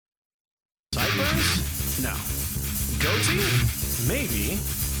Sideburns? No. Goatee? Maybe.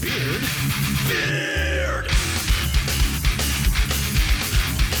 Beard? Beard!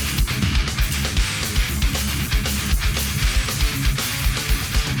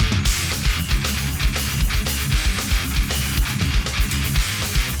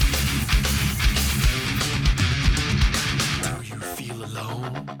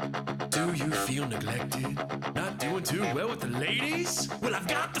 Feel neglected, not doing too well with the ladies? Well, I've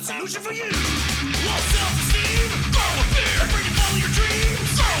got the solution for you. Low self-esteem, grow a beard. Afraid to follow your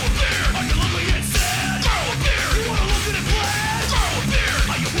dreams, grow a beard. Are you lonely and sad? Grow a beard. You wanna look good and plaid? Grow a beard.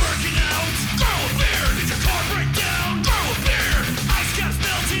 Are you working out? Grow a beard. Did your car break down? Grow a beard. Ice caps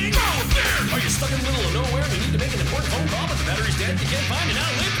melting? Grow a beard. Are you stuck in the middle of nowhere and you need to make an important phone call but the battery's dead? You can't find an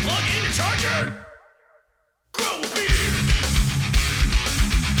outlet to plug in your charger? Grow a beard.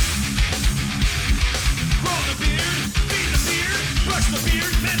 Brush the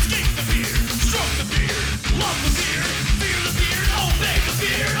beard, manscape the beard, stroke the beard, love the beard, fear the beard, obey the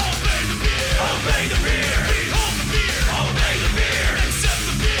beard, obey the beard, obey the beard, behold the beard, obey the beard, accept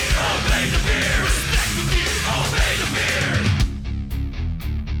the beard, obey the beard, respect the beard, obey the beard.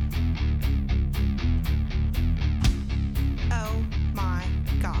 Oh my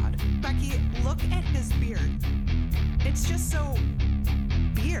God. Becky, look at his beard. It's just so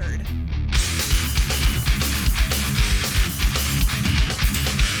beard.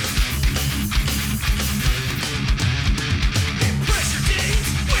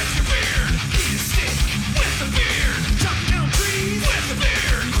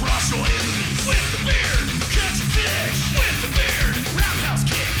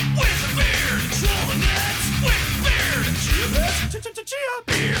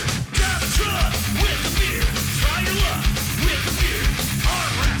 Beard. Drive a truck with the beard. Try your luck with the beard.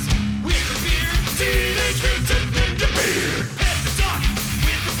 Arm wrestle with the beard. Teenage Mutant Ninja beard. Pet the dog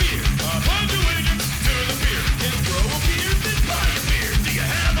with the beard. Find your way to the beard. Can grow a beard, then buy a beard. Do you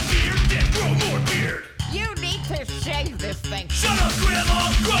have a beard? Then grow more beard. You need to shave this thing. Shut up, Grandma.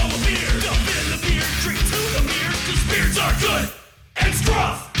 Grow a beard. Dump in the beard. Drink to the beard. 'Cause beards are good and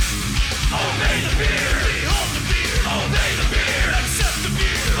scruff. Obey the beard. Behold the beard. Obey the beard. Accept the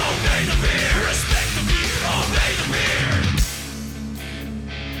beard. Obey the beard. Respect the beard. Obey the beard.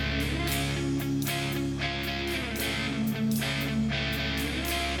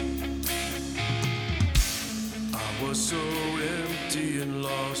 I was so empty and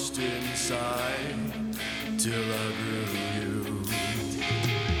lost inside till I grew you.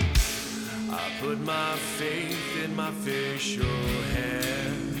 I put my faith in my facial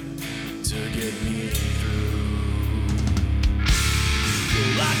hair to get me through.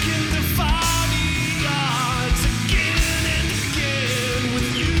 I can defy the odds again and again with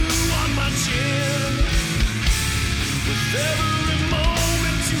you on my chin. With every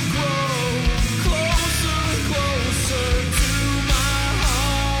moment you grow closer and closer to my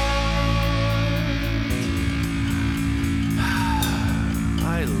heart.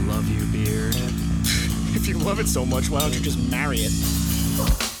 I love you, beard. If you love it so much, why don't you just marry it?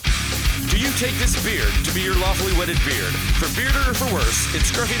 Do you take this beard to be your lawfully wedded beard? For bearded or for worse, in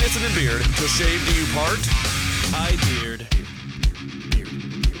scruffiness and in beard, till shave do you part? I beard.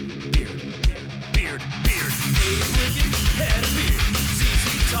 Beard. Abe Lincoln had a beard.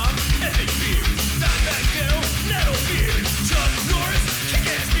 ZZ Top, epic beard. Dimebag Darrell, Nettle beard. Chuck Norris,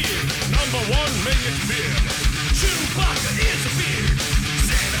 kick-ass beard. #1 million beard. Chewbacca is a beard.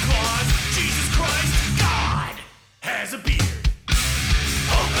 Santa Claus, Jesus Christ, God has a beard.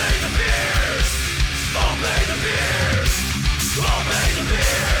 Obey the beard! Obey the beard! Obey the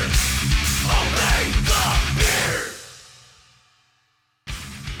beard! Obey the beard!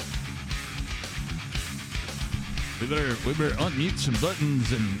 We better unmute some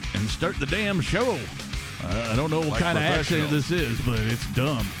buttons and start the damn show. I don't know what kind of accent this is, but it's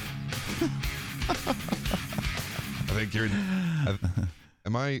dumb. I think you're.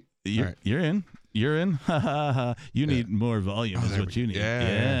 Am I? You're in. You're in. You need more volume. Is what you need.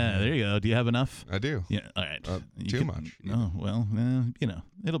 Yeah. There you go. Do you have enough? I do. Yeah. All right. Too much. Oh well.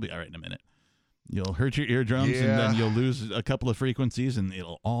 It'll be all right in a minute. You'll hurt your eardrums, and then you'll lose a couple of frequencies, and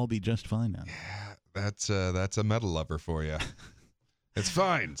it'll all be just fine now. Yeah, that's a metal lover for you. It's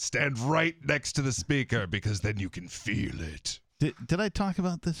fine. Stand right next to the speaker because then you can feel it. Did I talk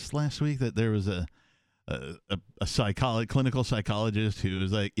about this last week that there was a clinical psychologist who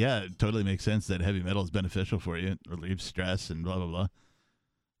was like, yeah, it totally makes sense that heavy metal is beneficial for you. It relieves stress and blah, blah, blah.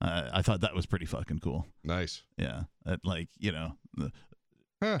 I thought that was pretty fucking cool. Nice. Yeah.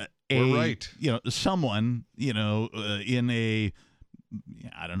 We're right. Someone, in a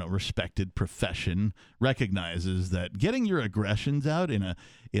I don't know, respected profession recognizes that getting your aggressions out in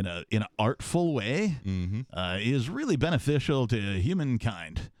an artful way is really beneficial to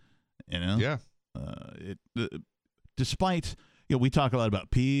humankind. You know, Yeah. Despite, we talk a lot about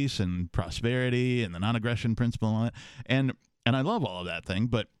peace and prosperity and the non-aggression principle and all that, and I love all of that thing,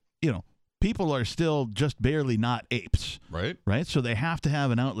 but people are still just barely not apes. Right. Right? So they have to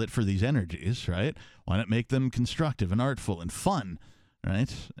have an outlet for these energies, right? Why not make them constructive and artful and fun,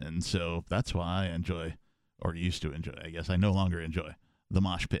 right? And so that's why I enjoy, or used to enjoy, I guess I no longer enjoy, the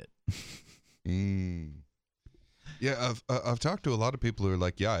mosh pit. Yeah, I've talked to a lot of people who are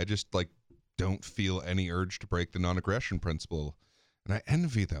like, yeah, I just don't feel any urge to break the non-aggression principle. And I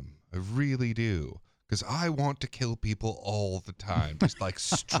envy them. I really do. Because I want to kill people all the time. Just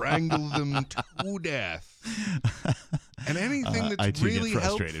strangle them to death. And anything that's I too really get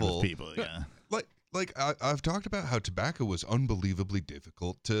frustrated helpful. with people, yeah. I've talked about how tobacco was unbelievably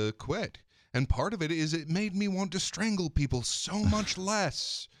difficult to quit. And part of it is it made me want to strangle people so much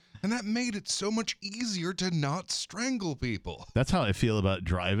less. And that made it so much easier to not strangle people. That's how I feel about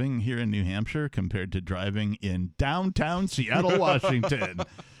driving here in New Hampshire compared to driving in downtown Seattle, Washington.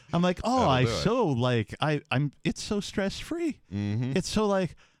 I'm like, it's so stress-free. Mm-hmm. It's so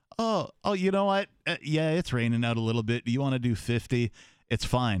you know what? Yeah, it's raining out a little bit. You want to do 50? It's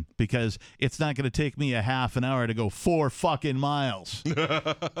fine because it's not going to take me a half an hour to go 4 fucking miles.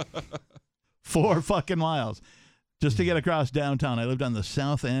 4 fucking miles. Just to get across downtown. I lived on the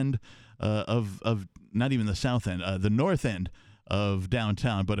south end of not even the south end, the north end of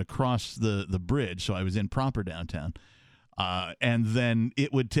downtown, but across the bridge. So I was in proper downtown. And then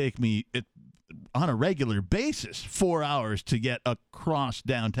it would take me on a regular basis 4 hours to get across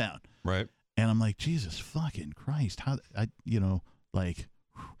downtown. Right. And I'm like, Jesus fucking Christ.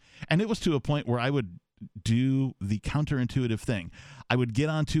 And it was to a point where I would do the counterintuitive thing. I would get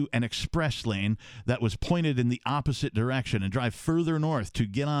onto an express lane that was pointed in the opposite direction and drive further north to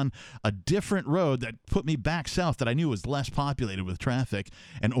get on a different road that put me back south that I knew was less populated with traffic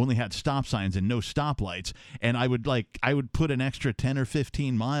and only had stop signs and no stoplights. And I would put an extra 10 or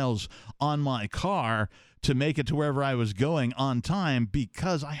 15 miles on my car to make it to wherever I was going on time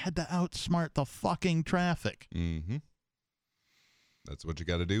because I had to outsmart the fucking traffic. Mm-hmm. That's what you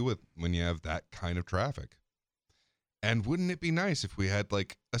got to do when you have that kind of traffic. And wouldn't it be nice if we had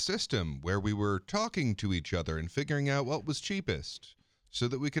a system where we were talking to each other and figuring out what was cheapest so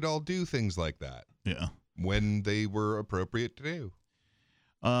that we could all do things like that? Yeah. When they were appropriate to do.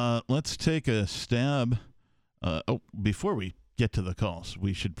 Let's take a stab. Before we get to the calls,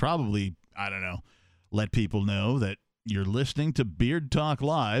 we should probably, let people know that you're listening to Beard Talk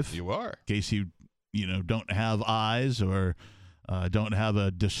Live. You are. In case you don't have eyes or don't have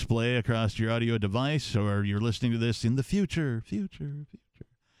a display across your audio device, or you're listening to this in the future,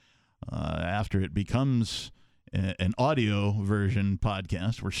 after it becomes an audio version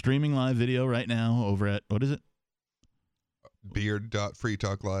podcast. We're streaming live video right now over at, what is it?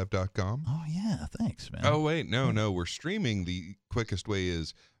 beard.freetalklive.com. Oh, yeah. Thanks, man. Oh, wait. No. We're streaming. The quickest way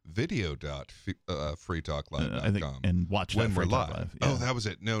is video.freetalklive.com. And watch when we're Talk live. Yeah. Oh, that was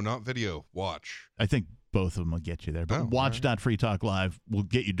it. No, not video. Watch. I think both of them will get you there. But watch.freetalklive will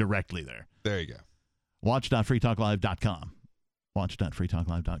get you directly there. There you go. Watch.freetalklive.com.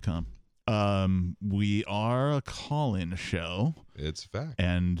 Watch.freetalklive.com. We are a call-in show. It's a fact.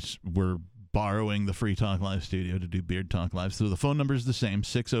 And we're borrowing the Free Talk Live studio to do Beard Talk Live. So the phone number is the same,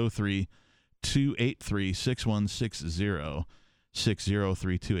 603-283-6160.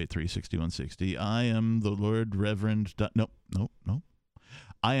 603-283-6160. I am the Lord Reverend... Nope.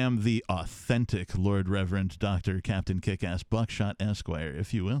 I am the authentic Lord Reverend Dr. Captain Kickass Buckshot Esquire,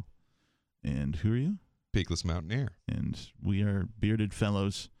 if you will. And who are you? Peakless Mountaineer. And we are bearded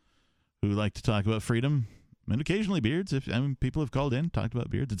fellows who like to talk about freedom and occasionally beards. People have called in, talked about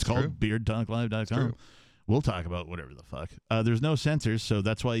beards. It's called beardtalklive.com. We'll talk about whatever the fuck. There's no censors, so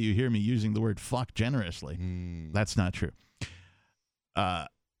that's why you hear me using the word fuck generously. That's not true.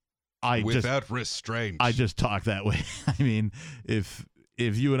 Without restraint. I just talk that way. I mean, if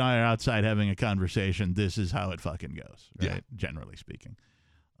you and I are outside having a conversation, this is how it fucking goes, right? Yeah. Generally speaking.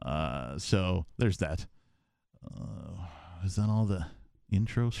 So there's that. Is that all the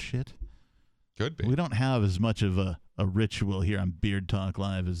intro shit? Could be. We don't have as much of a ritual here on Beard Talk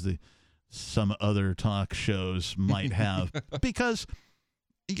Live as some other talk shows might have because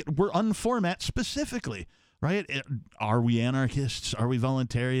we're unformat specifically, right? Are we anarchists? Are we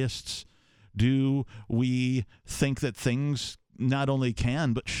voluntarists? Do we think that things not only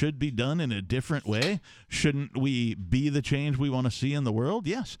can but should be done in a different way? Shouldn't we be the change we want to see in the world?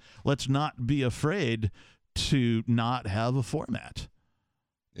 Yes. Let's not be afraid to not have a format.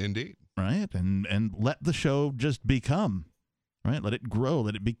 Indeed. right? And let the show just become, right? Let it grow,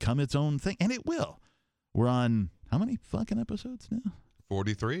 let it become its own thing, and it will. We're on how many fucking episodes now?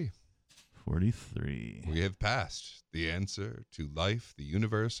 43. 43. We have passed the answer to life, the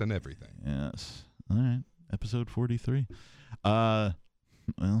universe, and everything. Yes. All right. Episode 43. Well,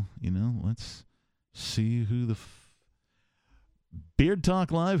 let's see who the Beard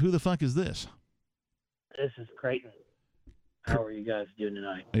Talk Live. Who the fuck is this? This is Creighton. How are you guys doing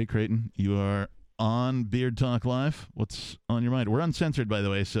tonight? Hey, Creighton. You are on Beard Talk Live. What's on your mind? We're uncensored, by the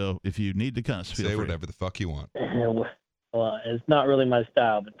way, so if you need to cuss, feel Say free. whatever the fuck you want. Well, it's not really my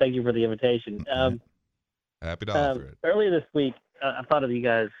style, but thank you for the invitation. Happy to offer it. Earlier this week, I thought of you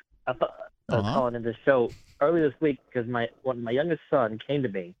guys. I was calling in this show earlier this week because my youngest son came to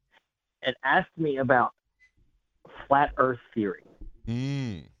me and asked me about flat Earth theory.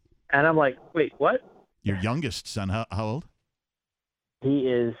 Mm. And I'm like, wait, what? Your youngest son, how old? He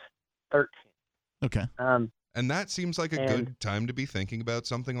is 13. Okay. And that seems like a good time to be thinking about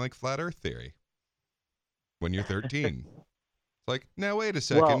something like flat Earth theory. When you're 13. It's like, now wait a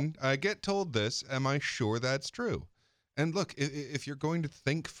second. I get told this. Am I sure that's true? And look, if you're going to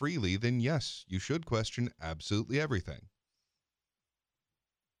think freely, then yes, you should question absolutely everything.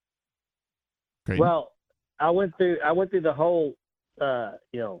 Great. Well, I went through the whole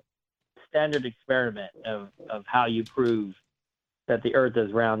standard experiment of how you prove that the Earth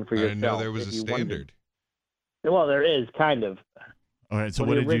is round for I yourself. didn't know there was a standard. Well, there is kind of. All right. So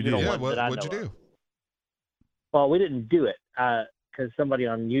Well, what the did you do? original Yeah, one that I what'd you know do? Well, we didn't do it because somebody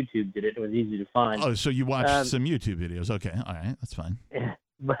on YouTube did it. It was easy to find. Oh, so you watched some YouTube videos. Okay. All right. That's fine.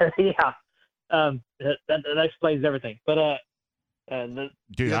 But yeah, that explains everything. But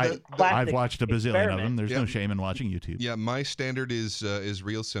Dude, Yeah, I've classic watched a bazillion of experiment. them. There's Yeah. no shame in watching YouTube. Yeah, my standard is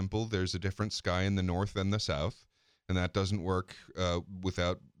real simple. There's a different sky in the north and the south, and that doesn't work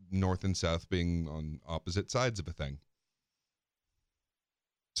without north and south being on opposite sides of a thing.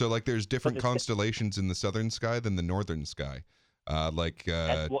 So, like, there's different constellations in the southern sky than the northern sky.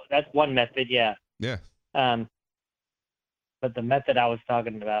 that's one method. Yeah. Yeah. But the method I was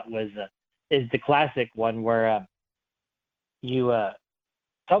talking about is the classic one where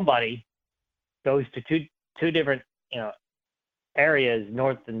somebody goes to two different areas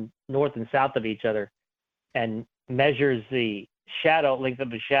north and south of each other and measures the length of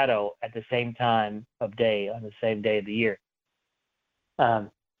the shadow at the same time of day on the same day of the year.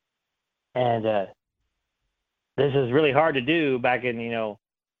 This is really hard to do back in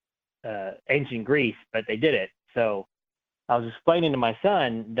ancient Greece, but they did it. So I was explaining to my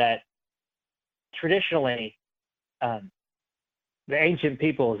son that traditionally the ancient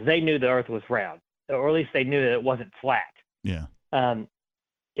peoples, they knew the Earth was round, or at least they knew that it wasn't flat. Yeah.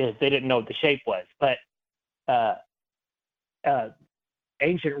 If they didn't know what the shape was. But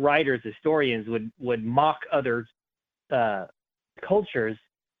ancient writers, historians would mock other cultures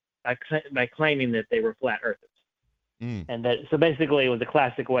by claiming that they were flat earthers. Mm. And so basically it was a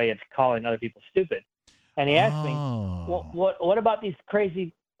classic way of calling other people stupid. And he asked me, well, what about these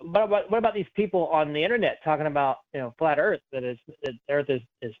crazy, what about these people on the internet talking about, flat Earth, that Earth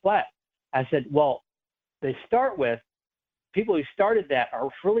is flat? I said, well, they start with, people who started that are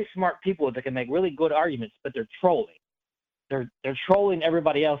really smart people that can make really good arguments, but they're trolling. They're trolling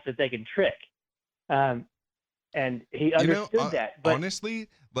everybody else that they can trick. And he understood that. But honestly,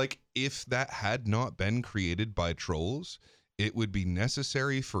 like, if that had not been created by trolls, it would be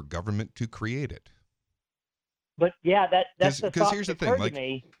necessary for government to create it. But yeah, that's the thought here's the that thing, occurred like, to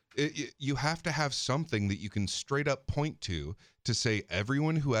me. You have to have something that you can straight up point to say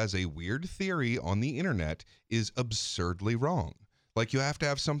everyone who has a weird theory on the internet is absurdly wrong. Like, you have to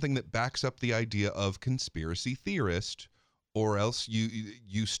have something that backs up the idea of conspiracy theorist, or else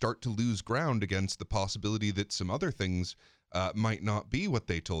you start to lose ground against the possibility that some other things might not be what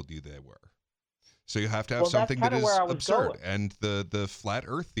they told you they were. So you have to have something that is absurd, and the flat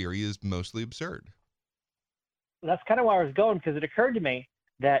Earth theory is mostly absurd. That's kind of where I was going, because it occurred to me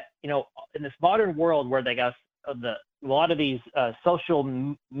that, in this modern world where they got a lot of these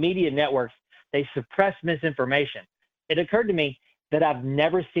social media networks, they suppress misinformation. It occurred to me that I've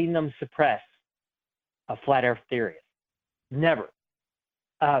never seen them suppress a flat Earth theory. Never.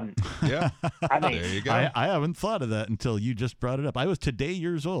 Yeah. I mean, there you go. I haven't thought of that until you just brought it up. I was today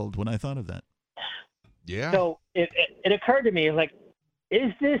years old when I thought of that. Yeah. So it occurred to me, like,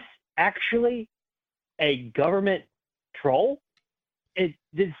 is this actually a government troll?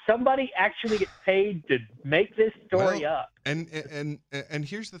 Did somebody actually get paid to make this story up? And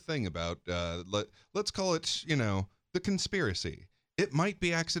here's the thing about let's call it, the conspiracy. It might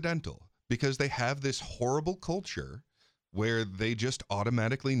be accidental, because they have this horrible culture where they just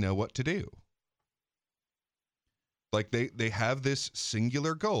automatically know what to do. Like they have this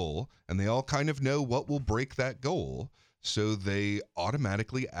singular goal, and they all kind of know what will break that goal, so they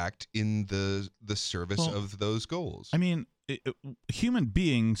automatically act in the service of those goals. I mean, human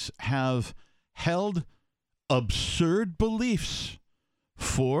beings have held absurd beliefs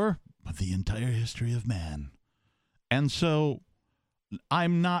for the entire history of man. And so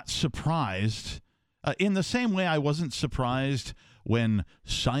I'm not surprised. In the same way I wasn't surprised when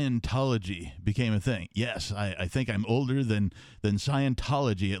Scientology became a thing. Yes, I think I'm older than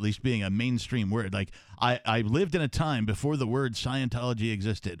Scientology, at least being a mainstream word. Like, I lived in a time before the word Scientology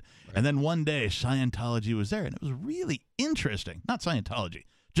existed. Right. And then one day Scientology was there, and it was really interesting. Not Scientology,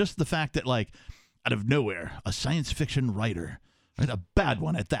 just the fact that, like, out of nowhere, a science fiction writer, right, a bad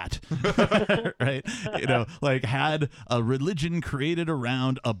one at that, right, like had a religion created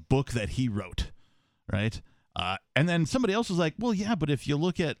around a book that he wrote, right? And then somebody else was like, well, yeah, but if you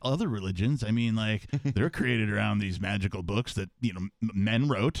look at other religions, I mean, like, they're created around these magical books that, men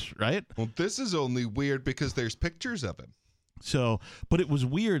wrote, right? Well, this is only weird because there's pictures of him. So, but it was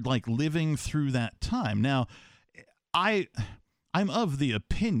weird, like, living through that time. Now, I'm of the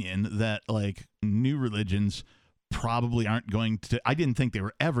opinion that, like, new religions probably aren't going to. I didn't think they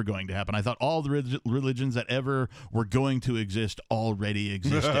were ever going to happen. I thought all the religions that ever were going to exist already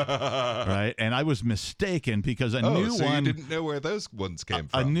existed, right? And I was mistaken because a new one. You didn't know where those ones came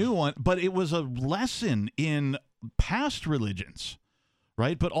from. A new one, but it was a lesson in past religions,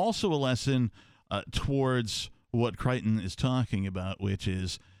 right? But also a lesson towards what Crichton is talking about, which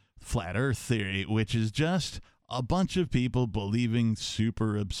is flat Earth theory, which is just a bunch of people believing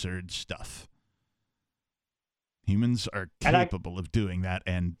super absurd stuff. Humans are capable of doing that,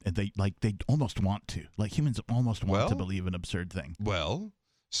 and they almost want to. Like, humans almost want to believe an absurd thing. Well,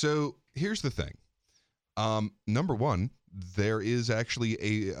 so here's the thing. Number one, there is actually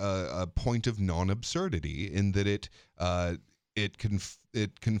a point of non-absurdity in that it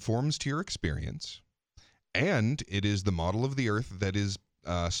conforms to your experience, and it is the model of the Earth that is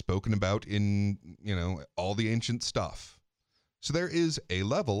spoken about in all the ancient stuff. So there is a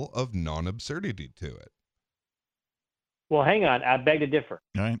level of non-absurdity to it. Well, hang on. I beg to differ.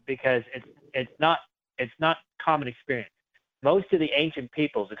 All right. Because it's not common experience. Most of the ancient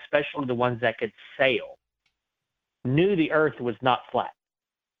peoples, especially the ones that could sail, knew the Earth was not flat.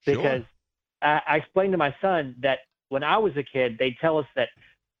 Because I explained to my son that when I was a kid, they'd tell us that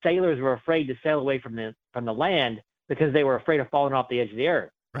sailors were afraid to sail away from the land because they were afraid of falling off the edge of the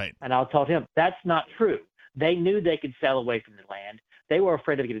Earth. Right. And I told him that's not true. They knew they could sail away from the land. They were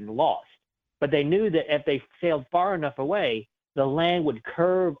afraid of getting lost. But they knew that if they sailed far enough away, the land would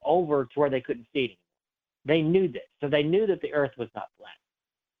curve over to where they couldn't see it anymore. They knew this. So they knew that the Earth was not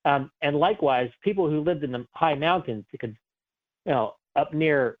flat. And likewise, people who lived in the high mountains, up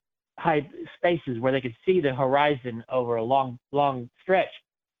near high spaces where they could see the horizon over a long, long stretch,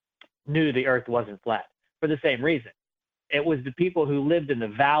 knew the Earth wasn't flat for the same reason. It was the people who lived in the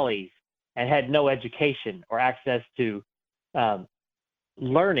valleys and had no education or access to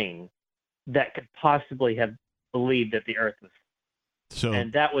learning that could possibly have believed that the Earth was so,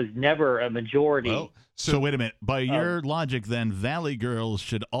 and that was never a majority. Well, so wait a minute. By your logic, then, Valley girls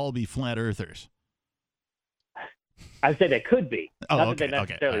should all be flat earthers. I say they could be. Oh, not okay, that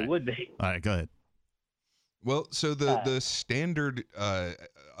they necessarily would be. All right, go ahead. Well, so the standard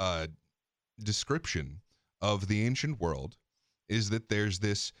description of the ancient world is that there's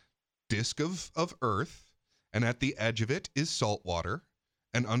this disk of Earth, and at the edge of it is salt water,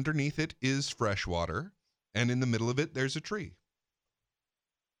 and underneath it is fresh water, and in the middle of it there's a tree.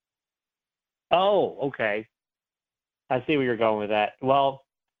 Oh, okay. I see where you're going with that. Well,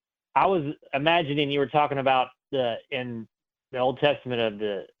 I was imagining you were talking about in the Old Testament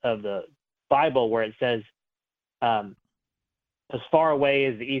of the Bible where it says, as far away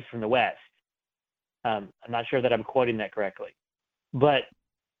as the east from the west. I'm not sure that I'm quoting that correctly, but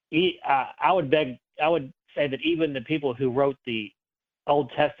I would say that even the people who wrote the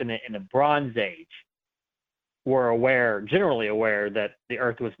Old Testament in the Bronze Age were generally aware that the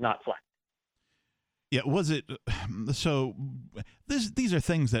Earth was not flat. Yeah, was it so? These are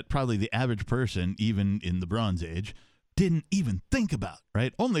things that probably the average person, even in the Bronze Age, didn't even think about,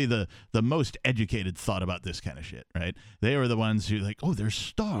 right? Only the most educated thought about this kind of shit, right? They were the ones who like, oh, there's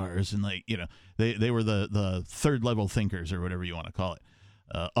stars, and like, they were the third level thinkers or whatever you want to call it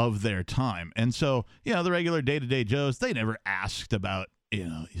of their time. And so, the regular day-to-day Joes, they never asked about,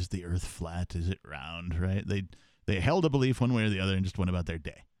 is the Earth flat? Is it round? Right? They held a belief one way or the other and just went about their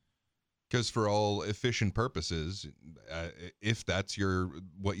day. Because for all efficient purposes, if that's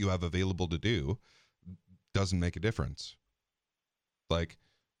what you have available to do, doesn't make a difference. Like,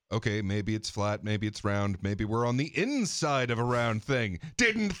 okay, maybe it's flat, maybe it's round, maybe we're on the inside of a round thing.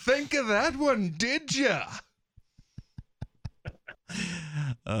 Didn't think of that one, did ya?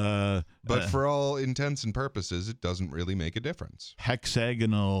 But for all intents and purposes, it doesn't really make a difference.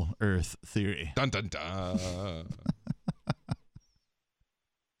 Hexagonal Earth theory. Dun dun dun.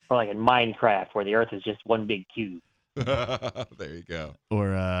 Or like in Minecraft, where the Earth is just one big cube. There you go.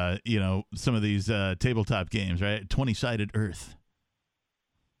 Or, some of these tabletop games, right? 20-sided Earth.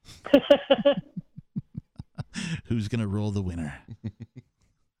 Who's going to roll the winner?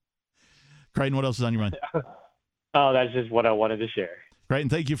 Crichton, what else is on your mind? Oh, that's just what I wanted to share. Crichton,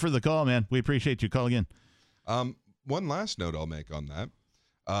 thank you for the call, man. We appreciate you. Call again. One last note I'll make on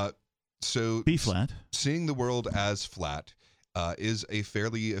that. So Be flat. Seeing the world as flat is a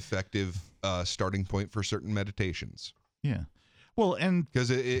fairly effective starting point for certain meditations. Yeah. Well, and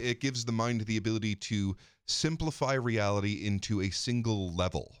because it gives the mind the ability to simplify reality into a single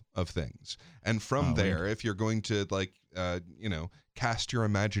level of things. And from there, if you're going to cast your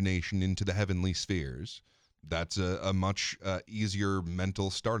imagination into the heavenly spheres, that's a much easier mental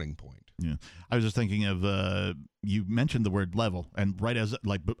starting point. Yeah. I was just thinking of, you mentioned the word level, and right as,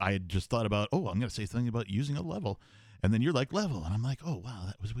 I had just thought about, I'm going to say something about using a level. And then you're like, level. And I'm like, oh, wow,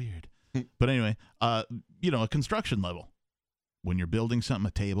 that was weird. But anyway, a construction level. When you're building something,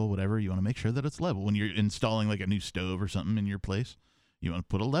 a table, whatever, you want to make sure that it's level. When you're installing like a new stove or something in your place, you want to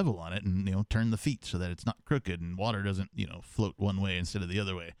put a level on it and, turn the feet so that it's not crooked and water doesn't, float one way instead of the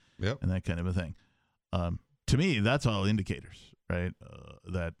other way. Yep. And that kind of a thing. To me, that's all indicators, right?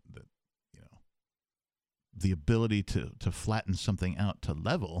 That the ability to flatten something out to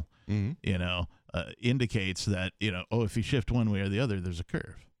level, indicates that, if you shift one way or the other, there's a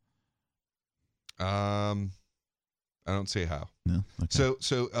curve. I don't see how. No. Okay.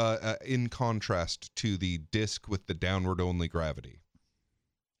 So in contrast to the disc with the downward only gravity.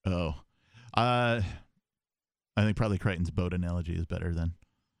 Oh, I think probably Crichton's boat analogy is better than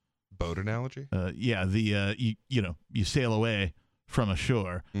boat analogy. Yeah, you sail away from a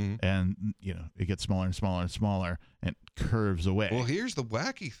shore, and it gets smaller and smaller and smaller, and curves away. Well, here's the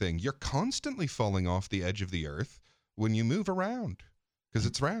wacky thing: you're constantly falling off the edge of the earth when you move around because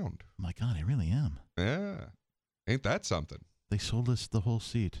it's round. My God, I really am. Yeah. Ain't that something? They sold us the whole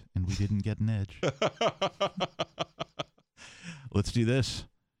seat, and we didn't get an edge. Let's do this.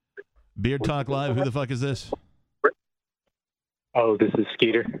 Beard Talk Live. Who the fuck is this? Oh, this is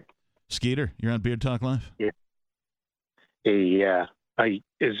Skeeter. Skeeter, you're on Beard Talk Live? Yeah.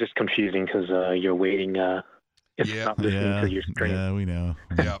 It's just confusing because you're waiting. It's not listening to your screen. Yeah, we know.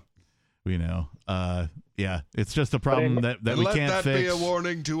 Yeah. We know. Yeah, it's just a problem that we can't fix. Let that be a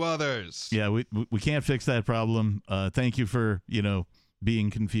warning to others. Yeah, we can't fix that problem. Thank you for, being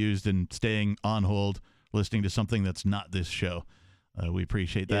confused and staying on hold, listening to something that's not this show. We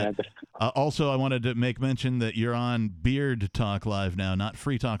appreciate that. Yeah, also, I wanted to make mention that you're on Beard Talk Live now, not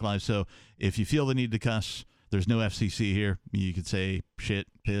Free Talk Live. So if you feel the need to cuss, there's no FCC here. You could say shit,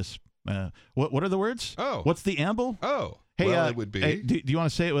 piss. What are the words? Oh. What's the amble? Oh. Hey, well, it would be. Hey, do you want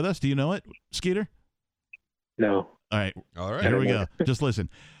to say it with us? Do you know it, Skeeter? No. All right. Here we go. Just listen.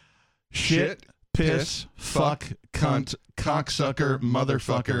 Shit, piss, fuck, cunt, cocksucker,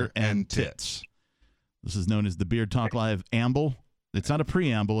 motherfucker, and tits. This is known as the Beard Talk Live amble. It's not a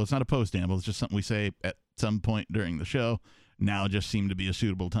preamble. It's not a post-amble. It's just something we say at some point during the show. Now just seemed to be a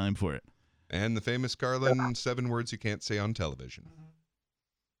suitable time for it. And the famous Garland 7 words you can't say on television.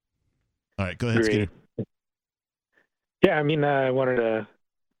 All right. Go ahead, Great. Skeeter. Yeah, I wanted to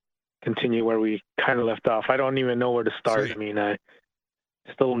continue where we kind of left off. I don't even know where to start. Sweet. I'm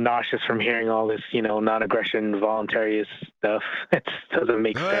still nauseous from hearing all this, non-aggression, voluntary stuff. It doesn't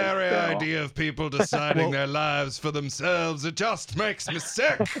make The sense. very idea of people deciding their lives for themselves, it just makes me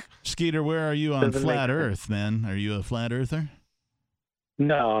sick. Skeeter, where are you on Doesn't Flat make Earth, man? Are you a flat earther?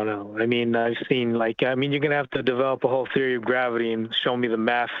 No. I've seen, you're going to have to develop a whole theory of gravity and show me the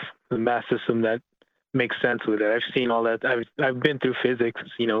math system that makes sense with it. I've seen all that. I've been through physics,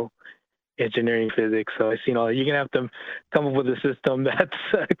 engineering physics. So I've seen all that. You're going to have to come up with a system that's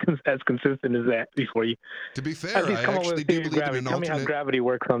as consistent as that before you. To be fair, At least I come up with actually a theory do of believe in gravity. an Tell me how alternate. gravity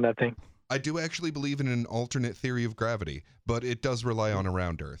works on that thing. I do actually believe in an alternate theory of gravity, but it does rely on a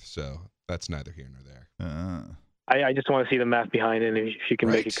round Earth, so that's neither here nor there. I just want to see the math behind it, and if you can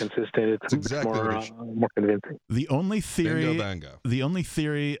make it consistent, it's exactly more convincing. The only theory, Bingo. the only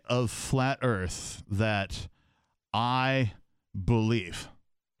theory of flat Earth that I believe,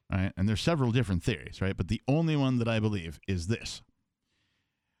 right, and there's several different theories, right, but the only one that I believe is this: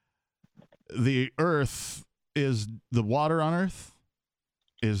 the water on Earth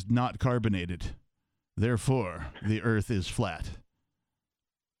is not carbonated, therefore the Earth is flat.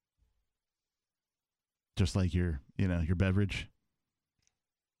 just like your beverage.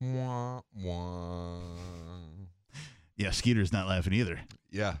 Wah, wah. Yeah, Skeeter's not laughing either.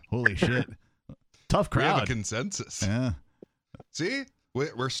 Yeah. Holy shit. Tough We have a crowd. consensus. Yeah. See?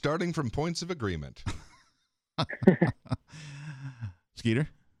 We're starting from points of agreement. Skeeter?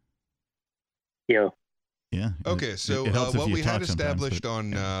 Yo. Yeah. Okay, so it helps if what you we had talk sometimes, established but-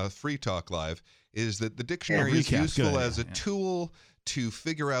 on Free Talk Live is that the dictionary is recap, useful good, as a yeah. tool to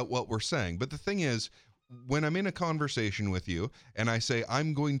figure out what we're saying. But the thing is, when I'm in a conversation with you and I say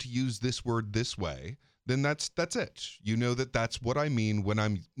I'm going to use this word this way, then that's it. You know that that's what I mean when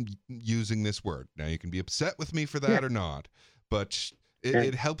I'm using this word. Now you can be upset with me for that or not, but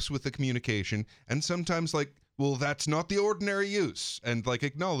it helps with the communication. And sometimes well, that's not the ordinary use, and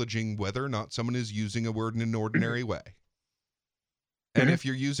acknowledging whether or not someone is using a word in an ordinary way. And if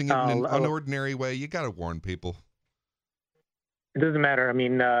you're using it in an unordinary way, you got to warn people. It doesn't matter. I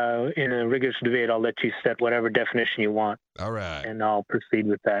mean, in a rigorous debate, I'll let you set whatever definition you want, All right. and I'll proceed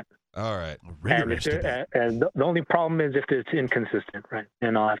with that. All right. Rigorous debate. And the only problem is if it's inconsistent, right?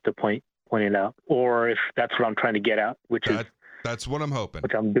 And I'll have to point it out, or if that's what I'm trying to get at, which That's what I'm hoping.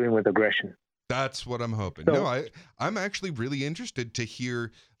 which I'm doing with aggression. That's what I'm hoping. So- No, I'm actually really interested to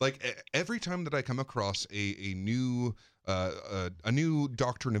hear, every time that I come across a new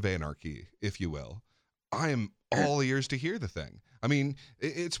doctrine of anarchy, if you will, I am all ears to hear the thing. I mean,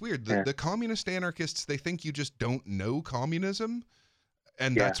 it's weird. The communist anarchists, they think you just don't know communism,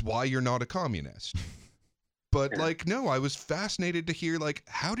 and that's why you're not a communist. But no, I was fascinated to hear,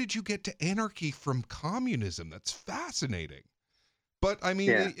 how did you get to anarchy from communism? That's fascinating. But I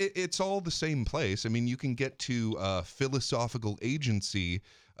mean, it's all the same place. I mean, you can get to philosophical agency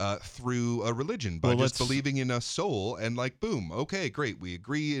through a religion by just believing in a soul, and boom, okay, great, we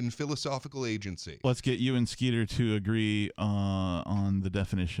agree in philosophical agency. Let's get you and Skeeter to agree on the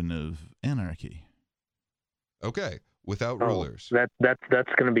definition of anarchy. Okay, without rulers. That's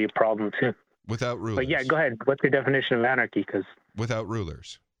going to be a problem too. Without rulers. But yeah, go ahead. What's your definition of anarchy? Because without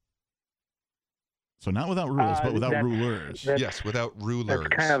rulers. So not without rules, but without rulers. Yes, without rulers.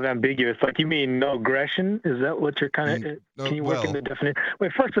 That's kind of ambiguous. You mean no aggression? Is that what you're kind of? Can you work in the definition?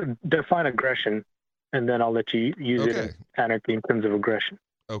 Wait, first define aggression, and then I'll let you use it in anarchy in terms of aggression.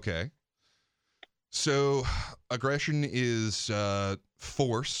 Okay. So aggression is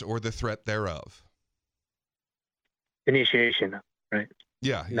force or the threat thereof. Initiation, right?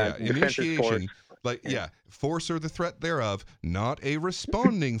 Yeah. Initiation. Force or the threat thereof, not a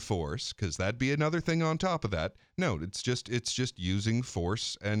responding force, because that'd be another thing on top of that. No, it's just using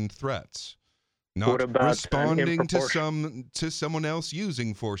force and threats, not responding to someone else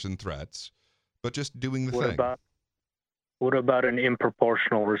using force and threats, but just doing the thing. What about an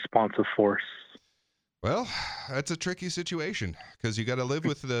improportional response of force? Well, that's a tricky situation because you got to live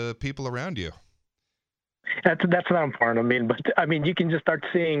with the people around you. That's not important. You can just start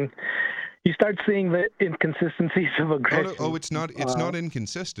seeing. You start seeing the inconsistencies of aggression. It's not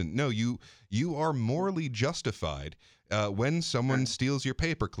inconsistent. No, you are morally justified when someone steals your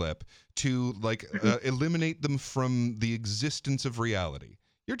paperclip to eliminate them from the existence of reality.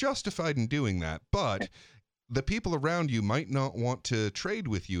 You're justified in doing that, but the people around you might not want to trade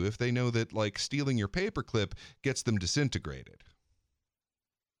with you if they know that stealing your paperclip gets them disintegrated.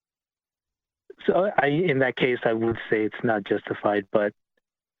 So in that case, I would say it's not justified, but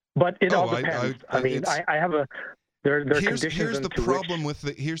it all depends. I have a. There are conditions. Here's the problem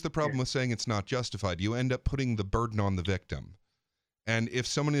with saying it's not justified. You end up putting the burden on the victim, and if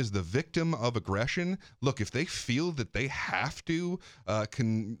someone is the victim of aggression, look, if they feel that they have to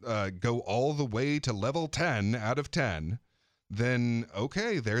go all the way to level 10 out of 10, then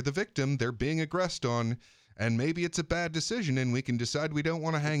okay, they're the victim. They're being aggressed on, and maybe it's a bad decision, and we can decide we don't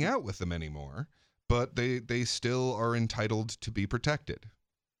want to hang out with them anymore. But they still are entitled to be protected.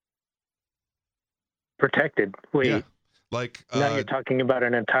 Protected? Wait. Yeah. Now you're talking about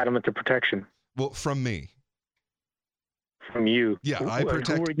an entitlement to protection. Well, from me. From you. Yeah, I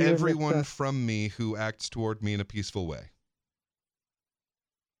protect everyone from me who acts toward me in a peaceful way.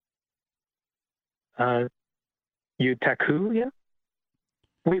 You attack who? Yeah.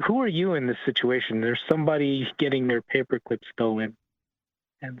 Wait, who are you in this situation? There's somebody getting their paperclip stolen,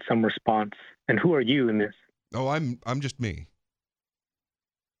 and some response. And who are you in this? Oh, I'm just me.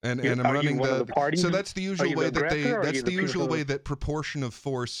 And I'm are running you one of the parties? So that's the usual way that way that proportion of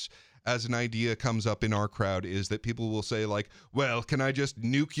force as an idea comes up in our crowd is that people will say well, can I just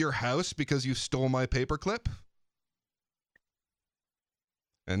nuke your house because you stole my paperclip?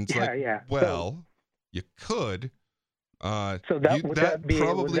 And it's well, you could. That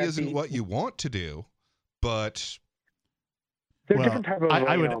probably isn't what you want to do, but There's Well, different type of.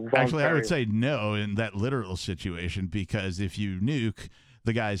 I would voluntary. say no in that literal situation, because if you nuke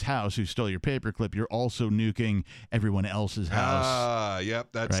the guy's house who stole your paperclip, you're also nuking everyone else's house. Yep,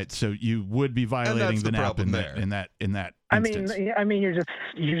 that's right. So you would be violating the NAP problem in that instance. I mean, you're just.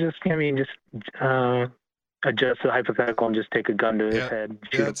 Adjust the hypothetical and just take a gun to his head.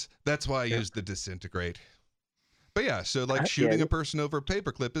 That's why I used the disintegrate. But yeah, so like shooting a person over a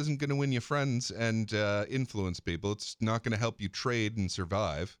paperclip isn't going to win you friends and influence people. It's not going to help you trade and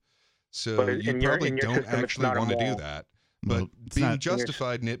survive. So you probably don't actually want to do that. But being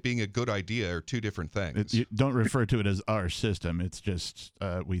justified in it being a good idea are two different things. You don't refer to it as our system. It's just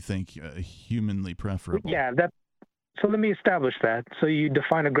we think humanly preferable. Yeah, so let me establish that. So you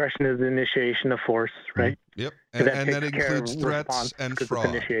define aggression as the initiation of force, right? Yep, So and that includes threats and fraud.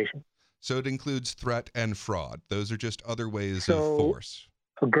 Initiation. So it includes threat and fraud. Those are just other ways of force.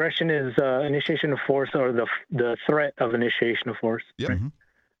 Aggression is initiation of force, or the threat of initiation of force. Yep.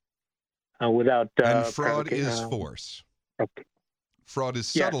 Right? Without and fraud is force. Okay. Fraud is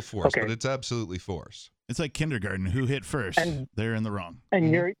subtle force, okay. but it's absolutely force. It's like kindergarten. Who hit first? They're in the wrong.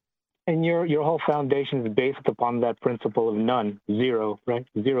 And your whole foundation is based upon that principle of none, zero, right?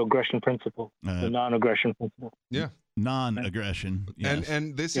 Zero aggression principle, the non-aggression principle. Yeah. Non-aggression. Yes.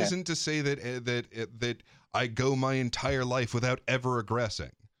 And this isn't to say that I go my entire life without ever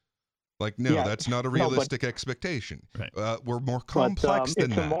aggressing. Like, no, that's not a realistic expectation. Right. We're more complex than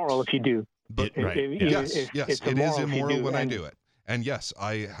that. It's immoral if you do. But yes, it is immoral when I do it. And yes,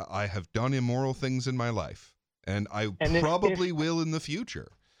 I have done immoral things in my life, and I probably will in the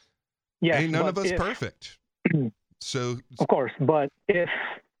future. Yeah, ain't none of us perfect. So of course, but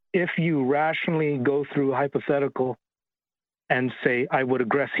if you rationally go through hypothetical and say I would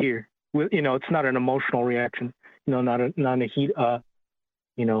aggress here, it's not an emotional reaction. Not a heat.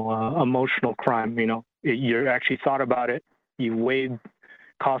 Emotional crime. You actually thought about it. You weighed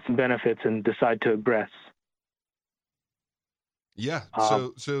costs and benefits and decide to aggress. Yeah.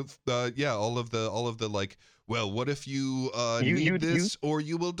 All of the like, well, what if you need this or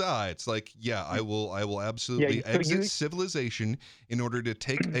you will die? It's like, I will absolutely exit civilization in order to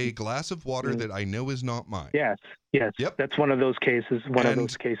take a glass of water that I know is not mine. Yes. Yep. That's one of those cases.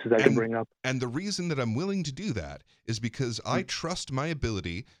 I can bring up. And the reason that I'm willing to do that is because I trust my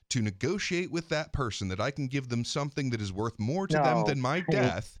ability to negotiate with that person, that I can give them something that is worth more to them than my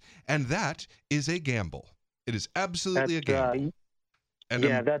death, and that is a gamble. It is absolutely a gamble. And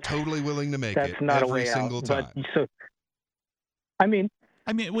I'm totally willing to make it every single time. Wait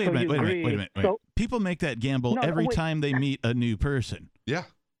a minute. So, people make that gamble every time they meet a new person. Yeah.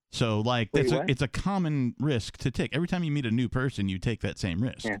 So, like, it's a common risk to take. Every time you meet a new person, you take that same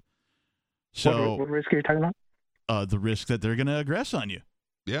risk. Yeah. So, what risk are you talking about? The risk that they're going to aggress on you.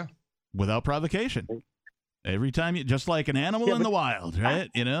 Yeah. Without provocation. Every time just like an animal in the wild, right?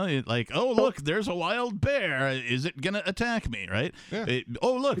 Look, there's a wild bear. Is it going to attack me, right? Yeah.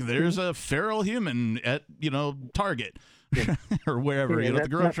 Look, there's a feral human at, Target or wherever, at the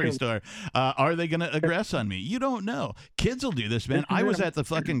grocery store. Are they going to aggress on me? You don't know. Kids will do this, man. I was at the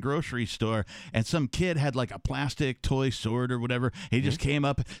fucking grocery store and some kid had like a plastic toy sword or whatever. He just came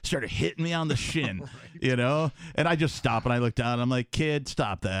up, started hitting me on the shin, and I just stopped and I looked down and I'm like, kid,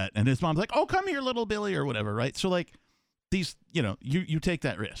 stop that. And his mom's like, oh, come here, little Billy or whatever, right? So like these, you take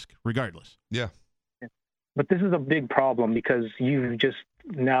that risk regardless. Yeah. But this is a big problem because you just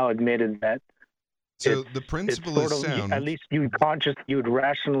now admitted that. So the principle is sound. At least you would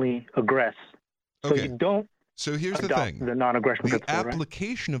rationally aggress. So you don't. So here's the thing: the non-aggression the principle,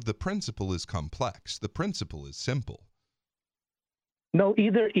 application of the principle is complex. The principle is simple. No,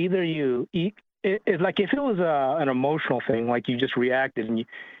 either you. Like if it was an emotional thing, like you just reacted and you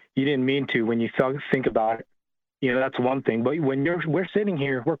didn't mean to when you think about it, that's one thing. But when we're sitting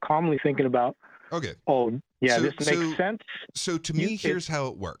here, we're calmly thinking about. Okay. Oh yeah, this makes sense. So to me, here's how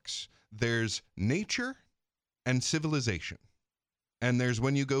it works. There's nature and civilization. And there's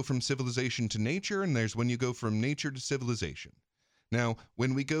when you go from civilization to nature, and there's when you go from nature to civilization. Now,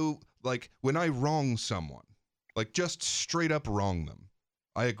 when I wrong someone, like just straight up wrong them,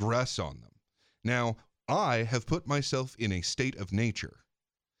 I aggress on them. Now, I have put myself in a state of nature,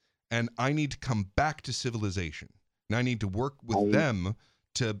 and I need to come back to civilization. And I need to work with them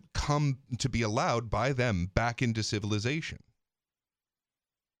to be allowed by them back into civilization.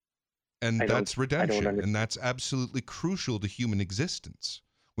 And that's redemption, and that's absolutely crucial to human existence.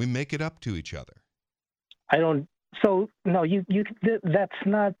 We make it up to each other. So no, that's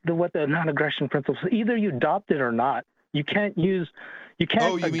not what the non-aggression principle is. Either you adopt it or not. You can't. Oh,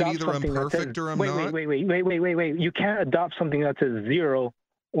 you mean either I'm perfect or I'm not? Wait. You can't adopt something that says zero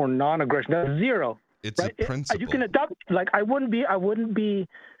or non-aggression. That's zero. It's right? a principle. You can adopt. Like I wouldn't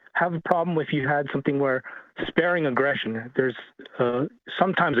have a problem if you had something where sparing aggression. There's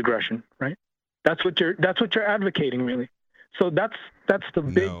sometimes aggression, right? That's what you're advocating, really. So that's the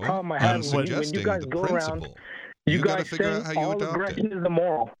big problem I have when you guys go around. You guys saying all aggression is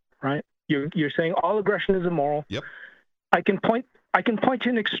immoral, right? You're saying all aggression is immoral. Yep. I can point to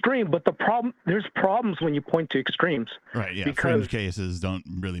an extreme, but there's problems when you point to extremes. Right. Yeah. Because fringe cases don't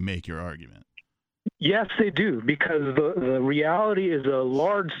really make your argument. Yes, they do, because the reality is a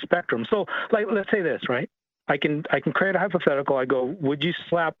large spectrum. So, like, let's say this, right? I can create a hypothetical. I go, would you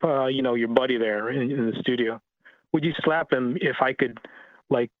slap, your buddy there in the studio? Would you slap him if I could,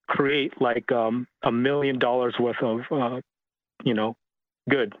 like, create like $1 million worth of,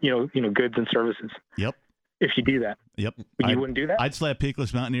 goods and services? Yep. If you do that. Yep. You wouldn't do that? I'd slap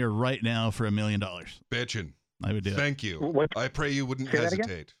Peakless Mountaineer right now for $1 million. Bitchin'. I would do it. Thank you. I pray you wouldn't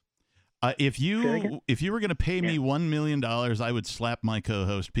hesitate. If you were going to pay me $1 million, I would slap my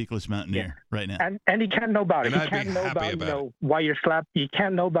co-host Peakless Mountaineer right now. And he can't know about it. He can't know about why you're slapping. He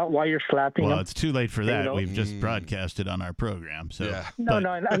can't know about why you're slapping him. Well, it's too late for that. We've just broadcasted on our program. So yeah. No.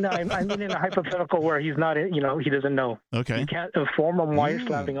 I mean in a hypothetical where he's not. He doesn't know. Okay. You can't inform him why you're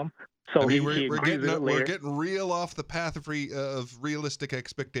slapping him. So we're getting real off the path of realistic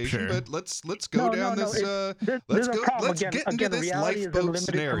expectation, but let's go down this. Let's get into this lifeboat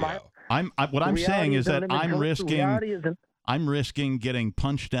scenario. What I'm saying is that I'm risking getting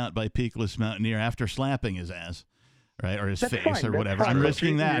punched out by Peakless Mountaineer after slapping his ass, right, or his face or whatever. I'm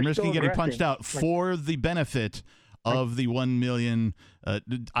risking that. I'm risking getting punched out for the benefit of the 1 million.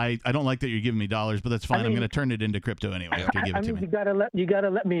 I don't like that you're giving me dollars, but that's fine. I'm going to turn it into crypto anyway after you give it to me. You gotta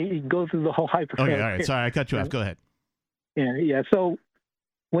let me go through the whole hypothetical. Okay, all right. Sorry, I cut you off. Go ahead. Yeah. So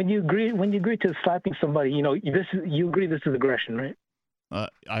when you agree to slapping somebody, you agree this is aggression, right?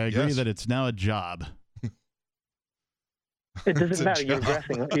 I agree that it's now a job. It doesn't matter. You're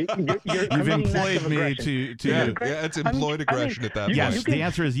aggressing. You've employed me to. Yeah, it's employed aggression at that point. Yes, the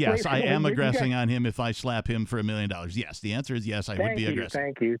answer is yes. I am aggressing on him if I slap him for $1 million. Yes, the answer is yes. I would be aggressive.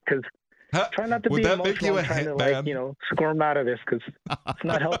 Thank you. Because try not to be emotional and trying to squirm out of this, because it's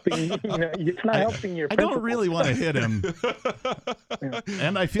not helping. It's not helping your. I don't really want to hit him,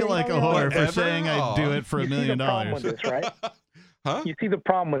 and I feel like a whore for saying I'd do it for $1 million. With this, right? Huh? You see the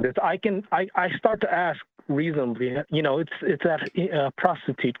problem with this. I start to ask reasonably. It's that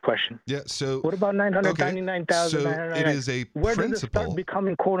prostitute question. Yeah. So what about 999,000? So it is a Where principle. does it start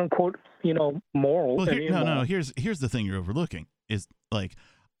becoming quote unquote moral? Well, no. Here's the thing you're overlooking is like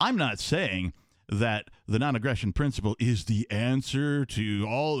I'm not saying that the non-aggression principle is the answer to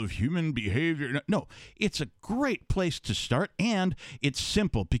all of human behavior. No, it's a great place to start, and it's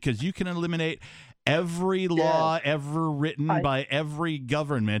simple because you can eliminate every law ever written by every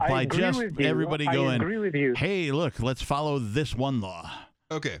government by just everybody going, hey, look, let's follow this one law.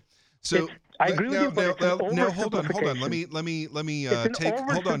 Okay. So I agree with you. Now hold on. Let me take.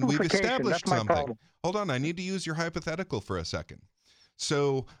 Hold on. We've established something. Hold on. I need to use your hypothetical for a second.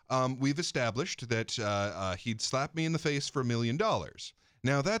 So we've established that he'd slap me in the face for $1 million.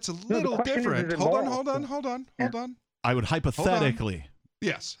 Now that's a little different. Hold on. I would hypothetically.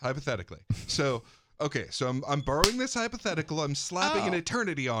 Yes, hypothetically. So, okay, so I'm borrowing this hypothetical. I'm slapping an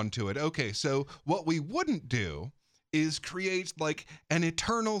eternity onto it. Okay, so what we wouldn't do is create like an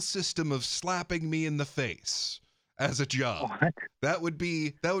eternal system of slapping me in the face as a job. What? That would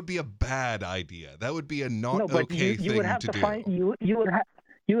be a bad idea. That would be a not okay thing to do. You would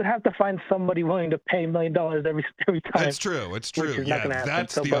have to find somebody willing to pay $1 million every time. It's true. It's true. Yeah,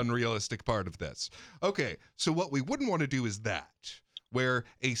 that's the unrealistic part of this. Okay, so what we wouldn't want to do is that. Where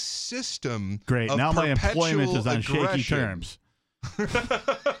a system Great. Of now my employment is on aggression, shaky terms.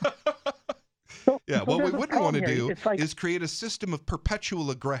 Yeah, what we wouldn't want to do is create a system of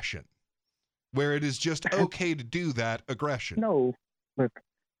perpetual aggression, where it is just okay to do that aggression. No, look.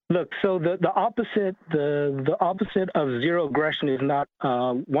 So the opposite of zero aggression is not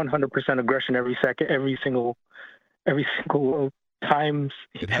 100% aggression every second, every single times.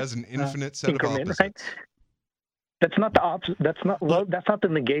 It has an infinite set of opposites. Right? That's not the opposite. That's not the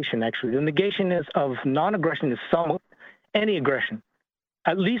negation. Actually, the negation of non-aggression is any aggression,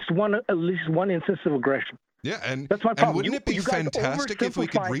 at least one instance of aggression. Yeah, and that's my problem. And wouldn't it be fantastic if we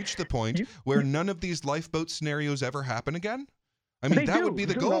could reach the point where none of these lifeboat scenarios ever happen again? I mean, that would be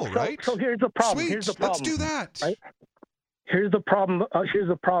the goal, right? So here's the problem. Sweet. Let's do that. Right? Here's the problem.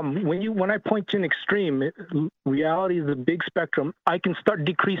 When I point to an extreme, reality is a big spectrum. I can start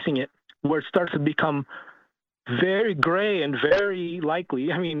decreasing it where it starts to become very gray and very likely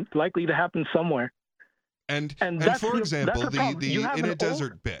to happen somewhere. And for example, the in a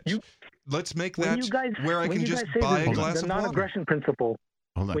desert bitch, let's make when that you guys, where I when can you just guys say buy a the glass of water. non-aggression principle,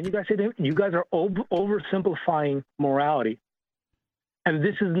 Hold on. when you guys say that, you guys are oversimplifying morality. And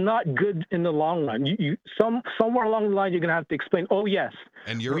this is not good in the long run. Somewhere along the line, you're going to have to explain, oh, yes,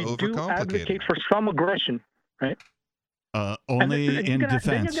 And you're we do overcomplicating. advocate for some aggression, right? Only And in then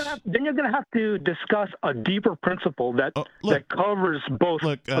defense. then you're going to have to discuss a deeper principle that Look, that covers both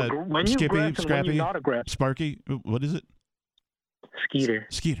look, when you Skippy, aggress and when Scrappy, you not aggress. Sparky, what is it? Skeeter.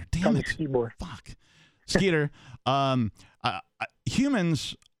 Skeeter, damn Call me it. Skeeter. Fuck. Skeeter,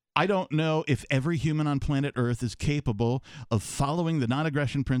 humans, I don't know if every human on planet Earth is capable of following the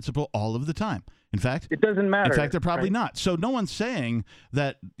non-aggression principle all of the time. In fact, it doesn't matter. In fact, they're probably right? not. So no one's saying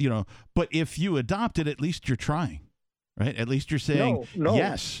that, but if you adopt it, at least you're trying, right? At least you're saying, No.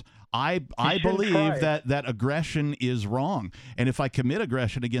 yes, I believe try. that aggression is wrong. And if I commit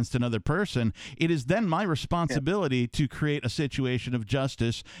aggression against another person, it is then my responsibility to create a situation of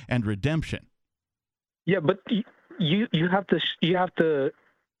justice and redemption. Yeah, but you have to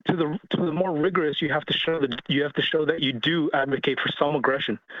to the more rigorous, you have to show that you do advocate for some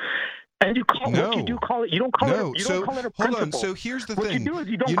aggression. And you call what you do call it. You don't call it. You don't call it a principle. Hold on. So here's the what thing. you do is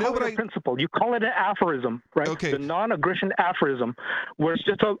you don't call it a principle. You call it an aphorism, right? Okay. The non-aggression aphorism, where it's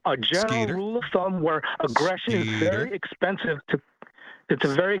just a general rule of thumb where aggression is very expensive to. It's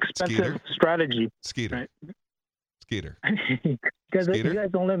a very expensive strategy. Skeeter. Right? Skeeter. You guys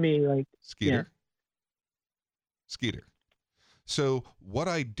don't let me Skeeter. Yeah. Skeeter. So what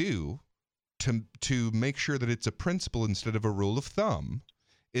I do to make sure that it's a principle instead of a rule of thumb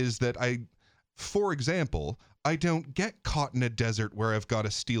is that for example, I don't get caught in a desert where I've got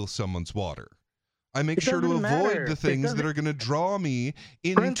to steal someone's water. I make sure to avoid the things that are going to draw me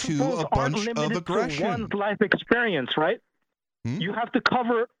into a bunch of aggression. To one's life experience, right? You have to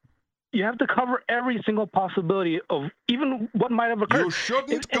cover every single possibility of even what might have occurred. You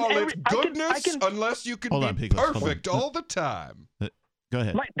shouldn't call it goodness unless you can be perfect all the time. Go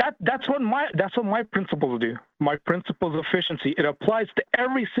ahead. That's what my principles do. My principles of efficiency. It applies to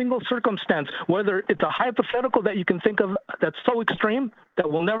every single circumstance, whether it's a hypothetical that you can think of that's so extreme that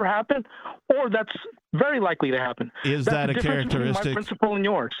will never happen, or that's very likely to happen. Is that's that a characteristic? My principle and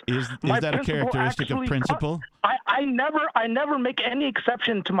yours. Is that a characteristic of principle? I never make any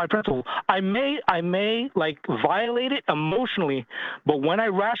exception to my principle. I may violate it emotionally, but when I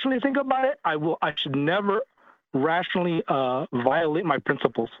rationally think about it, I should never rationally violate my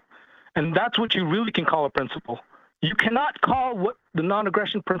principles. And that's what you really can call a principle. You cannot call what the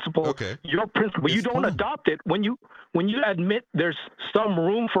non-aggression principle your principle. You don't adopt it when you admit there's some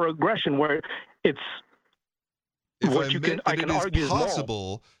room for aggression where it's what you can. I can argue is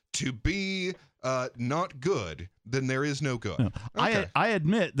possible to be not good, then there is no good. No. I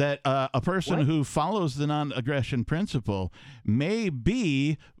admit that a person who follows the non-aggression principle may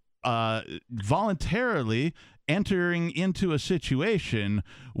be voluntarily entering into a situation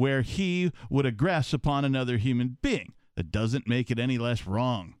where he would aggress upon another human being. That doesn't make it any less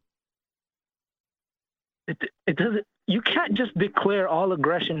wrong. It doesn't. You can't just declare all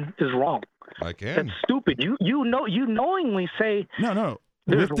aggression is wrong. I can. That's stupid. You knowingly say no.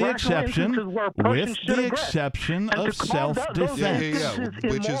 With the exception of self-defense.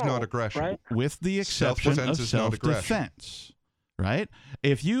 Which is not aggression. Right? With the exception of self-defense. Right?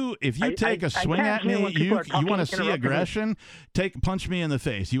 If you take a swing at me, you want to see aggression, punch me in the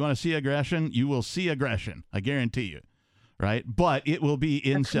face. You want to see aggression, you will see aggression. I guarantee you. Right? But it will be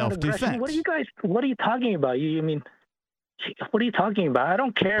in self-defense. What are you talking about? What are you talking about? I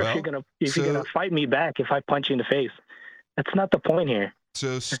don't care if you're gonna fight me back if I punch you in the face. That's not the point here.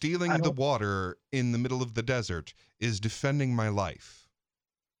 So stealing the water in the middle of the desert is defending my life.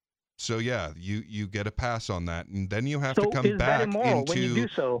 So yeah, you get a pass on that, and then you have to come back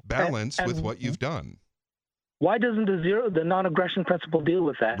into balance with what you've done. Why doesn't the non-aggression principle deal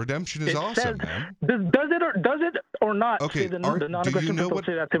with that? Redemption is awesome, man. Does it or not? Okay, the non-aggression principle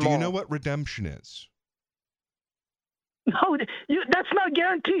say that's immoral? Do you know what redemption is? No, that's not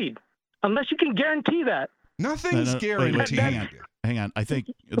guaranteed unless you can guarantee that. Nothing's guaranteed. Wait, hang on. I think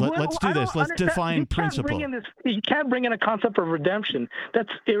let's do this. Let's define principle. You can't bring in a concept of redemption.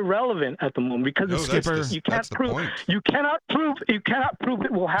 That's irrelevant at the moment because you can't prove. You cannot prove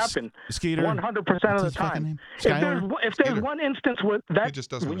it will happen. Skeeter, 100% of the time. If there's one instance where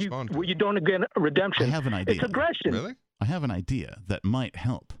where you don't get redemption, I have an idea. It's aggression. Really? I have an idea that might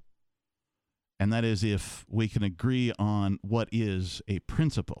help, and that is if we can agree on what is a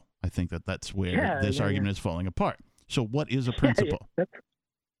principle. I think that's where this argument is falling apart. So what is a principle?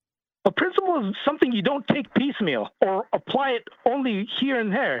 A principle is something you don't take piecemeal or apply it only here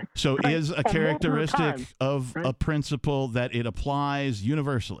and there. So is a characteristic of a principle that it applies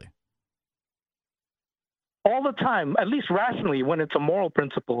universally? all the time, at least rationally, when it's a moral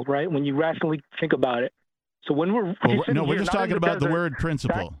principle, right? When you rationally think about it. So when we're we're just talking about the word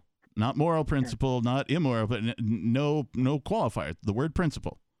principle, not moral principle, not immoral, but no qualifier. The word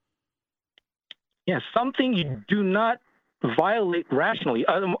principle. Yeah, something you do not violate rationally.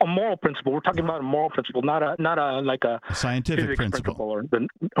 A moral principle. We're talking about a moral principle, not a scientific principle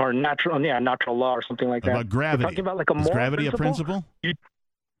or natural law or something like that. About gravity. We're talking about like a moral Is gravity principle. a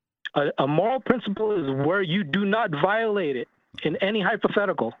principle? A moral principle is where you do not violate it in any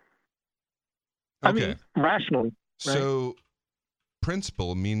hypothetical. Okay. I mean, rationally. Right? So,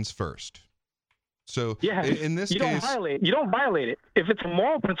 principle means first. So, in this case, you don't violate it. If it's a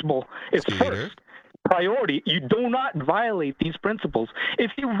moral principle, it's Skeeter. first priority. You do not violate these principles.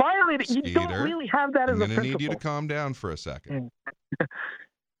 If you violate it, you don't Skeeter, really have that as a I'm principle. going to need you to calm down for a second.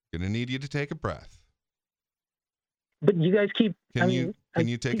 Going to need you to take a breath. But you guys keep. Can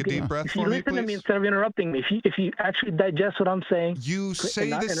you take a deep breath for me, listen to me please? instead of interrupting me. If you actually digest what I'm saying, You say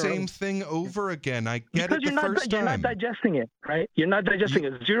the same thing over again. I get because it the first time. you're not digesting it, right? You're not digesting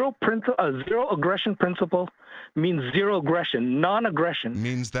it. Zero aggression principle means zero aggression. Non-aggression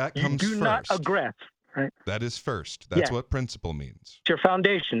means that you comes do first. not aggress, right? That is first. That's Yeah. what principle means. It's your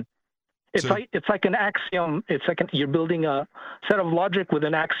foundation. It's So- like an axiom. It's like you're building a set of logic with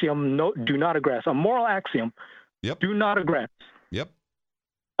an axiom. No, do not aggress. A moral axiom. Yep. Do not aggress Yep.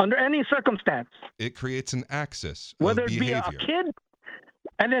 under any circumstance. It creates an axis Whether of it be behavior. a kid,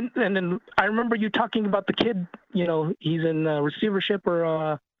 and then I remember you talking about the kid. You know, he's in receivership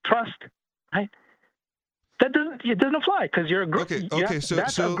or trust, right? It doesn't apply because you're Okay. So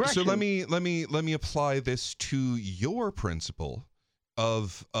let me apply this to your principle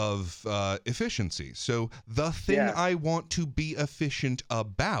of efficiency. So the thing I want to be efficient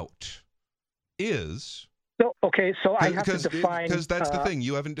about is. So I have to define because that's the thing.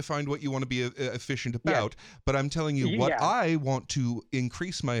 You haven't defined what you want to be efficient about, but I'm telling you what I want to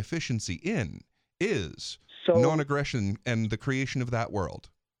increase my efficiency in is non-aggression and the creation of that world.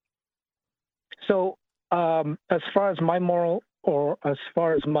 So as far as my moral or as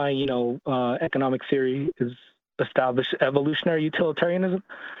far as my economic theory is established, evolutionary utilitarianism,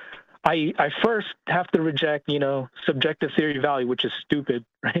 I first have to reject subjective theory of value, which is stupid,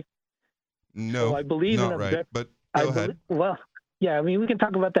 right? No, so I believe not in right. But go ahead. We can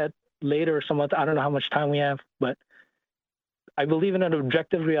talk about that later or some other. I don't know how much time we have, but I believe in an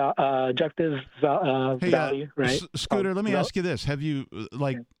objective value, right? Scooter, let me ask you this: have you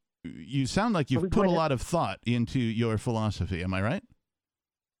you sound like you've put a lot of thought into your philosophy? Am I right?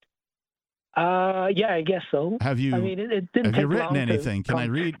 Yeah, I guess so. Have you? I mean, it didn't. Have you written anything? Can I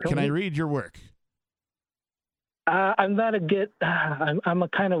read? Can I read your work? I'm not a good. I'm a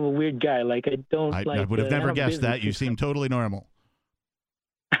kind of a weird guy. Like I don't. I would have never guessed that. You seem totally normal.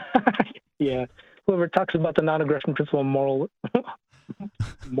 Yeah. Whoever talks about the non-aggression principle and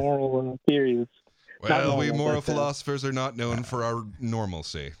moral theories. Well, we moral philosophers are not known for our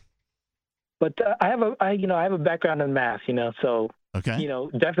normalcy. But I have a background in math, so okay.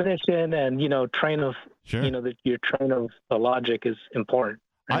 Definition and train of your train of logic is important.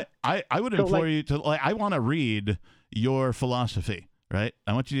 Right? I would implore you to I want to read your philosophy, right?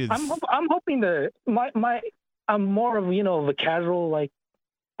 I want you to. I'm hoping to I'm more of of a casual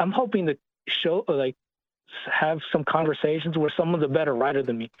I'm hoping to show have some conversations where someone's a better writer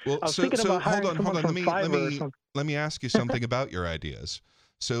than me. Well, I was thinking about hiring someone from Fiverr or something. Let me ask you something about your ideas.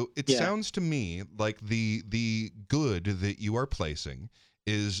 So it sounds to me like the good that you are placing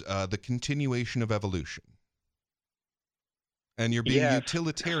is the continuation of evolution, and you're being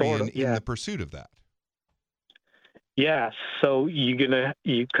utilitarian in the pursuit of that. Yeah, so you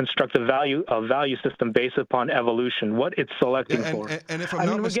construct a value system based upon evolution, what it's selecting for. And if I'm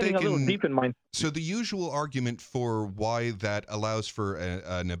not mistaken, we're getting a little deep in mind. So the usual argument for why that allows for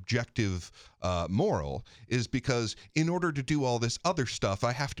an objective moral is because in order to do all this other stuff,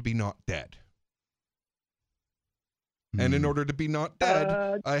 I have to be not dead. And in order to be not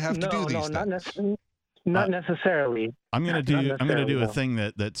dead, I have to do these things. Not necessarily. I'm gonna do a thing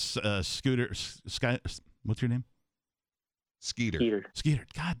that's Scooter. What's your name? Skeeter.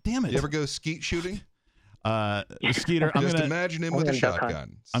 God damn it! You ever go skeet shooting? Skeeter. Just imagine him with a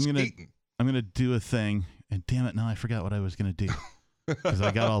shotgun. I'm gonna do a thing, and damn it, now I forgot what I was gonna do because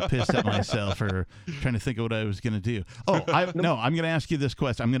I got all pissed at myself for trying to think of what I was gonna do. Oh, I'm gonna ask you this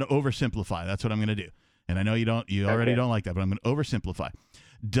question. I'm gonna oversimplify. That's what I'm gonna do. And I know you already don't like that, but I'm gonna oversimplify.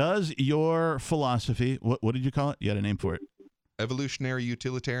 Does your philosophy? What did you call it? You had a name for it. Evolutionary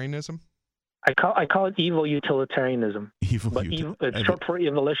utilitarianism. I call it evil utilitarianism. It's short for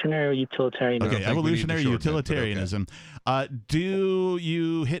evolutionary utilitarianism. Okay, evolutionary utilitarianism. Okay. Do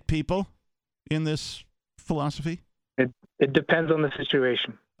you hit people in this philosophy? It depends on the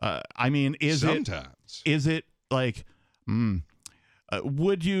situation. I mean, is it like,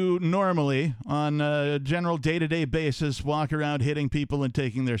 would you normally, on a general day-to-day basis, walk around hitting people and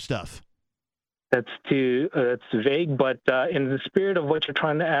taking their stuff? That's vague, but in the spirit of what you're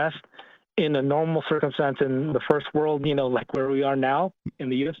trying to ask, in a normal circumstance in the first world, like where we are now in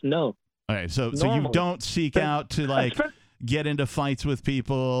the U.S., no. All right, so you don't seek out to like get into fights with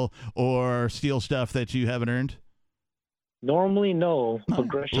people or steal stuff that you haven't earned? Normally, no.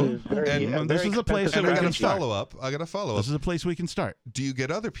 Aggression is very. And this is a place that we can start. I got to follow up. This is a place we can start. Do you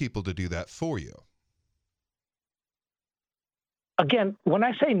get other people to do that for you? Again, when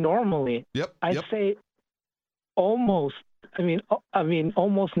I say normally, I say almost. I mean,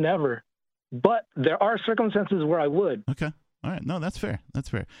 almost never. But there are circumstances where I would. Okay. All right. No, that's fair. That's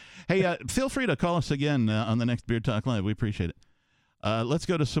fair. Hey, feel free to call us again on the next Beard Talk Live. We appreciate it. Let's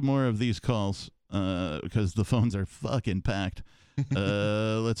go to some more of these calls because the phones are fucking packed.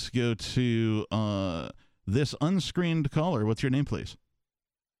 Let's go to this unscreened caller. What's your name, please?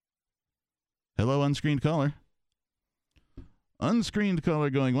 Hello, unscreened caller. Unscreened caller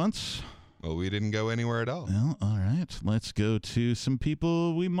going once. Well, we didn't go anywhere at all. Well, all right. Let's go to some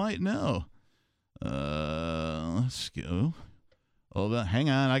people we might know. Let's go. Hang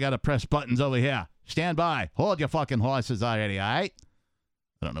on. I got to press buttons over here. Stand by. Hold your fucking horses already, all right?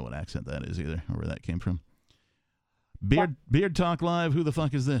 I don't know what accent that is either or where that came from. Beard Talk Live. Who the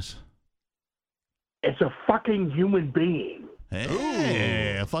fuck is this? It's a fucking human being.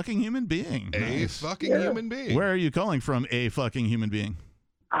 Hey, a fucking human being. A fucking human being. Where are you calling from, a fucking human being?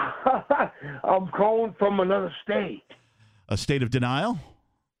 I'm calling from another state. A state of denial?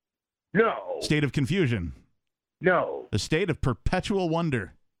 No. State of confusion? No. A state of perpetual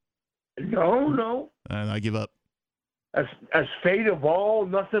wonder? No. I give up. A state of all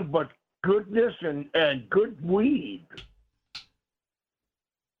nothing but goodness and good weed.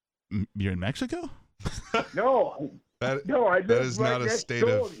 You're in Mexico? No. That is not a state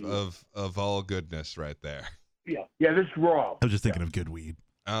of all goodness right there. Yeah, this is Rob. I was just thinking of good weed.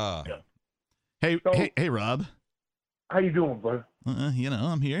 Yeah. Hey, Rob. How you doing, brother?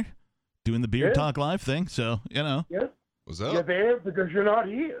 I'm here doing the Beard Talk Live thing, so, Yeah. What's up? You're there because you're not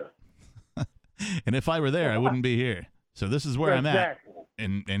here. And if I were there, I wouldn't be here. So this is where I'm at,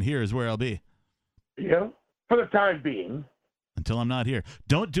 and here is where I'll be. Yeah, for the time being. Until I'm not here.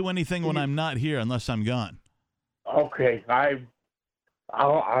 Don't do anything when I'm not here unless I'm gone. Okay,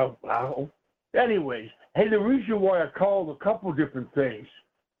 I'll. Anyways, hey, the reason why I called a couple different things.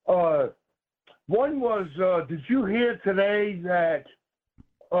 One was, did you hear today that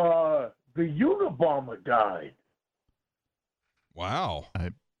the Unabomber died? Wow.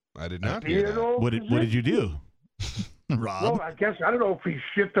 I did not hear that. What did you do, Rob? Well, I guess, I don't know if he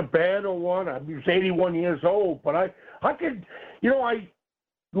shit the bed or what. I mean, he's 81 years old, but I could, I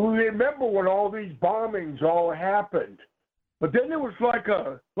remember when all these bombings all happened. But then there was like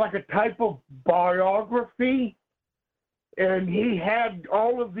a type of biography, and he had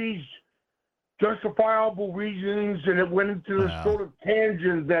all of these justifiable reasons, and it went into this sort of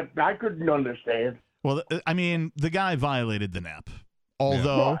tangent that I couldn't understand. Well, I mean, the guy violated the NAP,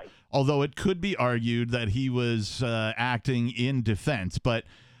 although it could be argued that he was acting in defense. But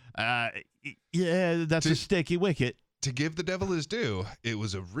that's a sticky wicket. To give the devil his due, it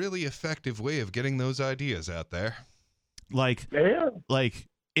was a really effective way of getting those ideas out there. Like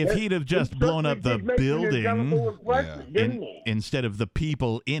if he'd have just blown up the building instead of the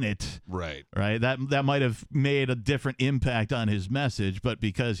people in it, right, that might have made a different impact on his message. But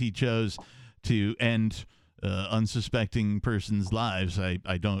because he chose to end unsuspecting persons' lives, I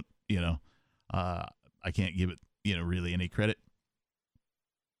don't, I can't give it, really any credit.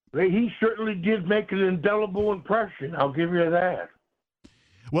 He certainly did make an indelible impression. I'll give you that.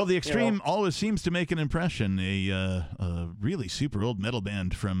 Well, the Extreme always seems to make an impression. A really super old metal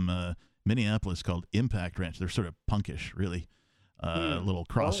band from Minneapolis called Impact Ranch. They're sort of punkish, really. Little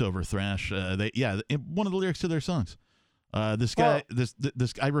crossover thrash. One of the lyrics to their songs. This guy, this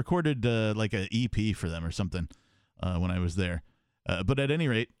I recorded like an EP for them or something when I was there. But at any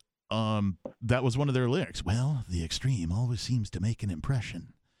rate, that was one of their lyrics. Well, the Extreme always seems to make an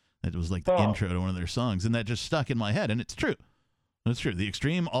impression. It was like the intro to one of their songs, and that just stuck in my head, and it's true. It's true. The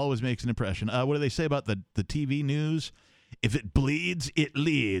Extreme always makes an impression. What do they say about the TV news? If it bleeds, it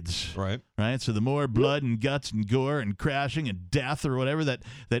leads. Right. So the more blood and guts and gore and crashing and death or whatever that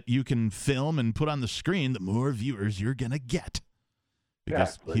you can film and put on the screen, the more viewers you're going to get.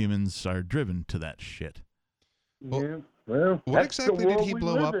 Because humans are driven to that shit. Well, what exactly did he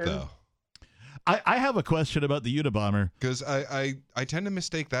blow up, though? I have a question about the Unabomber. Because I tend to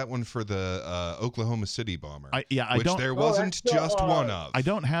mistake that one for the Oklahoma City bomber. Which there wasn't just one of. I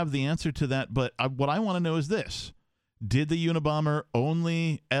don't have the answer to that, but what I want to know is this. Did the Unabomber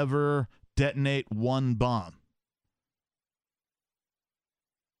only ever detonate one bomb?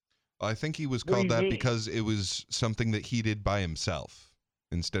 I think he was called that because it was something that he did by himself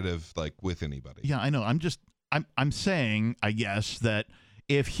instead of like with anybody. Yeah, I know. I'm saying, I guess, that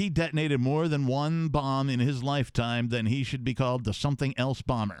if he detonated more than one bomb in his lifetime, then he should be called the something else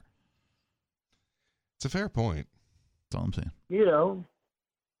bomber. It's a fair point. That's all I'm saying. You know,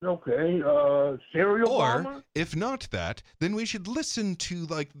 okay, serial bomber? Or, if not that, then we should listen to,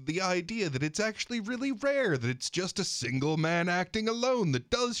 like, the idea that it's actually really rare that it's just a single man acting alone that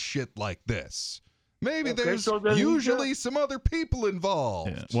does shit like this. Maybe there's usually some other people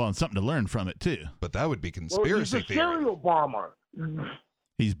involved. Yeah, well, and something to learn from it, too. But that would be conspiracy he's a serial bomber.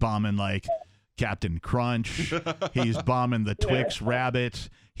 He's bombing, like, Captain Crunch. He's bombing the Twix Rabbit.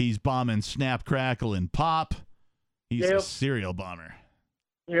 He's bombing Snap, Crackle, and Pop. He's a serial bomber.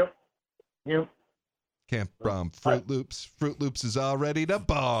 Yep. Can't bomb Fruit Loops. Fruit Loops is all ready to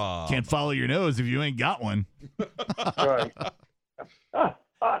bomb. Can't follow your nose if you ain't got one. Right.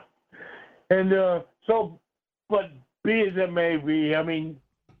 And but be as it may be, I mean,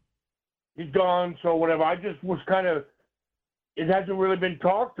 he's gone, so whatever. I just was kind of, it hasn't really been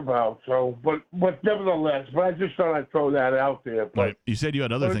talked about, so, but nevertheless, but I just thought I'd throw that out there. But, right. You said you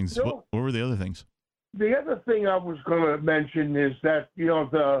had other things. What were the other things? The other thing I was going to mention is that, you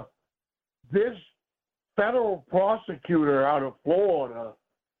know, this federal prosecutor out of Florida,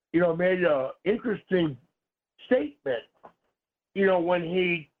 you know, made an interesting statement, you know, when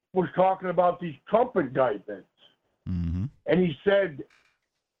he was talking about these Trump indictments. Mm-hmm. And he said,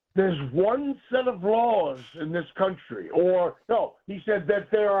 there's one set of laws in this country, or no, he said that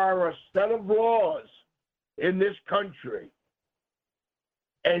there are a set of laws in this country,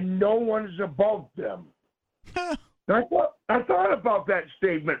 and no one's above them. I thought about that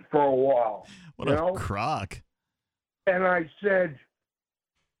statement for a while. What a crock. And I said,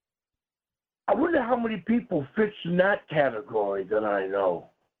 I wonder how many people fit in that category that I know.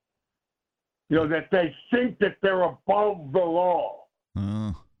 You know, that they think that they're above the law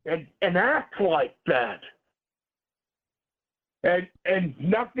and act like that. And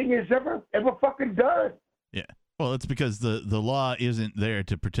nothing is ever fucking done. Yeah. Well, it's because the law isn't there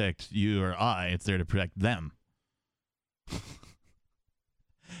to protect you or I. It's there to protect them.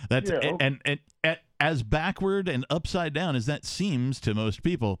 That's and as backward and upside down as that seems to most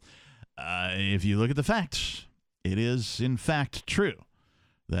people, if you look at the facts, it is in fact true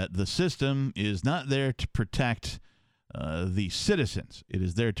that the system is not there to protect the citizens. It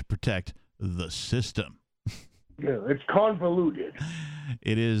is there to protect the system. Yeah, it's convoluted.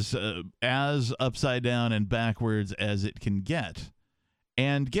 It is as upside down and backwards as it can get.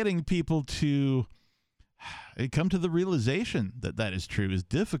 And getting people to come to the realization that that is true is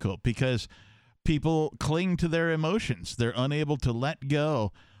difficult because people cling to their emotions. They're unable to let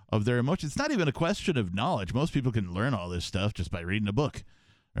go of their emotions. It's not even a question of knowledge. Most people can learn all this stuff just by reading a book.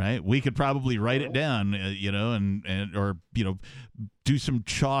 Right, we could probably write it down, you know, and or you know, do some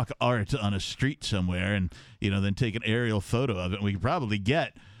chalk art on a street somewhere, and you know, then take an aerial photo of it. And we could probably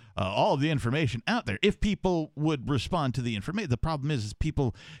get all of the information out there if people would respond to the information. The problem is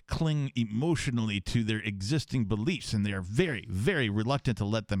people cling emotionally to their existing beliefs, and they are very, very reluctant to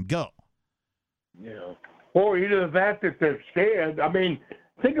let them go. Yeah, or either that they're scared. I mean,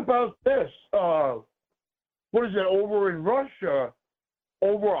 think about this. What is it over in Russia?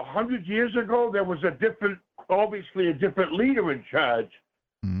 Over 100 years ago, there was obviously a different leader in charge.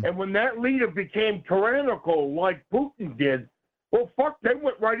 Mm-hmm. And when that leader became tyrannical, like Putin did, well, fuck, they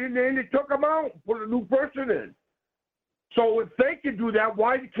went right in there and they took him out and put a new person in. So if they can do that,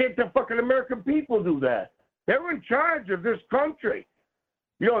 why can't the fucking American people do that? They're in charge of this country.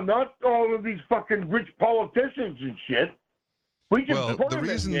 You know, not all of these fucking rich politicians and shit. Well, the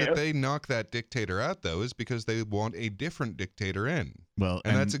reason that they knock that dictator out, though, is because they want a different dictator in. Well,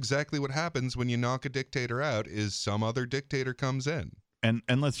 and that's exactly what happens when you knock a dictator out, is some other dictator comes in. And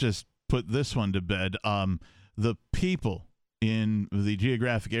let's just put this one to bed. The people in the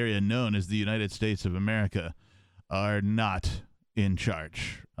geographic area known as the United States of America are not in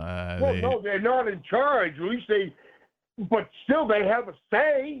charge. No, they're not in charge. At least but still they have a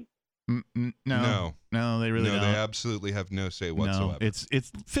say. No, they really don't. They absolutely have no say whatsoever. No,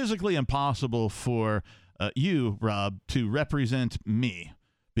 it's physically impossible for you, Rob, to represent me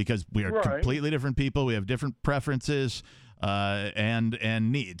because we are completely different people. We have different preferences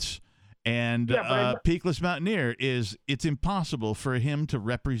and needs, And Peakless Mountaineer it's impossible for him to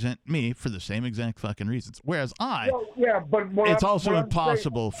represent me for the same exact fucking reasons. Whereas it's also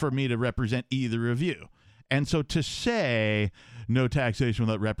impossible for me to represent either of you. And so to say no taxation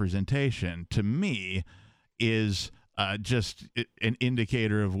without representation, to me, is just an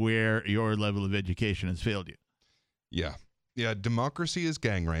indicator of where your level of education has failed you. Yeah. Yeah, democracy is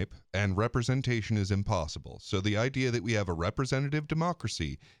gang rape, and representation is impossible. So the idea that we have a representative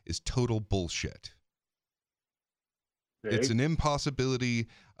democracy is total bullshit. Okay. It's an impossibility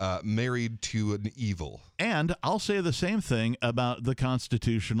married to an evil. And I'll say the same thing about the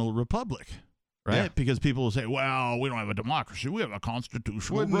constitutional republic, right? Yeah. Because people will say, well, we don't have a democracy, we have a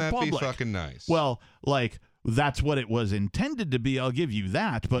constitutional republic. Wouldn't that be fucking nice? Well, like, that's what it was intended to be. I'll give you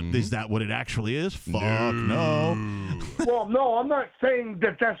that. But is that what it actually is? Fuck no. Well, no, I'm not saying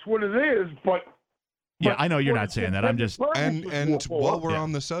that that's what it is, but. Yeah, I know you're not saying that. I'm just. And while we're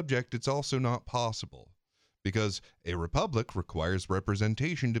on the subject, it's also not possible. Because a republic requires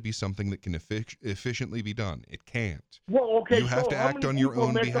representation to be something that can efficiently be done. It can't. Well, okay. You have to act on your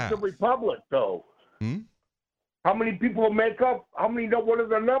own behalf. The republic, though. How many people make up? What are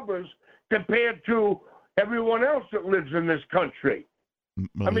the numbers compared to everyone else that lives in this country?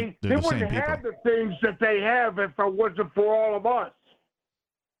 Well, I mean, they wouldn't have the things that they have if it wasn't for all of us.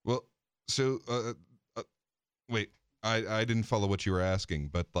 Well, so wait, I didn't follow what you were asking,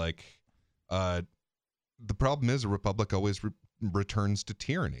 but like, the problem is a republic always returns to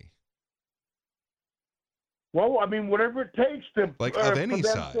tyranny. Well, I mean, whatever it takes to like of any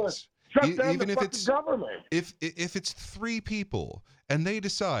size. Even if it's government. If it's three people and they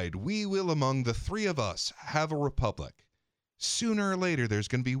decide we will among the three of us have a republic, sooner or later there's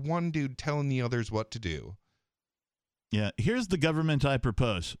going to be one dude telling the others what to do. Yeah, here's the government I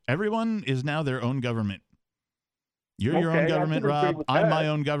propose. Everyone is now their own government. You're your own government, Rob. I'm my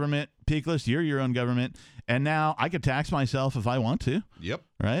own government. Peakless, you're your own government. And now I could tax myself if I want to. Yep.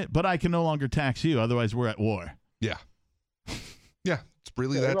 Right? But I can no longer tax you, otherwise we're at war. Yeah. Yeah, it's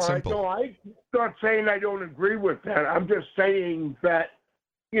really that simple. No, I'm not saying I don't agree with that. I'm just saying that,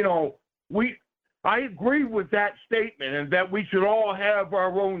 I agree with that statement and that we should all have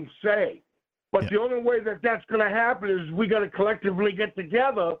our own say. But the only way that that's going to happen is we got to collectively get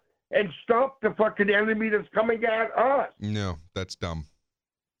together and stop the fucking enemy that's coming at us. No, that's dumb.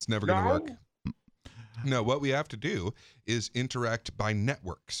 It's never going to work. No, what we have to do is interact by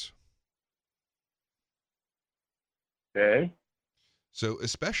networks. Okay. So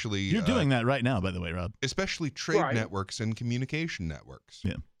especially... You're doing that right now, by the way, Rob. Especially trade networks and communication networks.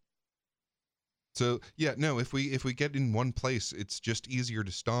 Yeah. So, if we get in one place, it's just easier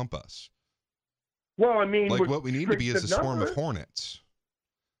to stomp us. Well, I mean... Like, what we need to be is a swarm of hornets.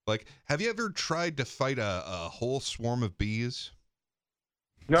 Like, have you ever tried to fight a whole swarm of bees?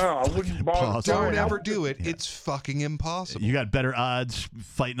 No, I wouldn't bother. Don't ever do it. Yeah. It's fucking impossible. You got better odds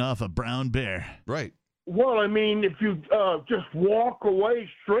fighting off a brown bear. Right. Well, I mean, if you just walk away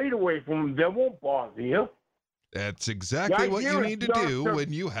straight away from them, they won't bother you. That's exactly what you need to do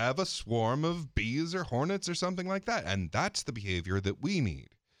when you have a swarm of bees or hornets or something like that. And that's the behavior that we need.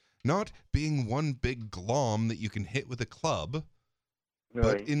 Not being one big glom that you can hit with a club,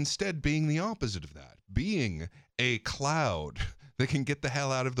 but instead being the opposite of that. Being a cloud that can get the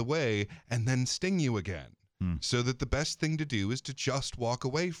hell out of the way and then sting you again. So that the best thing to do is to just walk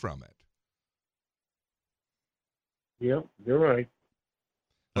away from it. Yep, you're right.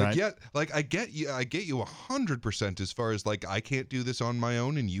 I get you 100% as far as like, I can't do this on my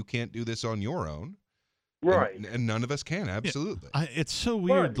own and you can't do this on your own. Right. And none of us can, absolutely. Yeah, it's so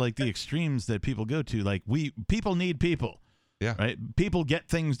weird, like the extremes that people go to. Like, people need people. Yeah. Right? People get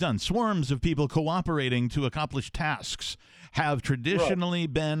things done. Swarms of people cooperating to accomplish tasks have traditionally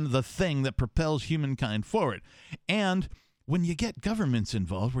been the thing that propels humankind forward. And when you get governments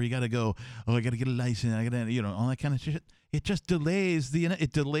involved, where you got to go, I got to get a license, I got to, all that kind of shit, it just delays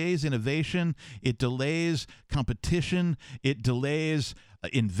it delays innovation, it delays competition, it delays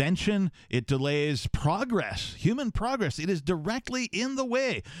invention, it delays progress, human progress. It is directly in the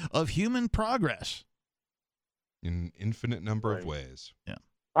way of human progress. In an infinite number of ways. Yeah.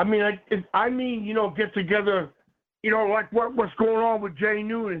 I mean, get together, like what's going on with Jay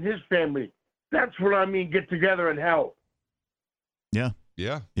Noon and his family. That's what I mean, get together and help. Yeah.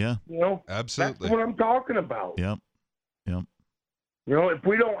 Yeah. Yeah. Absolutely. That's what I'm talking about. Yep. Yep. If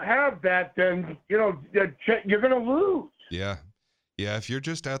we don't have that, then, you're going to lose. Yeah. Yeah. If you're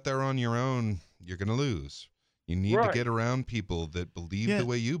just out there on your own, you're going to lose. You need to get around people that believe the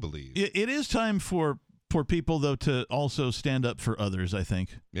way you believe. It is time for people, though, to also stand up for others, I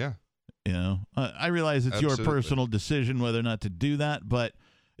think. Yeah. I realize it's your personal decision whether or not to do that, but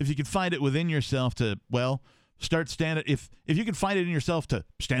if you can find it within yourself to, well, start stand. If you can find it in yourself to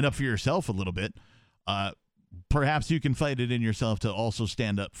stand up for yourself a little bit, perhaps you can find it in yourself to also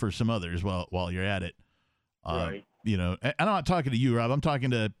stand up for some others while you're at it. Right. You know, and I'm not talking to you, Rob. I'm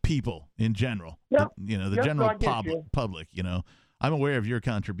talking to people in general. Yep. The Yep, general I get you. public. You know, I'm aware of your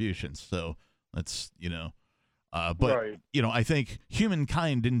contributions, so let's, but Right. I think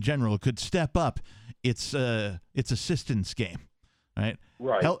humankind in general could step up its assistance game, right?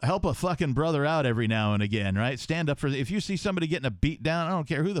 Right. Help a fucking brother out every now and again, right? Stand up for if you see somebody getting a beat down, I don't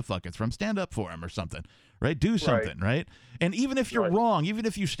care who the fuck it's from, stand up for him or something, right? Do something, right? And even if you're wrong, even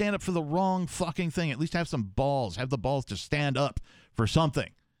if you stand up for the wrong fucking thing, at least have some balls. Have the balls to stand up for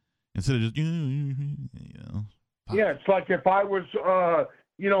something instead of just Yeah, it's like if I was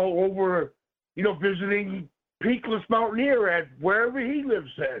over visiting Peakless Mountaineer at wherever he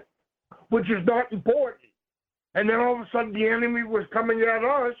lives at, which is not important. And then all of a sudden the enemy was coming at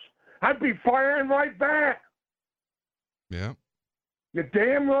us, I'd be firing right back. Yeah. You're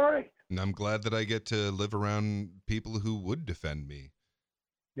damn right. And I'm glad that I get to live around people who would defend me.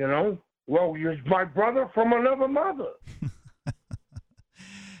 Well, you're my brother from another mother.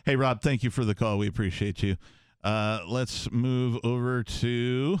 Hey, Rob, thank you for the call. We appreciate you. Let's move over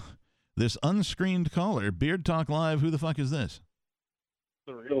to this unscreened caller. Beard Talk Live. Who the fuck is this?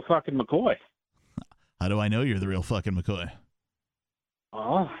 The real fucking McCoy. How do I know you're the real fucking McCoy?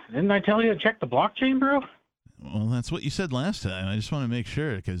 Oh, didn't I tell you to check the blockchain, bro? Well, that's what you said last time. I just want to make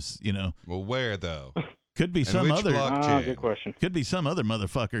sure because, Well, where, though? Could be And some which other. blockchain? Good question. Could be some other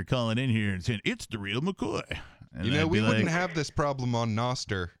motherfucker calling in here and saying, it's the real McCoy. And I'd we be wouldn't like, have this problem on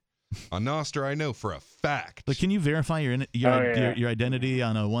Nostr. On Nostr, I know for a fact. But can you verify your identity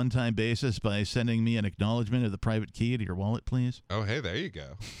on a one-time basis by sending me an acknowledgement of the private key to your wallet, please? Oh, hey, there you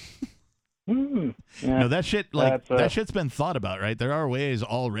go. No, that shit, that shit's been thought about, right? There are ways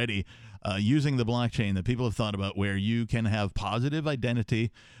already using the blockchain that people have thought about where you can have positive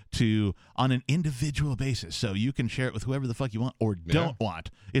identity on an individual basis. So you can share it with whoever the fuck you want or don't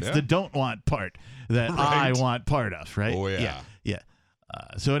want. It's the don't want part that I want part of, right? Oh, yeah. Yeah.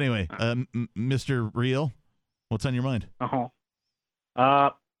 So anyway, Mr. Real, what's on your mind?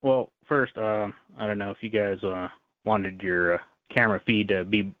 Well, first, I don't know if you guys wanted your camera feed to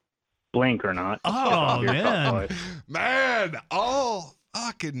be blank or not. Oh, man. Man, all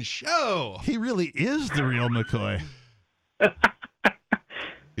fucking show. He really is the real McCoy.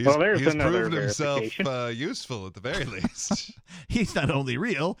 He's there's another proven himself verification. useful at the very least. He's not only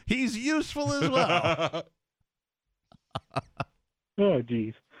real, he's useful as well. Oh,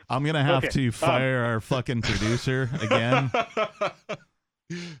 geez. I'm going to have to fire our fucking producer again.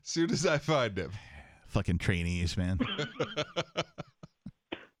 Soon as I find him. Fucking trainees, man.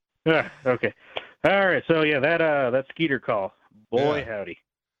 Okay. All right. So, yeah, that Skeeter call. Boy, howdy.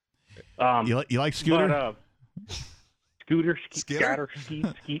 You like Scooter? But, Scooter, Skitter?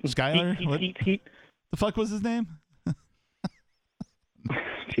 Skyler? What? Skeet. The fuck was his name?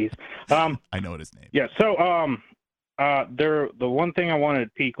 Jeez. I know what his name. Yeah. So, the one thing I wanted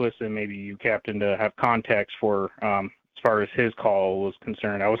Peakless and maybe you, Captain, to have context for, as far as his call was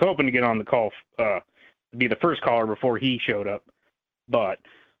concerned, I was hoping to get on the call, be the first caller before he showed up, but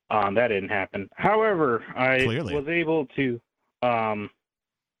that didn't happen. However, I was able to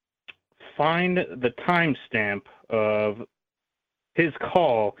find the timestamp of his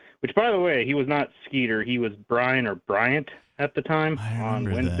call, which, by the way, he was not Skeeter. He was Brian or Bryant at the time on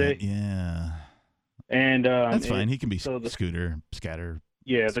Wednesday. That. Yeah. And that's fine. He can be Scooter, Scatter,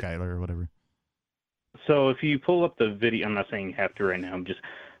 Skyler, or whatever. So if you pull up the video, I'm not saying you have to right now,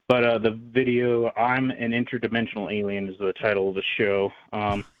 but the video, I'm an Interdimensional Alien is the title of the show.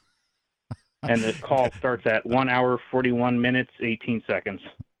 And the call starts at 1 hour, 41 minutes, 18 seconds.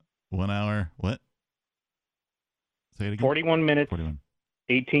 1 hour, what? Say it again. 41 minutes,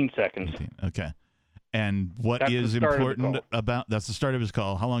 18 seconds. 18. Okay. And what That's is the start of the important call. about, that's the start of his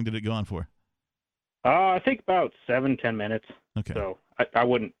call. How long did it go on for? I think about 7-10 minutes. Okay. So I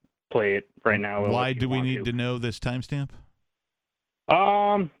wouldn't play it right now. Why do we need to know this timestamp?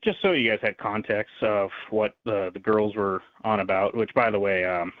 Just so you guys had context of what the girls were on about, which, by the way,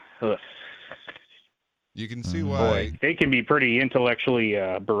 you can see why. Boy, they can be pretty intellectually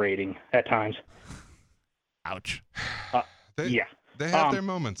berating at times. Ouch. They have their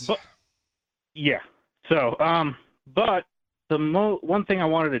moments. But, yeah. So, but the one thing I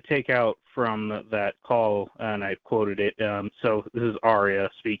wanted to take out from that call, and I quoted it. So this is Arya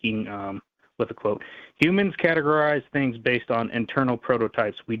speaking with a quote: "Humans categorize things based on internal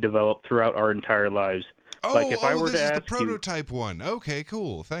prototypes we develop throughout our entire lives." Like if I were this to is ask the prototype one. Okay,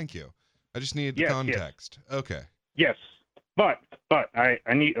 cool. Thank you. I just needed the context. Okay. Yes. But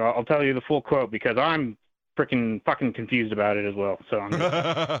I'll tell you the full quote because I'm freaking fucking confused about it as well.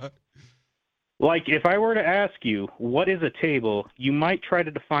 So like, if I were to ask you what is a table, you might try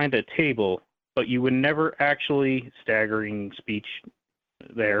to define a table, but you would never actually, staggering speech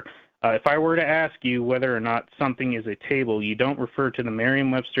there. If I were to ask you whether or not something is a table, you don't refer to the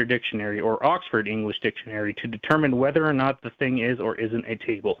Merriam-Webster Dictionary or Oxford English Dictionary to determine whether or not the thing is or isn't a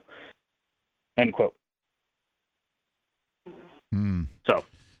table. End quote.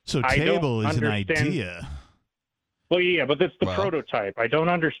 So table is an idea. Well, yeah, but that's the prototype. I don't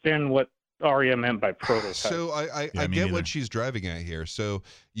understand what Aria meant by prototype. So I get what she's driving at here. So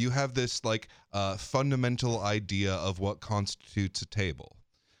you have this like fundamental idea of what constitutes a table.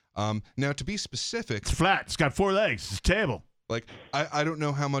 Now, to be specific, it's flat. It's got 4 legs. It's a table. Like I don't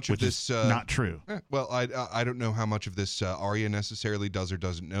know how much of this is not true. Well, I don't know how much of this Aria necessarily does or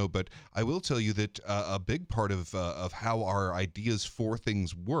doesn't know, but I will tell you that a big part of how our ideas for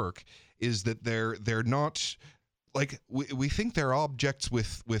things work is that they're not. Like we think they're objects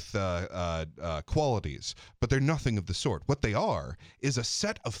with qualities, but they're nothing of the sort. What they are is a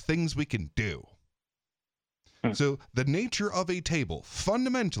set of things we can do. So the nature of a table,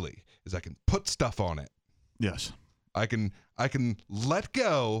 fundamentally, is I can put stuff on it. Yes. I can let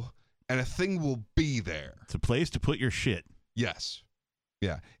go, and a thing will be there. It's a place to put your shit. Yes.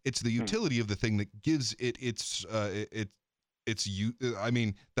 Yeah. It's the utility of the thing that gives it its I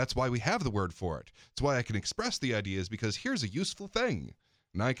mean, that's why we have the word for it. It's why I can express the ideas, because here's a useful thing.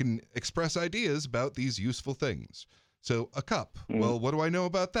 And I can express ideas about these useful things. So a cup. Well, what do I know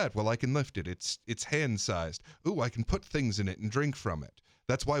about that? Well, I can lift it. It's hand-sized. Ooh, I can put things in it and drink from it.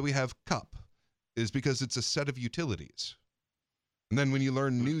 That's why we have cup, is because it's a set of utilities. And then when you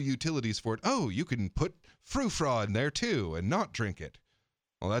learn new utilities for it, oh, you can put frou-frou in there too and not drink it.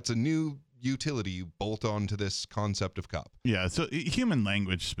 Well, that's a new utility you bolt onto this concept of cup. Yeah, so human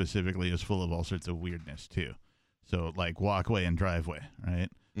language specifically is full of all sorts of weirdness too. So like walkway and driveway, right?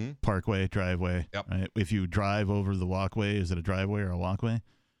 Parkway, driveway. Yep. Right? If you drive over the walkway, is it a driveway or a walkway?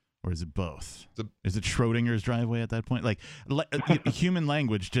 Or is it both? Is it Schrodinger's driveway at that point? Like human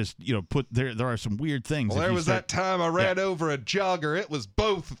language just, put there are some weird things. Well, there was that time I ran over a jogger. It was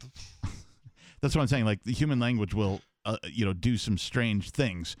both. That's what I'm saying. Like the human language will, do some strange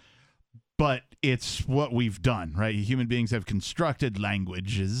things. But it's what we've done, right? Human beings have constructed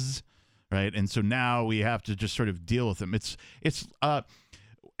languages, right? And so now we have to just sort of deal with them.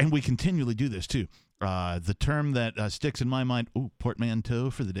 And we continually do this too. The term that sticks in my mind,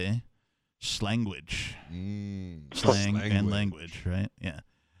 portmanteau for the day, slangwage. Slang and language, right? Yeah.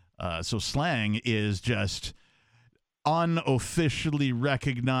 So slang is just unofficially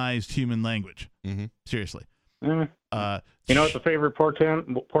recognized human language. Mm-hmm. Seriously. You know what's a favorite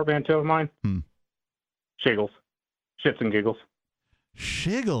portmanteau of mine? Shiggles. Shits and giggles.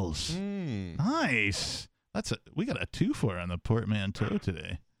 Shiggles. Nice. We got a 2-for on the portmanteau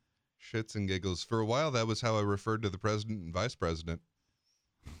today. Shits and giggles. For a while, that was how I referred to the president and vice president.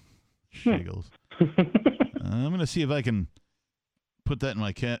 Shiggles. I'm going to see if I can put that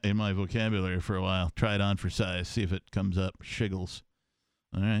in my vocabulary for a while. Try it on for size. See if it comes up. Shiggles.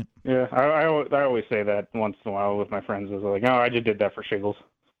 All right. Yeah, I always say that once in a while with my friends. I was like, I just did that for shiggles.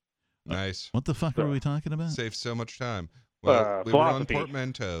 Nice. What the fuck are we talking about? Saves so much time. Well, we philosophy. were on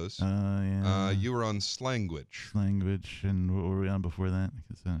portmanteaus. Yeah. You were on slangwage. Slangwage, and what were we on before that?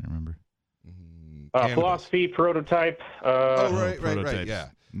 Because I don't remember. Philosophy, prototype. Right. Yeah.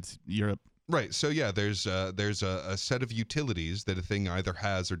 It's Europe. Right. So yeah, there's a set of utilities that a thing either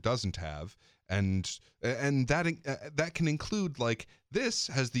has or doesn't have, and that can include, like, this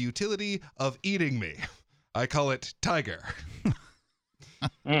has the utility of eating me. I call it tiger.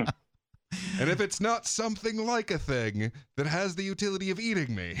 And if it's not something like a thing that has the utility of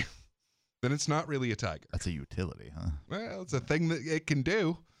eating me, then it's not really a tiger. That's a utility, huh? Well, it's a thing that it can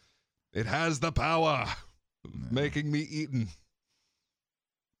do. It has the power of making me eaten.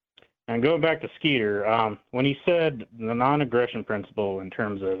 And going back to Skeeter, when he said the non-aggression principle in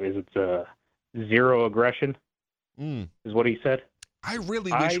terms of it's zero aggression, is what he said. I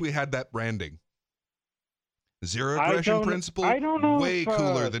really wish we had that branding. Zero aggression principle, I don't know way if,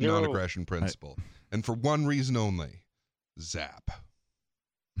 cooler than zero... non-aggression principle. And for one reason only, ZAP.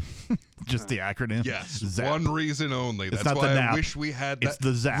 Just the acronym? Yes, ZAP. one reason only. It's That's not why the nap. I wish we had that. It's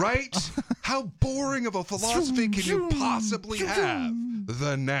the ZAP. Right? How boring of a philosophy can you possibly have?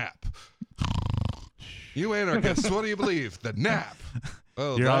 The nap. You anarchists, what do you believe? The nap.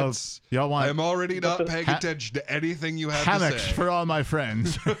 Oh, y'all want I'm already not paying attention to anything you have hammocks to say. for all my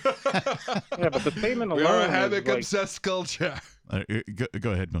friends. Yeah, but the statement alone We are a hammock is obsessed culture.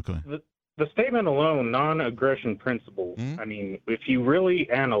 Go ahead, Milk. Go ahead. the statement alone, non-aggression principle. I mean, if you really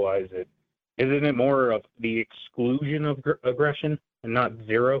analyze it, isn't it more of the exclusion of aggression and not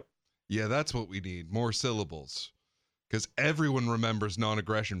zero? Yeah, that's what we need. More syllables. Because everyone remembers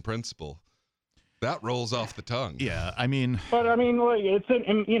non-aggression principle. That rolls off the tongue. Yeah, I mean... But, I mean, like, it's,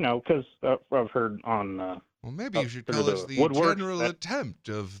 because I've heard on... well, maybe you should call us the general attempt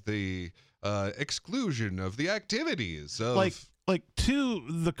of the exclusion of the activities of... Like, to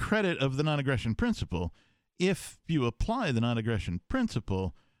the credit of the non-aggression principle, if you apply the non-aggression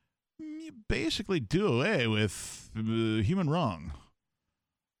principle, you basically do away with human wrong.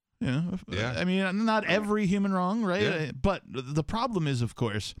 Yeah. I mean, not every human wrong, right? Yeah. But the problem is, of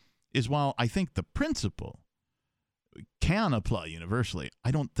course, is while I think the principle can apply universally,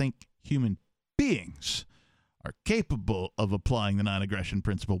 I don't think human beings are capable of applying the non-aggression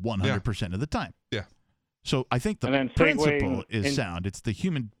principle 100% of the time. Yeah. So I think the principle is sound. It's the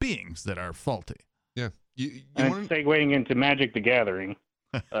human beings that are faulty. Yeah. Segueing into Magic the Gathering,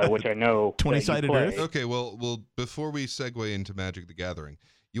 which I know 20-sided Earth. Okay, well, before we segue into Magic the Gathering,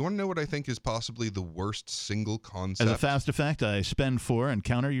 you want to know what I think is possibly the worst single concept? As a fast effect, I spend 4 and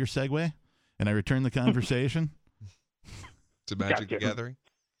counter your segue, and I return the conversation. To Magic the Gathering?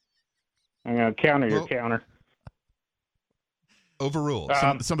 I'm going to counter your counter. Overruled.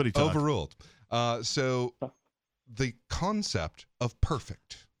 Somebody talk. Overruled. So the concept of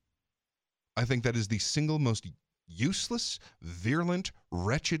perfect, I think that is the single most useless, virulent,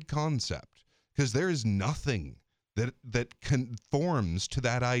 wretched concept, because there is nothing that conforms to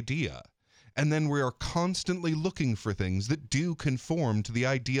that idea. And then we are constantly looking for things that do conform to the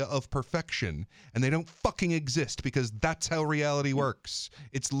idea of perfection, and they don't fucking exist, because that's how reality works.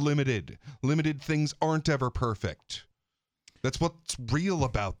 It's limited. Limited things aren't ever perfect. That's what's real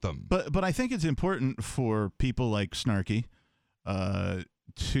about them. But I think it's important for people like Snarky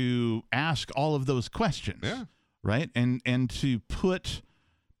to ask all of those questions. Yeah. Right? And to put,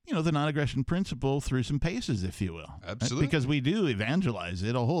 the non-aggression principle through some paces, if you will. Absolutely. Right? Because we do evangelize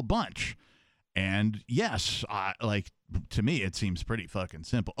it a whole bunch. And yes, to me, it seems pretty fucking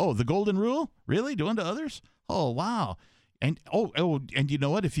simple. Oh, the golden rule? Really? Do unto others? Oh, wow. And and you know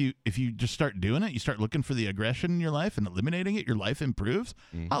what? If you just start doing it, you start looking for the aggression in your life and eliminating it, your life improves.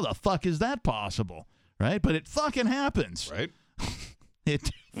 How the fuck is that possible? Right? But it fucking happens. Right? It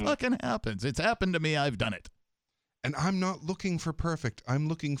fucking happens. It's happened to me. I've done it. And I'm not looking for perfect. I'm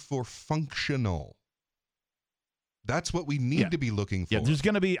looking for functional. That's what we need to be looking for.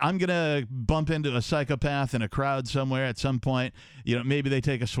 Yeah, I'm going to bump into a psychopath in a crowd somewhere at some point. Maybe they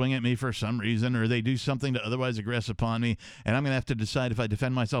take a swing at me for some reason, or they do something to otherwise aggress upon me, and I'm going to have to decide if I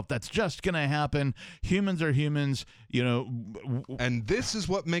defend myself. That's just going to happen. Humans are humans, And this is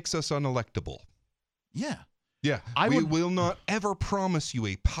what makes us unelectable. Yeah. Yeah. We will not ever promise you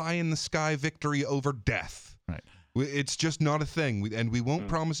a pie-in-the-sky victory over death. Right. It's just not a thing, and we won't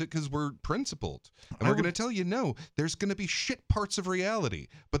promise it because we're principled. And we're going to tell you, no, there's going to be shit parts of reality,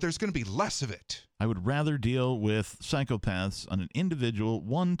 but there's going to be less of it. I would rather deal with psychopaths on an individual,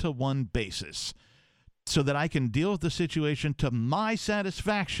 one-to-one basis so that I can deal with the situation to my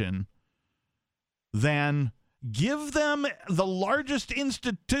satisfaction than give them the largest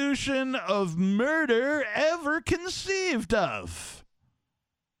institution of murder ever conceived of.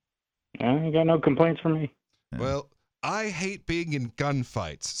 I got no complaints from me. Well, I hate being in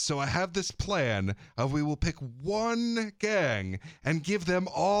gunfights, so I have this plan of we will pick one gang and give them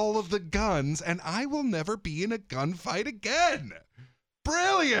all of the guns, and I will never be in a gunfight again.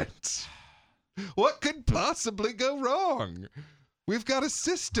 Brilliant! What could possibly go wrong? We've got a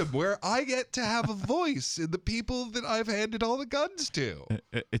system where I get to have a voice in the people that I've handed all the guns to.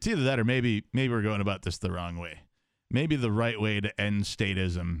 It's either that or maybe we're going about this the wrong way. Maybe the right way to end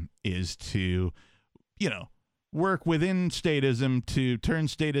statism is to, work within statism to turn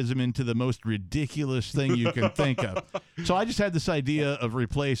statism into the most ridiculous thing you can think of. So I just had this idea of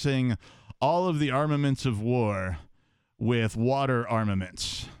replacing all of the armaments of war with water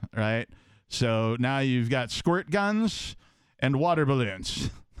armaments, right? So now you've got squirt guns and water balloons.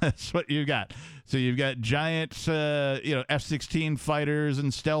 That's what you've got. So you've got giant, F-16 fighters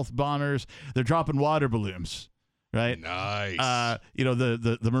and stealth bombers. They're dropping water balloons. Right. Nice.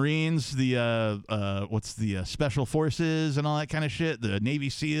 The Marines, the Special Forces and all that kind of shit. The Navy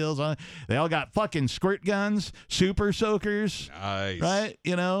SEALs, they all got fucking squirt guns, super soakers. Nice. Right.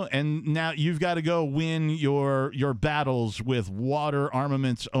 And now you've got to go win your battles with water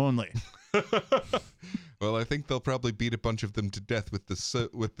armaments only. Well, I think they'll probably beat a bunch of them to death with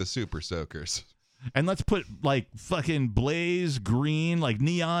the super soakers. And let's put like fucking blaze green, like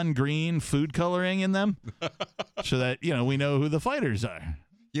neon green food coloring in them so that, we know who the fighters are.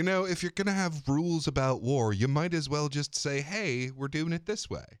 You know, if you're going to have rules about war, you might as well just say, hey, we're doing it this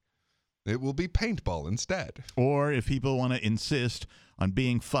way. It will be paintball instead. Or if people want to insist on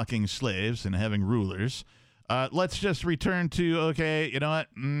being fucking slaves and having rulers, let's just return to, okay, you know what?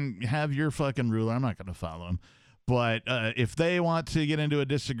 Have your fucking ruler. I'm not going to follow him. But if they want to get into a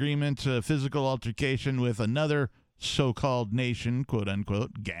disagreement, a physical altercation with another so-called nation,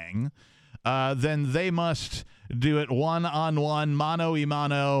 quote-unquote, gang, then they must do it one-on-one,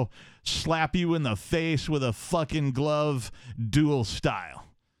 mano-a-mano, slap you in the face with a fucking glove, duel style.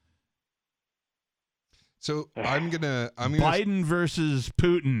 So I'm gonna Biden versus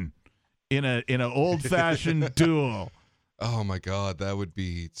Putin in a old-fashioned duel. Oh my God, that would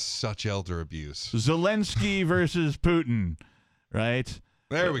be such elder abuse. Zelensky versus Putin, right?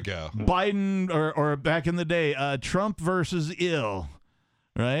 There we go. Biden or back in the day, Trump versus ill,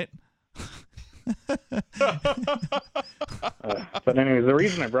 right? But anyways, the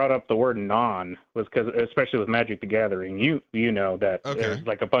reason I brought up the word non was because, especially with Magic the Gathering, you know that there's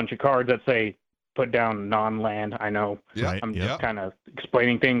like a bunch of cards that say put down non-land. I know. Yeah. I'm just kind of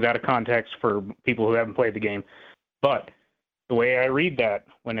explaining things out of context for people who haven't played the game. But the way I read that,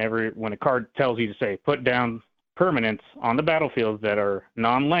 when a card tells you to say put down permanents on the battlefield that are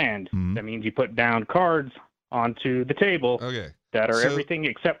non-land, that means you put down cards onto the table that are everything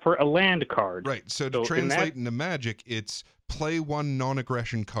except for a land card. Right. So to translate into Magic, it's play one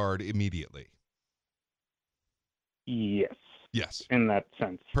non-aggression card immediately. Yes. Yes. In that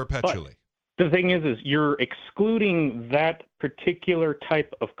sense. Perpetually. But the thing is you're excluding that particular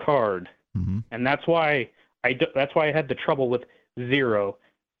type of card, and that's why I had the trouble with 0,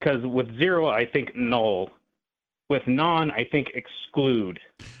 because with 0 I think null. With non, I think exclude.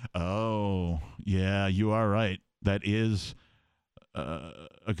 Oh, yeah, you are right. That is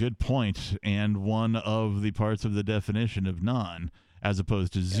a good point, and one of the parts of the definition of non, as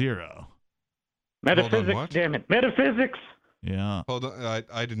opposed to 0. Metaphysics, damn it. Metaphysics! Yeah. Hold on,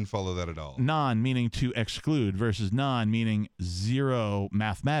 I didn't follow that at all. Non meaning to exclude versus non meaning 0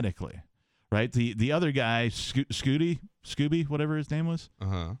 mathematically, right? The other guy, Scooby, whatever his name was,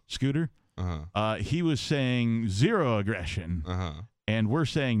 Scooter, he was saying 0 aggression, and we're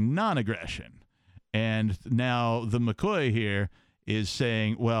saying non-aggression. And now the McCoy here is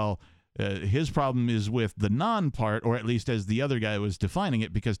saying, well, his problem is with the non part, or at least as the other guy was defining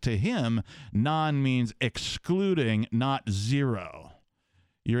it, because to him, non means excluding, not 0.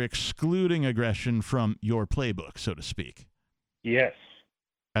 You're excluding aggression from your playbook, so to speak. Yes.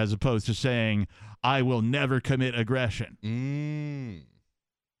 As opposed to saying, I will never commit aggression.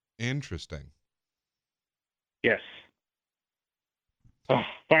 Interesting. Yes. Oh,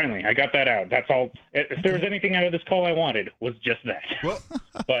 finally, I got that out. That's all. If there was anything out of this call I wanted, was just that. Well,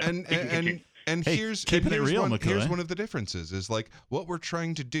 but and Hey, here's keeping it real, McCoy. Here's one of the differences is like what we're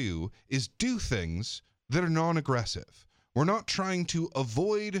trying to do is do things that are non-aggressive. We're not trying to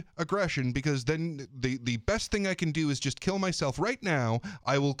avoid aggression, because then the best thing I can do is just kill myself right now.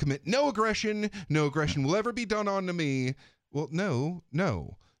 I will commit no aggression. No aggression will ever be done onto me. Well, no.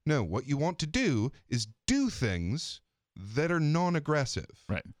 What you want to do is do things that are non-aggressive.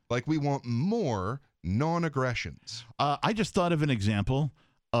 Right. Like we want more non-aggressions. I just thought of an example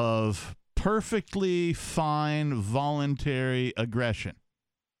of perfectly fine voluntary aggression.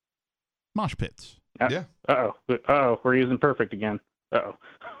 Mosh pits. Yeah. Uh-oh, we're using perfect again. Uh-oh.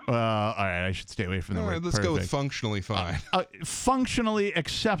 All right, I should stay away from the word let's go with perfect. functionally fine. Functionally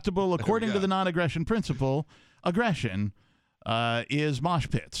acceptable, according to the non-aggression principle, aggression is mosh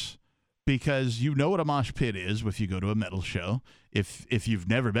pits. Because you know what a mosh pit is if you go to a metal show. If you've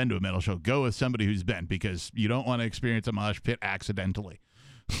never been to a metal show, go with somebody who's been, because you don't want to experience a mosh pit accidentally.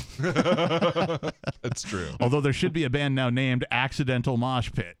 That's true. Although there should be a band now named Accidental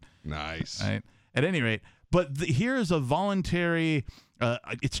Mosh Pit. Nice. Right? At any rate, but here's a voluntary.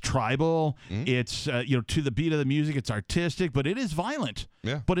 It's tribal. It's to the beat of the music. It's artistic, but it is violent.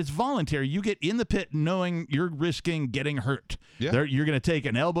 Yeah. But it's voluntary. You get in the pit knowing you're risking getting hurt. Yeah. You're going to take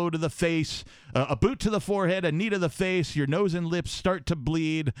an elbow to the face, a boot to the forehead, a knee to the face. Your nose and lips start to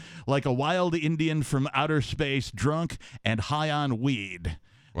bleed like a wild Indian from outer space, drunk and high on weed.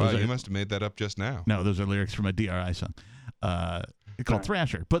 Wow, you must have made that up just now. No, those are lyrics from a DRI song called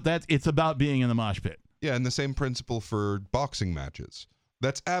Thrasher. But it's about being in the mosh pit. Yeah, and the same principle for boxing matches.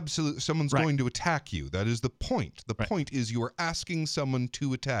 That's absolute. Someone's going to attack you. That is the point. The point is you are asking someone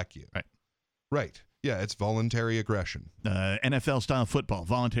to attack you. Right. Right. Yeah, it's voluntary aggression. NFL style football,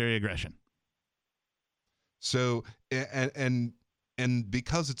 voluntary aggression. So and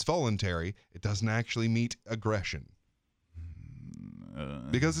because it's voluntary, it doesn't actually meet aggression.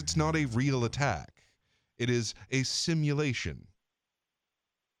 Because it's not a real attack. It is a simulation.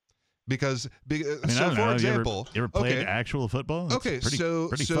 Because I mean, I so don't for know. example, you ever played okay, actual football? It's okay,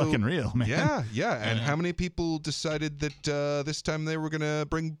 pretty fucking real, man. Yeah. And how many people decided that this time they were going to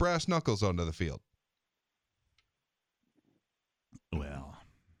bring brass knuckles onto the field? Well,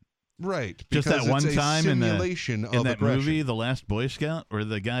 right. Just that one time in that aggression. movie, The Last Boy Scout, where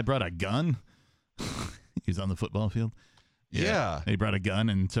the guy brought a gun. He was on the football field. Yeah. He brought a gun,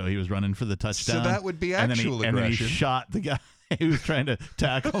 and so he was running for the touchdown. So that would be actual aggression. And then he shot the guy he was trying to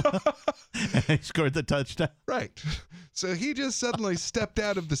tackle, and he scored the touchdown. Right. So he just suddenly stepped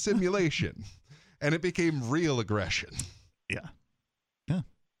out of the simulation, and it became real aggression. Yeah. Good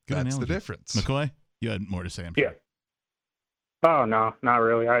That's analogy. the difference. McCoy, you had more to say, I'm sure. Yeah. Oh, no, not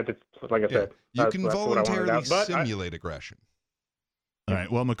really. I just, like I said. You that's can what I wanted voluntarily out. But simulate aggression. All right.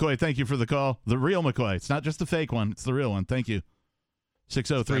 Well, McCoy, thank you for the call. The real McCoy. It's not just the fake one. It's the real one. Thank you.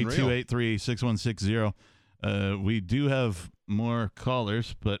 603-283-6160. We do have more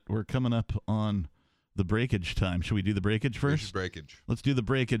callers, but we're coming up on the breakage time. Should we do the breakage first? Breakage. Let's do the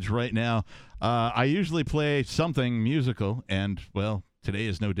breakage right now. I usually play something musical, and, well, today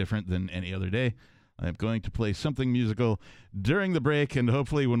is no different than any other day. I'm going to play something musical during the break, and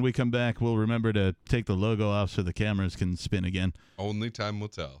hopefully when we come back, we'll remember to take the logo off so the cameras can spin again. Only time will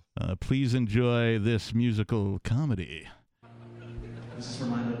tell. Please enjoy this musical comedy. This is for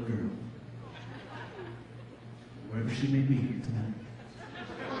my little girl. Wherever she may be here tonight.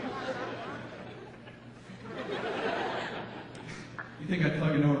 You think I'd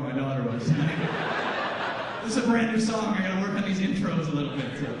fucking know where my daughter was tonight? This is a brand new song. I gotta work on these intros a little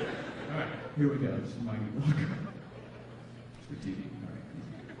bit. So. All right, here we go. This is my little girl. It's for TV. All right.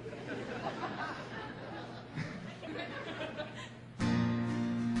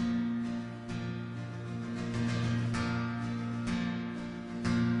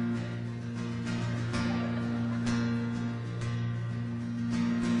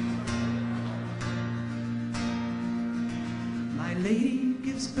 My lady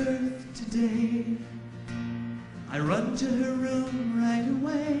gives birth today. I run to her room right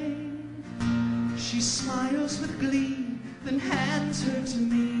away. She smiles with glee, then hands her to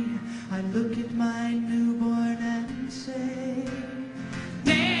me. I look at my newborn and say,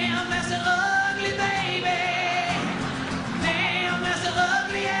 damn, that's an ugly baby. Damn, that's an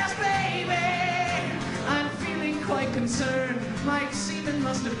ugly ass baby. I'm feeling quite concerned. My semen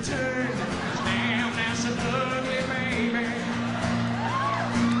must have turned. Damn, that's an ugly baby.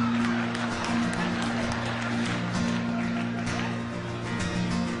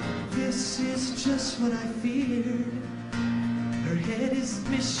 This is just what I feared. Her head is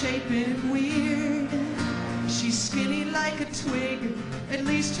misshapen and weird. She's skinny like a twig, at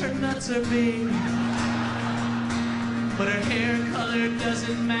least her nuts are big. But her hair color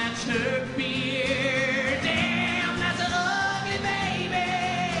doesn't match her beard. Damn, that's an ugly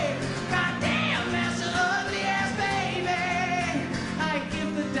baby. God damn, that's an ugly ass baby. I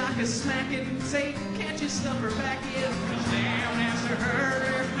give the doc a smack and say, can't you stuff her back in? 'Cause damn, that's her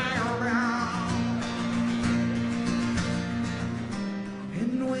hair.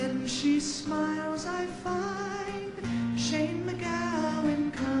 And when she smiles, I find Shane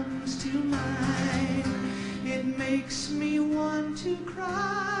McGowan comes to mind. It makes me want to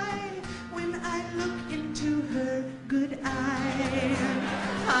cry when I look into her good eye.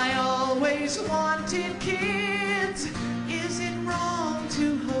 I always wanted kids. Is it wrong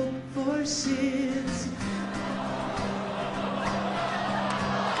to hope for SIDS?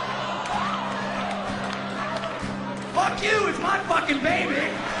 Fuck you, it's my fucking baby.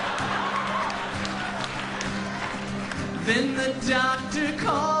 Then the doctor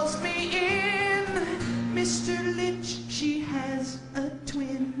calls me in. Mr. Lynch, she has a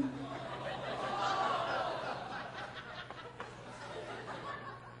twin.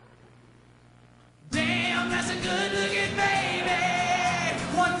 Damn, that's a good-looking baby.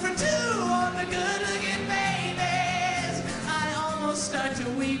 1 for 2 on the good-looking babies. I almost start to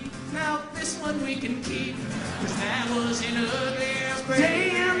weep. Now this one we can keep. 'Cause that was an ugly ass baby.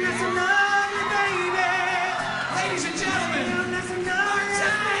 Damn, that's an ugly baby. Ladies and gentlemen, damn, that's an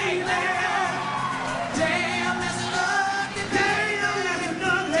ugly baby. Damn, that's an ugly baby. Damn, that's an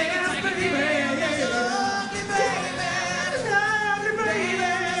ugly baby. That's an ugly baby. That's an ugly baby.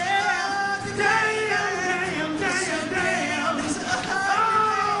 Damn, damn.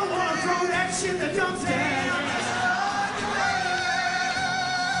 Oh, wanna throw that shit in the dumpster.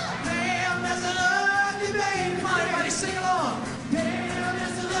 Damn, that's an ugly baby. Come on, everybody, sing along. Damn,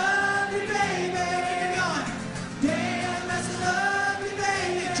 that's an ugly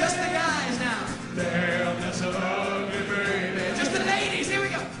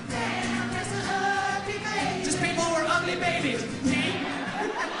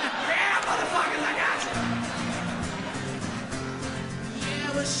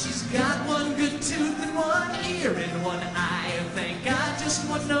one eye. Thank God, just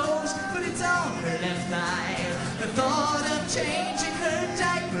one nose, but it's on her left eye. The thought of changing her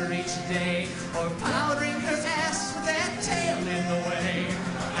diaper each day, or powdering her ass with that tail in the way.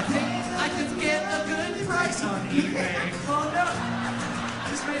 I think I could get a good price on eBay. Oh no,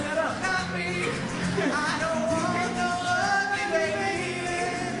 just made that up. Not me. I don't want no ugly baby.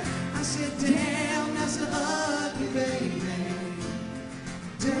 I said, damn, that's an ugly baby.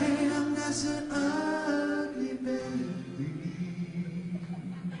 Damn, that's an ugly baby.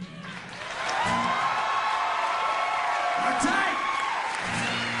 All tight.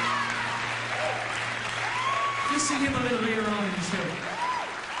 You'll see him a little later on in the show.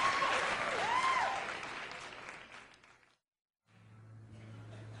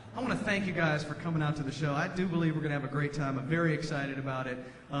 I want to thank you guys for coming out to the show. I do believe we're going to have a great time. I'm very excited about it.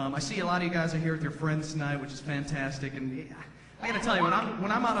 I see a lot of you guys are here with your friends tonight, which is fantastic. And I got to tell you, when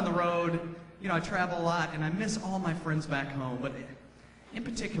I'm out on the road, you know, I travel a lot, and I miss all my friends back home. But in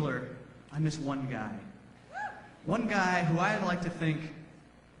particular, I miss one guy. One guy who I like to think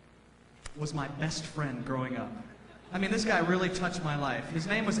was my best friend growing up. I mean, this guy really touched my life. His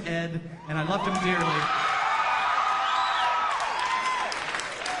name was Ed, and I loved him dearly.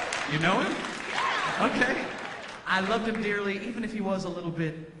 You know him? Okay. I loved him dearly, even if he was a little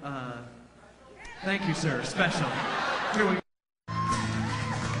bit, thank you, sir, special. Here we go.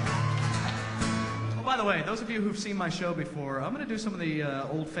 Oh, by the way, those of you who've seen my show before, I'm going to do some of the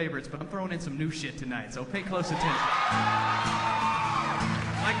old favorites, but I'm throwing in some new shit tonight, so pay close attention.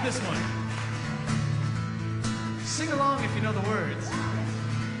 Like this one. Sing along if you know the words.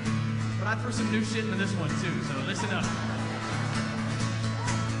 But I threw some new shit into this one, too, so listen up.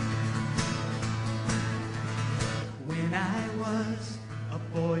 When I was a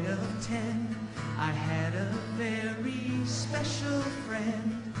boy of 10, I had a very special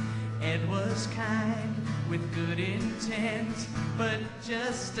friend. Ed was kind with good intent, but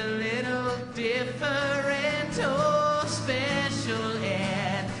just a little different. Oh, special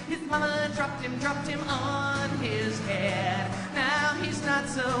Ed. His mama dropped him on his head. Now he's not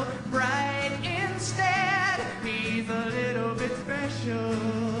so bright instead. He's a little bit special.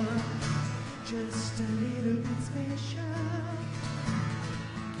 Just a little bit special.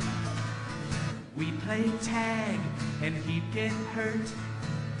 We played tag and he'd get hurt.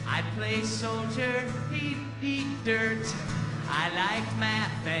 I'd play soldier, he'd eat dirt. I liked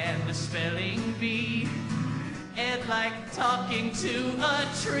math and the spelling bee. Ed liked talking to a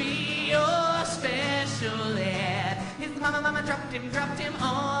tree. Oh, special Ed. His mama dropped him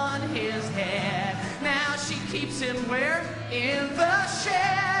on his head. Now she keeps him where? In the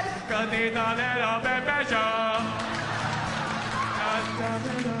shed. 'Cause he's a little bit special.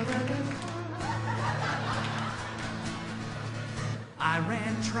 I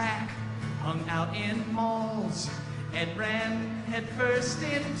ran track, hung out in malls. Ed ran headfirst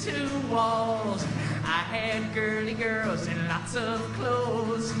into walls. I had girly girls in lots of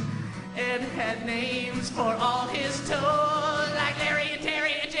clothes. Ed had names for all his toes, like Larry and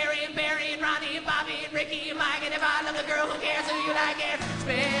Terry and Jerry and Barry and Ronnie and Bobby and Ricky and Mike. And if I love the girl, who cares who you like it?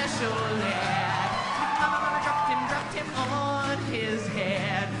 Special Ed. Mama dropped him on his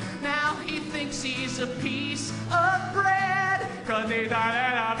head. Now he thinks he's a piece of bread, 'cause he's a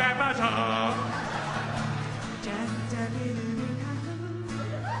little bit special.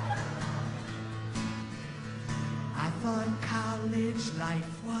 I thought college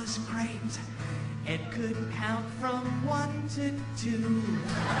life was great. Ed could count from 1 to 2.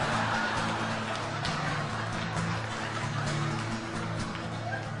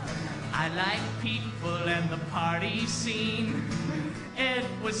 I like people and the party scene. Ed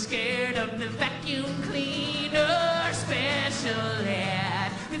was scared of the vacuum cleaner. Special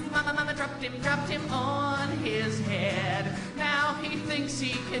Ed. His mama dropped him on his head. Now he thinks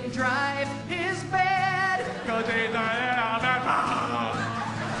he can drive his bed, 'cause he's a little bit,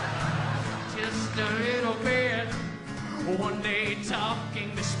 just a little bit. One day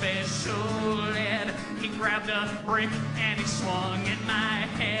talking to Special Ed, he grabbed a brick and he swung at my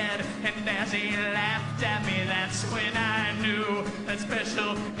head. And as he laughed at me, that's when I knew that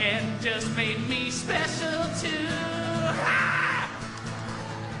Special Ed just made me special too. Ha!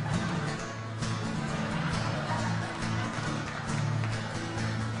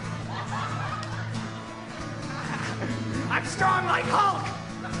 I'm strong like Hulk.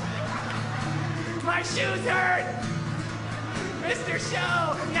 My shoes hurt. Mr.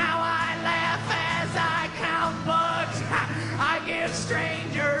 Show, now I laugh as I count bugs. I give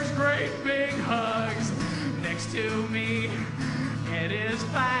strangers great big hugs. Next to me, it is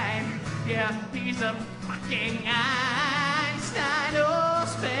fine. Yeah, he's a fucking Einstein. Oh,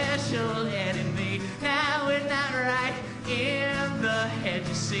 Special Ed and me. Now we're not right. in the head,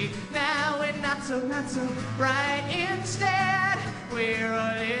 you see. Now we're not so bright. Instead, we're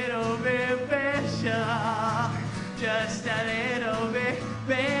a little bit special. Just a little bit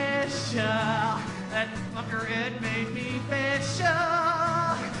special. That fucker, it made me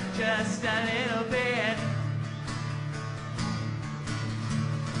special. Just a little bit.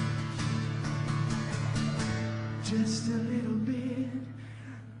 Just a little bit.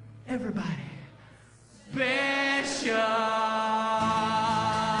 Everybody. Special.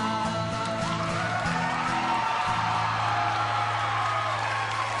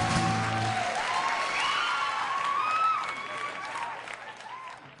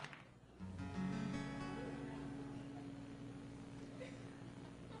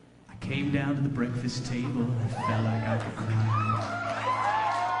 Came down to the breakfast table and felt like I could cry.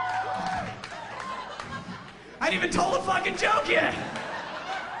 I ain't even told a fucking joke yet!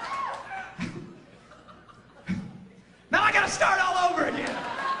 Now I gotta start all over again!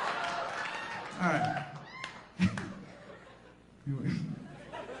 Alright.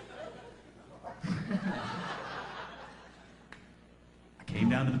 I came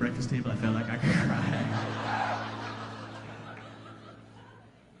down to the breakfast table, I felt like I could cry.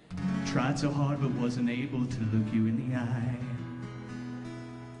 Tried so hard but wasn't able to look you in the eye.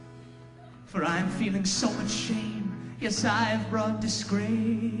 For I am feeling so much shame. Yes, I have brought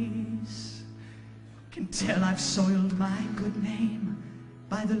disgrace. Can tell I've soiled my good name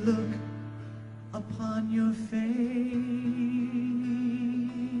by the look upon your face.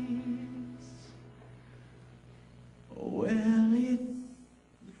 Well, it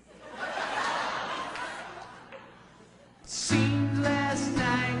seemed last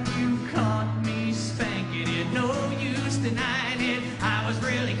night you caught me spanking it. No use denying it, I was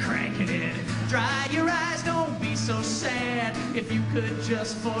really cranking it. Dry your eyes, don't be so sad. If you could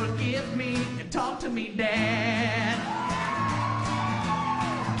just forgive me and talk to me, Dad.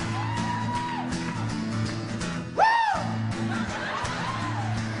 Woo!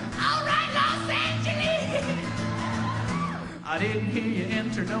 All right, Los Angeles! I didn't hear you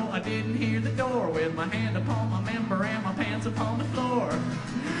enter, no, I didn't hear the door. With my hand upon my member and my pants upon the floor.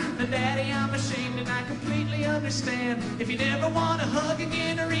 Now, Daddy, I'm ashamed and I completely understand if you never want to hug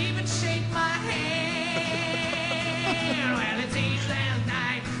again or even shake my hand. Well, it's each last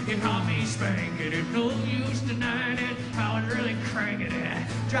night you caught me spanking it. No use denying it, I was really cranking it.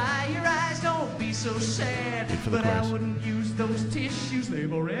 Dry your eyes, don't be so sad. But I wouldn't use those tissues,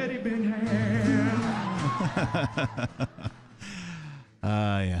 they've already been had.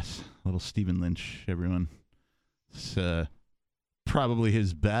 Yes. Little Stephen Lynch, everyone. It's probably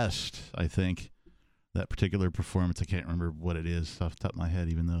his best, I think. That particular performance, I can't remember what it is off the top of my head,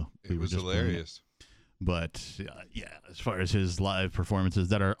 even though it was hilarious. But yeah, as far as his live performances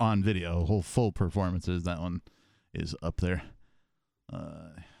that are on video, whole full performances, that one is up there.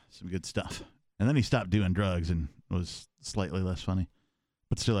 Some good stuff. And then he stopped doing drugs and was slightly less funny,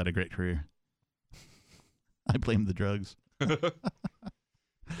 but still had a great career. I blame the drugs.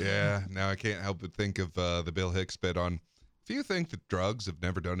 Yeah, now I can't help but think of the Bill Hicks bit on, if you think that drugs have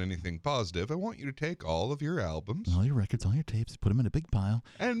never done anything positive, I want you to take all of your albums. All your records, all your tapes, put them in a big pile.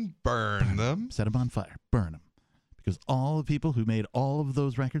 And burn them. Set them on fire. Burn them. Because all the people who made all of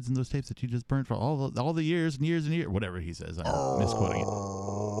those records and those tapes that you just burned for all the years and years and years, whatever he says, I'm misquoting it.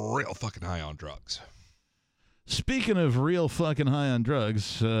 Real fucking high on drugs. Speaking of real fucking high on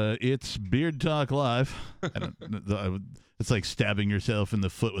drugs, it's Beard Talk Live. It's like stabbing yourself in the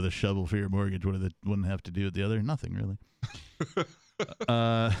foot with a shovel for your mortgage. One wouldn't have to do with the other. Nothing, really.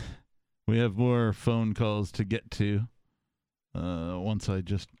 We have more phone calls to get to. Once I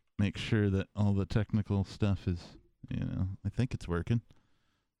just make sure that all the technical stuff is, I think it's working.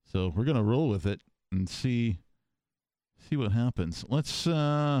 So we're going to roll with it and see what happens. Let's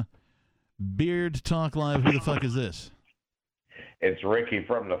Beard Talk Live. Who the fuck is this? It's Ricky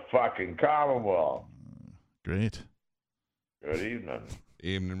from the fucking Commonwealth. Great. Good evening.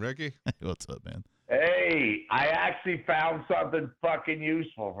 Evening, Ricky. What's up, man? Hey, I actually found something fucking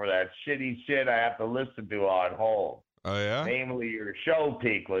useful for that shitty shit I have to listen to on hold. Oh, yeah? Namely, your show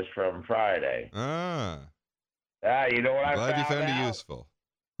peak list from Friday. Ah. You know what I found out? Glad you found it useful.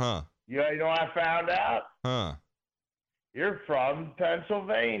 Huh. You know what I found out? Huh. You're from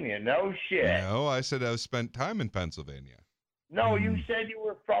Pennsylvania. No shit. No, I said I've spent time in Pennsylvania. No, you said you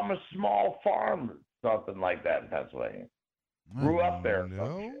were from a small farm, something like that in Pennsylvania. Grew up there.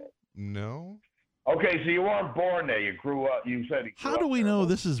 No. Okay, so you weren't born there. You grew up. You said. How do we know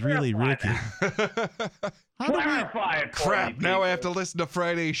this is really Ricky? Clarify it for Crap! me, Now I have to listen to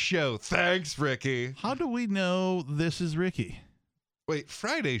Friday's show. Thanks, Ricky. How do we know this is Ricky? Wait,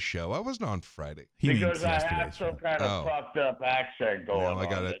 Friday's show? I wasn't on Friday. Because I have some kind of fucked up accent going I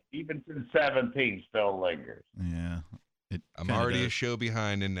got on it. that even since 17 still lingers. Yeah. I'm already a show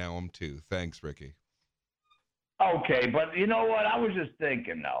behind, and now I'm 2. Thanks, Ricky. Okay, but you know what? I was just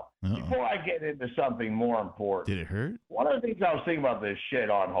thinking, though, before I get into something more important. Did it hurt? One of the things I was thinking about this shit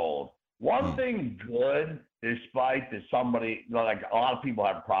on hold. One thing good, despite that somebody, like a lot of people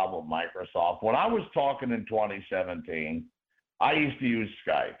have a problem with Microsoft. When I was talking in 2017, I used to use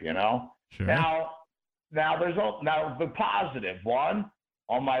Skype, you know? Sure. Now there's the positive one.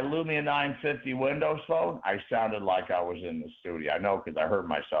 On my Lumia 950 Windows phone, I sounded like I was in the studio. I know because I heard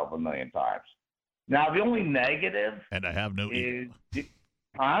myself a million times. Now, the only negative and I have no is,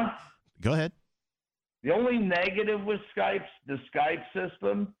 huh? Go ahead. The only negative with the Skype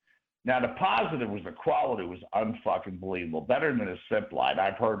system. Now, the positive was the quality was unfucking believable, better than a SIP line.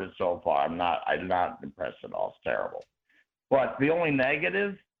 I've heard it so far. I'm not impressed at all. It's terrible. But the only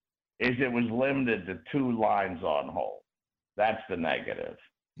negative is it was limited to 2 lines on hold. That's the negative.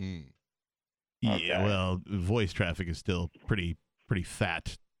 Yeah, well, voice traffic is still pretty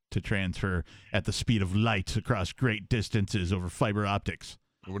fat to transfer at the speed of light across great distances over fiber optics.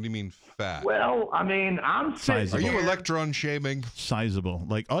 What do you mean fat? Well, I mean, I'm Sizable. Are you electron shaming? Sizable,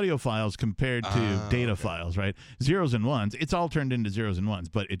 like audio files compared to data files, right? Zeros and ones. It's all turned into zeros and ones,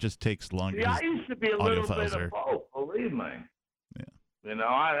 but it just takes longer. Yeah, I used to be a little bit of both, believe me. Yeah. You know,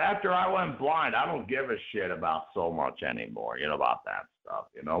 after I went blind, I don't give a shit about so much anymore, you know, about that stuff.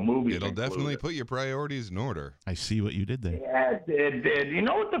 You know, movies. It'll included. definitely put your priorities in order. I see what you did there. Yeah, it did. You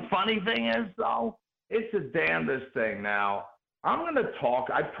know what the funny thing is, though? It's the damnedest thing. Now, I'm going to talk.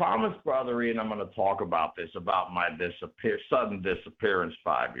 I promised Brother Ian I'm going to talk about this, about my sudden disappearance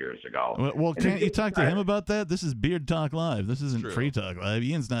 5 years ago. Well, can't you talk to him about that? This is Beard Talk Live. This isn't Free Talk Live.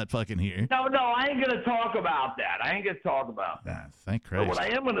 Ian's not fucking here. No, I ain't going to talk about that. Thank Christ. But what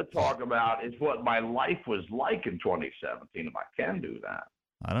I am going to talk about is what my life was like in 2017, if I can do that.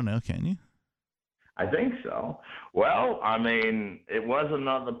 I don't know. Can you? I think so. Well, I mean, it was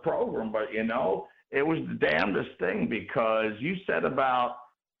another program, but, you know, it was the damnedest thing because you said about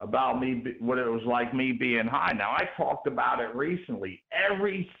me, what it was like me being high. Now, I talked about it recently.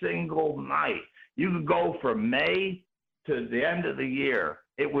 Every single night, you could go from May to the end of the year,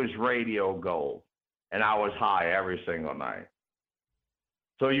 it was radio gold, and I was high every single night.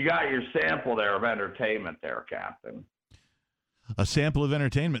 So you got your sample there of entertainment there, Captain. A sample of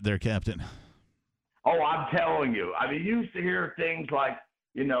entertainment there, Captain. Oh, I'm telling you. I mean, you used to hear things like,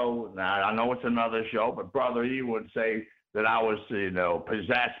 you know, now I know it's another show, but Brother, you would say that I was, you know,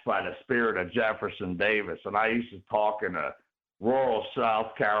 possessed by the spirit of Jefferson Davis. And I used to talk in a rural South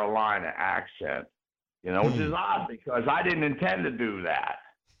Carolina accent, you know, which is odd because I didn't intend to do that.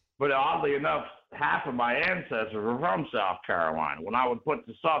 But oddly enough, half of my ancestors were from South Carolina. When I would put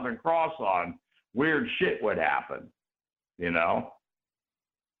the Southern Cross on, weird shit would happen, you know.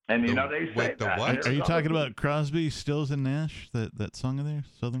 And, you know, they say that. What? Are you talking about Crosby, Stills, and Nash? That song in there,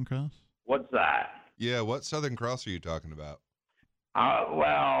 Southern Cross? What's that? Yeah, what Southern Cross are you talking about?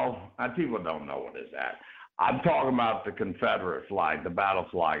 People don't know what is that. I'm talking about the Confederate flag, the battle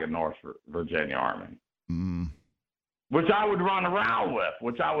flag of North Virginia Army, which I would run around with,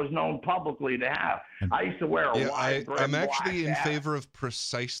 which I was known publicly to have. I used to wear a wide brim I'm actually in black hat. favor of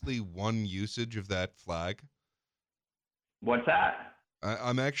precisely one usage of that flag. What's that?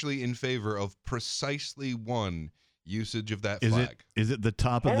 I'm actually in favor of precisely one usage of that flag. Is it the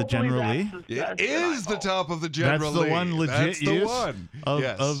top of the General Lee? It is the top of the General Lee. That's the one legit That's the use one.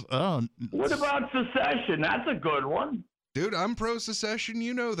 Yes. What about secession? That's a good one. Dude, I'm pro-secession.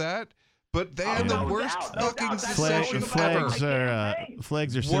 You know that. But they are the worst fucking secession flags ever.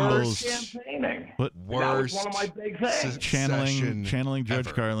 Flags are symbols. What? Worst That was one of my big things. Channeling George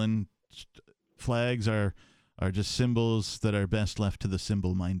ever. Carlin. Flags are just symbols that are best left to the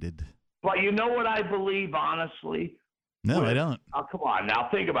symbol-minded. But you know what I believe, honestly? No, I don't. Oh, come on, now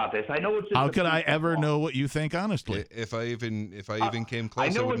think about this. I know it's. How could I ever know what you think honestly? If I even came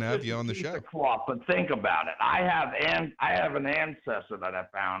close, I wouldn't have you on the show. Cloth, but think about it. I have an ancestor that I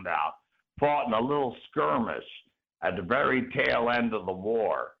found out fought in a little skirmish at the very tail end of the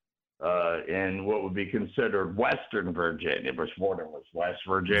war in what would be considered Western Virginia, before there was West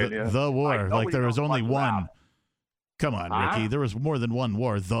Virginia. The war, like there was only one. Come on, Ricky. There was more than one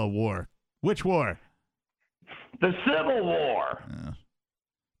war. The war. Which war? The Civil War.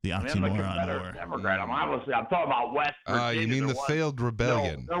 The oxymoron war. Democrat. I'm talking about West Virginia. You mean the failed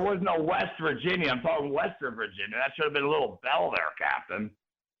rebellion? No, there was no West Virginia. I'm talking Western Virginia. That should have been a little bell there, Captain.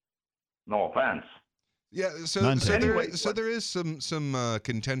 No offense. Yeah, so there is some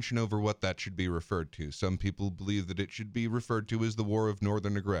contention over what that should be referred to. Some people believe that it should be referred to as the War of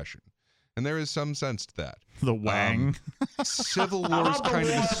Northern Aggression, and there is some sense to that. The Wang. Civil War is kind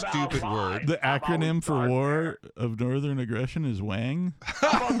of a stupid word. The acronym for War of Northern Aggression is Wang.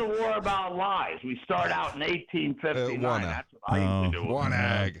 How about the War about lies? We start out in 1859. That's what I used to do.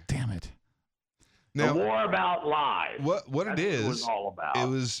 Wanag. Damn it. Now, the War about lies. What it is? It was all about. It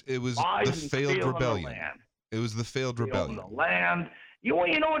was lies the and failed stealing rebellion. The land. It was the failed rebellion. The land. You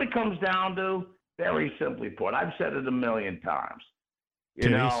know what it comes down to? Very simply put, I've said it a million times. You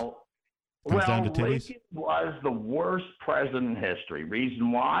Titties? know, Comes down to titties? Lincoln was the worst president in history.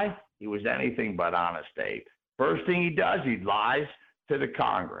 Reason why? He was anything but honest, Dave. First thing he does, he lies to the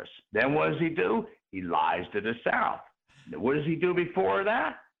Congress. Then what does he do? He lies to the South. What does he do before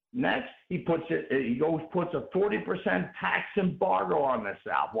that? Next, he puts a 40% tax embargo on the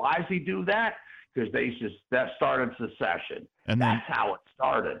South. Why does he do that? Because that started secession. And that's how it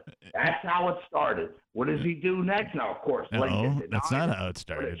started. That's how it started. What does he do next? Now, of course, Lincoln did that's not how it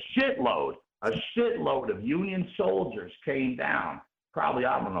started. A shitload of Union soldiers came down. Probably,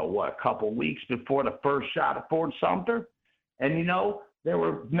 I don't know a couple weeks before the first shot of Fort Sumter, and they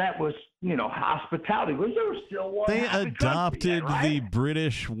were met with hospitality because there was still one. They adopted the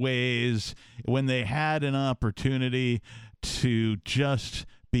British ways when they had an opportunity to just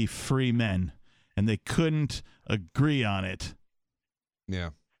be free men, and they couldn't agree on it. Yeah.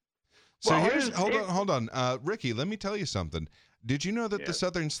 So hold on, Ricky. Let me tell you something. Did you know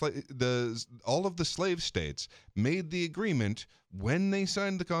that all of the slave states made the agreement when they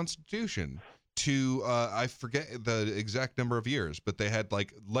signed the Constitution to I forget the exact number of years, but they had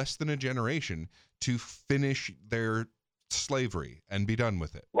like less than a generation to finish their slavery and be done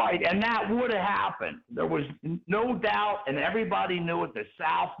with it. Right, and that would have happened. There was no doubt, and everybody knew it. The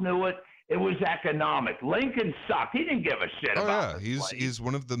South knew it. It was economic. Lincoln sucked. He didn't give a shit about it. He's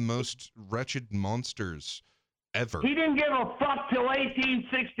one of the most wretched monsters ever. He didn't give a fuck till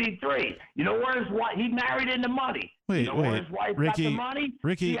 1863. You know where his wife? He married into money. Wait, where his wife got the money?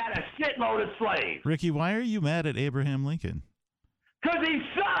 Ricky, he had a shitload of slaves. Ricky, why are you mad at Abraham Lincoln? Because he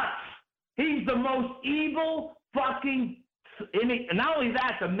sucks. He's the most evil fucking. Not only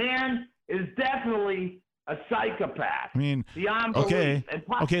that, the man is definitely a psychopath. I mean, beyond okay, belief.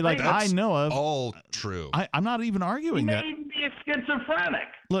 okay, like I know of. All true. I'm not even arguing that. He made me a schizophrenic.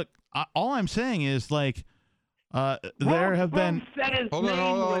 Look, all I'm saying is like. There have been. Hold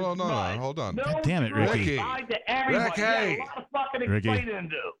on. God damn it, Ricky.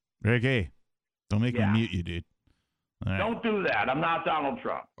 Ricky, don't make me mute you, dude. All right. Don't do that. I'm not Donald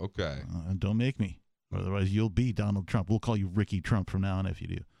Trump. Okay. Don't make me. Otherwise, you'll be Donald Trump. We'll call you Ricky Trump from now on if you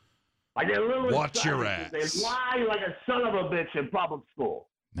do. I get a little Watch your ass. They lie like a son of a bitch in public school.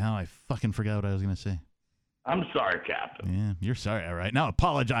 Now I fucking forgot what I was going to say. I'm sorry, Captain. Yeah, you're sorry. All right. Now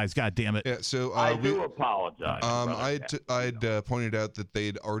apologize, God damn it. Yeah, so I do apologize. I'd pointed out that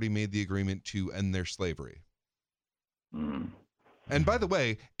they'd already made the agreement to end their slavery. And by the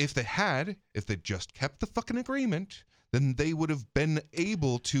way, if they just kept the fucking agreement, then they would have been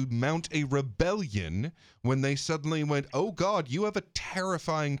able to mount a rebellion when they suddenly went, "Oh God, you have a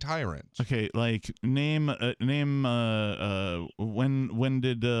terrifying tyrant." Okay, like name when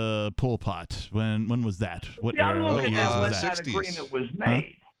did Pol Pot? When was that? What era? What years was that? 60s. Agreement was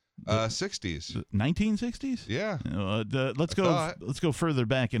made. 60s. 1960s? Yeah. Let's go further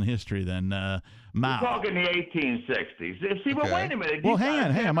back in history than Mao. We're talking the 1860s. See, but wait a minute. Well,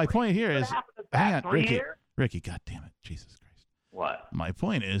 hang on. My point here is, hang on, Ricky. God damn it, Jesus Christ. What? My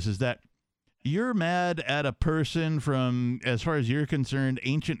point is that you're mad at a person from, as far as you're concerned,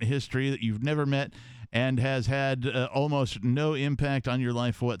 ancient history that you've never met and has had almost no impact on your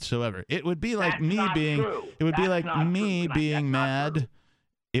life whatsoever. It would be like me being. It would be like me being mad.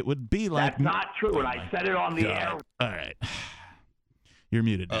 It would be like. That's not true, and I said it on the air. All right. You're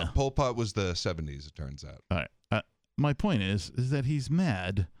muted now. Pol Pot was the 70s, it turns out. All right. My point is that he's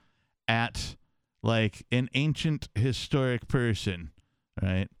mad at like an ancient historic person,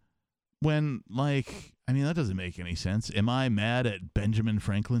 right? When that doesn't make any sense. Am I mad at Benjamin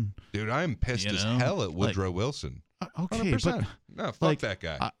Franklin? Dude, I'm pissed as hell at Woodrow Wilson. Okay, 100%. No, fuck that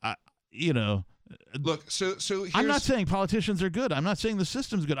guy. Look, so here's... I'm not saying politicians are good. I'm not saying the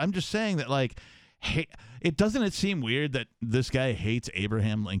system's good. I'm just saying that it seem weird that this guy hates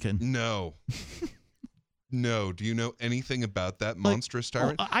Abraham Lincoln? No. No. Do you know anything about that monstrous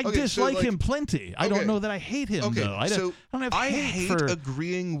tyrant? I dislike him plenty. I don't know that I hate him, though. I don't have hate for...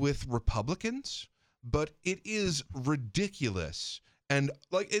 agreeing with Republicans, but it is ridiculous. And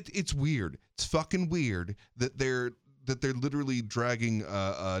it's weird. It's fucking weird that they're literally dragging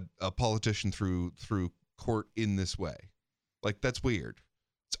a politician through court in this way. Like, that's weird.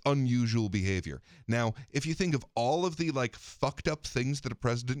 It's unusual behavior. Now, if you think of all of the like fucked up things that a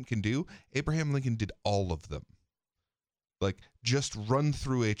president can do, Abraham Lincoln did all of them. Like, just run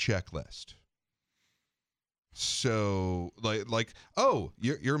through a checklist. So, like, oh,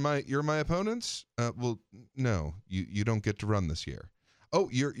 you're my opponents? Well, no, you don't get to run this year. Oh,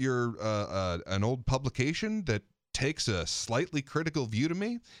 you're an old publication that takes a slightly critical view to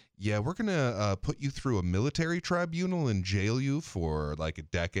me. Yeah, we're gonna put you through a military tribunal and jail you for like a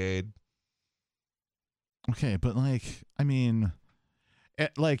decade. Okay, but like, I mean,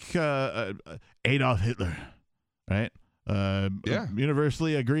 like Adolf Hitler, right? Yeah.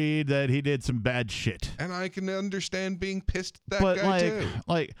 Universally agreed that he did some bad shit. And I can understand being pissed at that But guy too.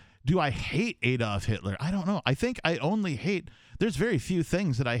 like, do I hate Adolf Hitler? I don't know. I think I only hate. There's very few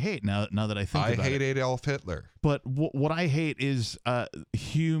things that I hate now that I think about it. I hate Adolf Hitler. But what I hate is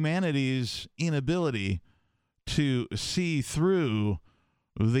humanity's inability to see through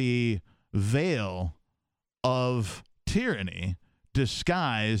the veil of tyranny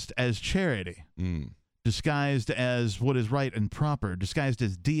disguised as charity, disguised as what is right and proper, disguised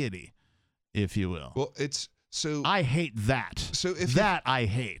as deity, if you will. Well, it's so I hate that. So if I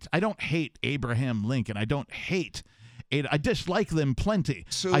hate. I don't hate Abraham Lincoln. I don't hate. I dislike them plenty.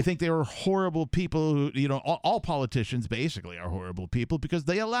 So, I think they were horrible people who, you know, all politicians basically are horrible people because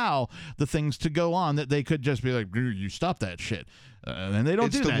they allow the things to go on that they could just be like, you stop that shit. And they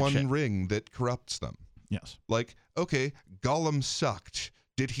don't do that shit. It's the one ring that corrupts them. Yes. Like, okay, Gollum sucked.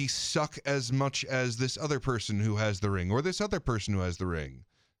 Did he suck as much as this other person who has the ring or this other person who has the ring?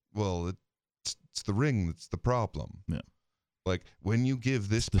 Well, it's the ring that's the problem. Yeah. Like, when you give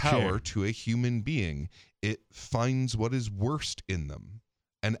this power to a human being, it finds what is worst in them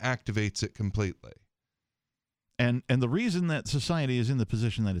and activates it completely. And the reason that society is in the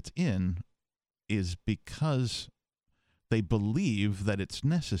position that it's in is because they believe that it's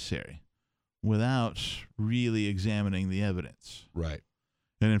necessary without really examining the evidence. Right.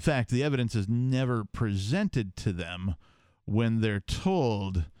 And in fact, the evidence is never presented to them when they're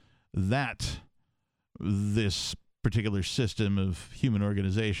told that this particular system of human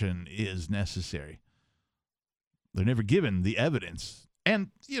organization is necessary. They're never given the evidence. And,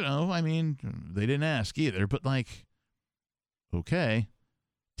 you know, I mean, they didn't ask either, but like, okay,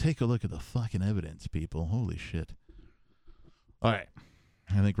 take a look at the fucking evidence, people. Holy shit. All right.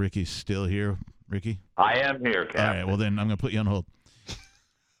 I think Ricky's still here. Ricky? I am here, Captain. All right, well then I'm going to put you on hold.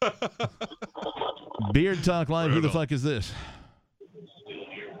 Beard Talk Live, who the fuck is this?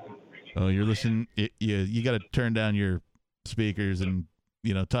 Oh, you're listening. You got to turn down your speakers and,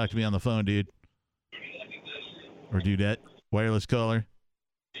 you know, talk to me on the phone, dude. Or dudette. Wireless caller.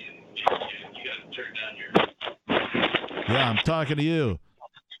 Yeah, I'm talking to you.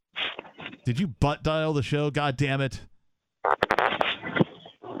 Did you butt dial the show? God damn it. All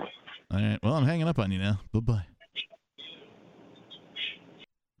right. Well, I'm hanging up on you now. Bye-bye.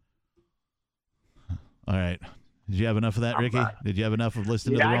 All right. Did you have enough of that, Ricky? Did you have enough of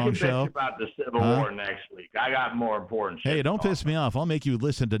listening to the wrong show? I can bitch about the Civil War next week. I got more important shit. Hey, don't piss me off. I'll make you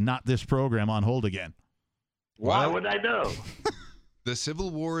listen to not this program on hold again. Why would I do? The Civil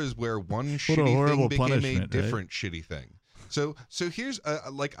War is where one shitty thing became a different shitty thing. So here's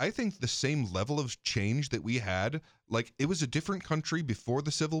like, I think the same level of change that we had, like, it was a different country before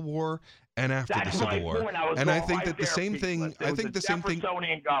the Civil War and after the Civil War. And I think that the same thing. I think the same thing.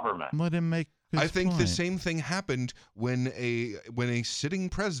 Jeffersonian government. Let him make. I think the same thing happened when a sitting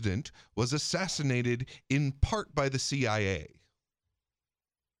president was assassinated in part by the CIA.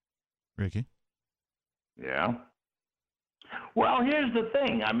 Ricky? Yeah. Well, here's the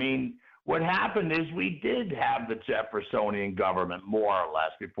thing. I mean, what happened is we did have the Jeffersonian government more or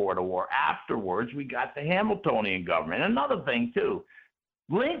less before the war. Afterwards, we got the Hamiltonian government. Another thing, too,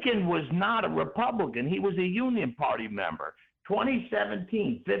 Lincoln was not a Republican. He was a Union Party member.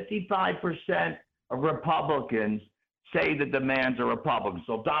 2017, 55% of Republicans say that the man's a Republican.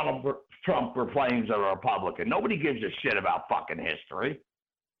 So Donald Trump proclaims a Republican. Nobody gives a shit about fucking history.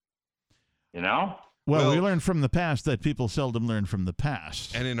 You know? Well, we learned from the past that people seldom learn from the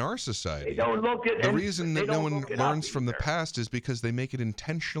past. And in our society, they don't look at the reason that no one learns from the past is because they make it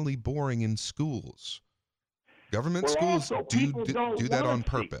intentionally boring in schools. Government schools do that on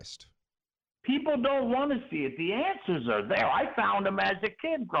purpose. People don't want to see it. The answers are there. I found them as a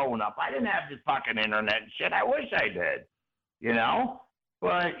kid growing up. I didn't have this fucking internet and shit. I wish I did, you know?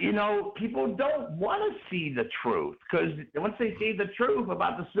 But, you know, people don't want to see the truth because once they see the truth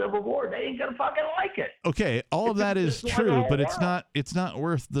about the Civil War, they ain't going to fucking like it. Okay, all of that is true, but it's not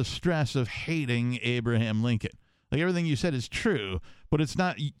worth the stress of hating Abraham Lincoln. Like, everything you said is true, but it's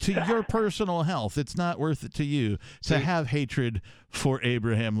not to your personal health. It's not worth it to you to have hatred for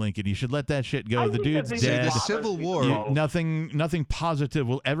Abraham Lincoln. You should let that shit go. The dude's dead. The Civil War. Nothing positive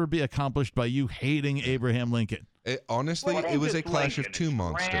will ever be accomplished by you hating Abraham Lincoln. Honestly, it was a clash of two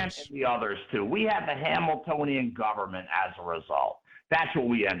monsters. Grant and the others too. We had the Hamiltonian government as a result. That's what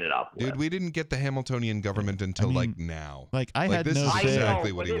we ended up with. Dude, we didn't get the Hamiltonian government until like now. Like, I had this no is say.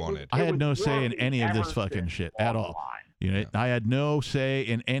 exactly what he wanted. I had no say in any of this fucking shit at all. You know, I had no say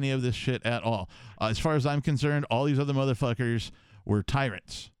in any of this shit at all. As far as I'm concerned, all these other motherfuckers were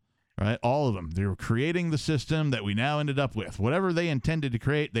tyrants, right? All of them. They were creating the system that we now ended up with. Whatever they intended to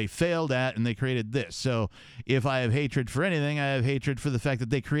create, they failed at, and they created this. So if I have hatred for anything, I have hatred for the fact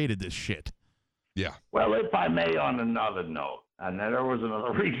that they created this shit. Yeah. Well, if I may, on another note, and then there was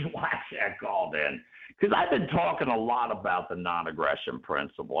another reason why I called in, because I've been talking a lot about the non-aggression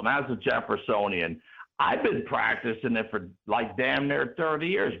principle. And as a Jeffersonian, I've been practicing it for like damn near 30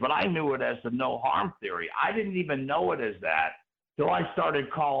 years, but I knew it as the no harm theory. I didn't even know it as that till I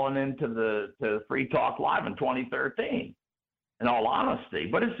started calling into the Free Talk Live in 2013, in all honesty.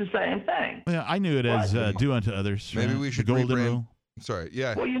 But it's the same thing. Yeah, I knew it as do unto others. Maybe we should the golden rebrand. rule. Sorry,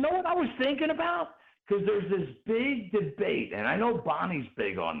 yeah. Well, you know what I was thinking about? Because there's this big debate, and I know Bonnie's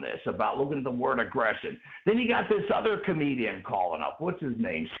big on this, about looking at the word aggression. Then you got this other comedian calling up. What's his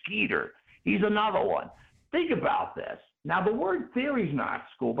name? Skeeter. He's another one. Think about this. Now, the word theory's not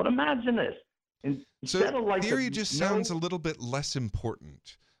school, but imagine this. Instead of like theory just sounds a little bit less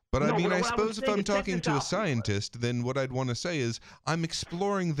important. But I mean, I suppose if I'm talking to a scientist, then what I'd want to say is I'm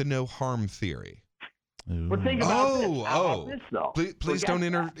exploring the no harm theory. But think about this. How about this, though? Please don't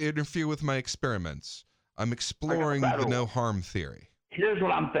interfere with my experiments. I'm exploring the no harm theory. Here's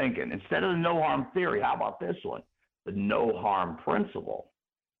what I'm thinking. Instead of the no harm theory, how about this one? The no harm principle.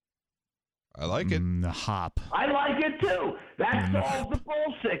 I like it. Hop. I like it too. That solves the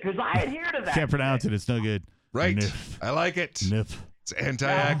bullshit because I adhere to that. Can't pronounce it. It's no good. Right. Nif. I like it. Nif. It's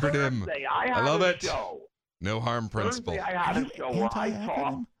anti-acronym. I love it. Show. No harm principle. Thursday, I had a show where I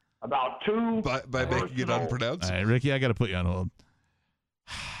talked about two by making it unpronounced. All right, Ricky, I got to put you on hold.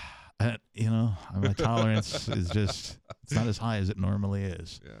 You know, my tolerance is just, it's not as high as it normally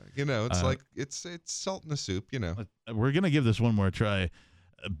is. Yeah, you know, it's like, it's salt in a soup, you know. We're going to give this one more try.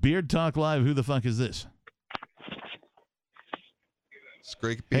 Beard Talk Live, who the fuck is this?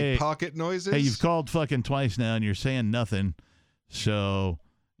 Scrapey pocket noises? Hey, you've called fucking twice now and you're saying nothing. So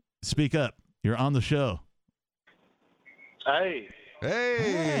speak up. You're on the show. Hey.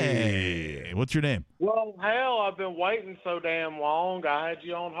 Hey. What's your name? Well, hell, I've been waiting so damn long. I had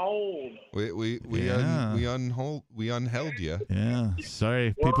you on hold. We unheld you. Yeah.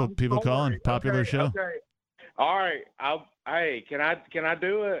 Sorry. People calling. Popular show. Okay. All right. Hey, can I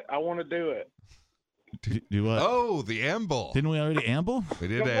do it? I want to do it. Do what? Oh, the amble. Didn't we already amble? We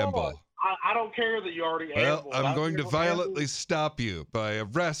did amble. I don't care that you already ambled. Well, I'm going to violently stop you by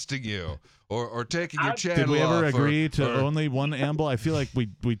arresting you or taking your channel off. Did we ever agree to or, only one amble? I feel like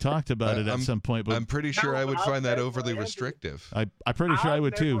we talked about it at some point. But I'm pretty sure I would find that overly restrictive. I'm pretty sure I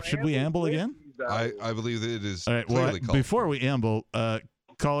would too. Should we amble again? I believe that it is all right, clearly called. Before we amble,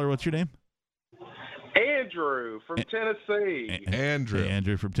 caller, what's your name? Andrew from Tennessee. Andrew. Hey,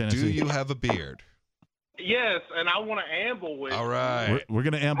 Andrew from Tennessee. Do you have a beard? Yes, and I want to amble with you. All right. We're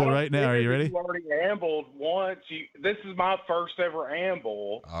going to amble right now. Are you ready? You already ambled once. This is my first ever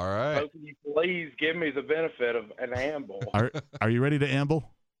amble. All right. So can you please give me the benefit of an amble? Are you ready to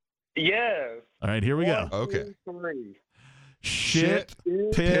amble? Yes. All right, here we go. Okay. 2, 3. Shit,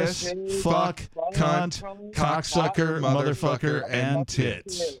 piss, fuck, cunt, cocksucker, motherfucker, and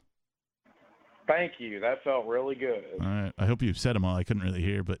tits. Thank you. That felt really good. All right. I hope you said them all. I couldn't really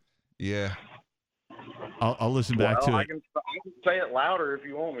hear, but yeah. I'll listen back to it. I can say it louder if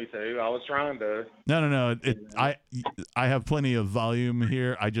you want me to. I was trying to. No. I have plenty of volume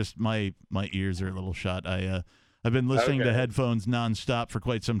here. I just my ears are a little shot. I've been listening to headphones nonstop for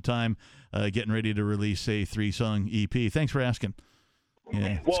quite some time. Getting ready to release a 3-song EP. Thanks for asking.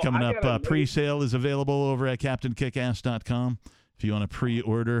 Yeah, it's coming up. Pre-sale is available over at CaptainKickass.com. If you want to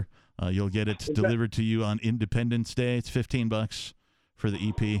pre-order, you'll get it delivered to you on Independence Day. It's $15 for the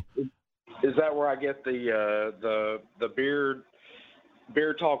EP. Is that where I get the Beard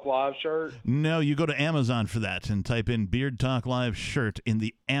Talk Live shirt? No, you go to Amazon for that and type in Beard Talk Live shirt in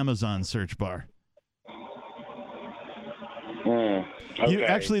the Amazon search bar. Okay.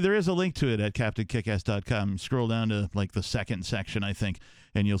 Actually, there is a link to it at CaptainKickass.com. Scroll down to like the second section, I think,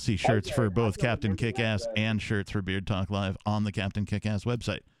 and you'll see shirts for both Captain Kickass and shirts for Beard Talk Live on the Captain Kickass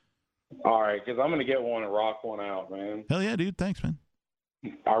website. All right, because I'm going to get one and rock one out, man. Hell yeah, dude. Thanks, man.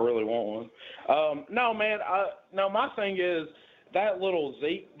 I really want one. No, man. No, my thing is that little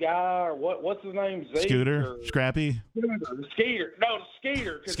Zeke guy, or what's his name? Zeke Scooter? or Scrappy? Skeeter. No,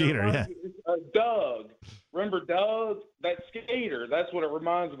 Skeeter. Skeeter, yeah. Doug. Remember Doug? That Skeeter. That's what it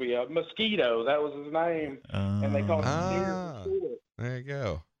reminds me of. Mosquito. That was his name. And they called him Skeeter. There you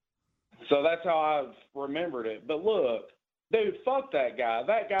go. So that's how I've remembered it. But look, dude, fuck that guy.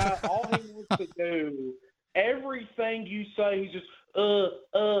 That guy, all he wants to do, everything you say, he's just, dude,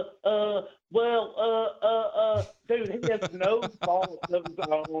 he has no fault of his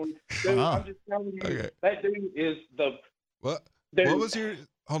own. Dude, I'm just telling you, that dude is the. What? Dude. What was your?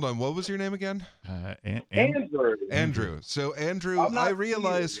 Hold on. What was your name again? Andrew. Andrew. So Andrew, I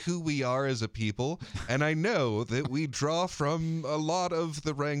realize who we are as a people, and I know that we draw from a lot of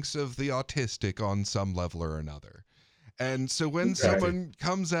the ranks of the autistic on some level or another. And so when someone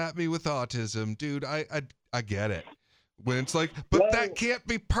comes at me with autism, dude, I get it. When it's like, but that can't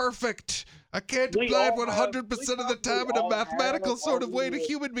be perfect. I can't apply it 100% of the time in a mathematical sort of way to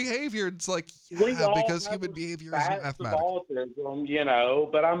human behavior. It's like, yeah, because human behavior is mathematical. Autism, you know,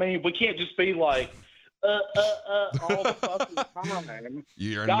 but I mean, we can't just be like, all the fucking time.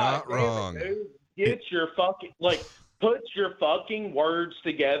 You're not wrong. Dude. Get your fucking, put your fucking words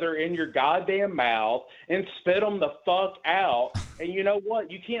together in your goddamn mouth and spit them the fuck out. And you know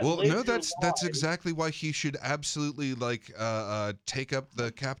what? You can't. Well, no, that's exactly why he should absolutely take up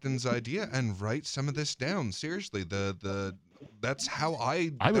the captain's idea and write some of this down. Seriously, that's how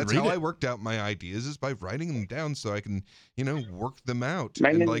I worked out my ideas, is by writing them down so I can work them out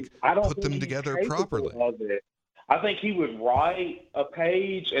and put them together properly. I think he would write a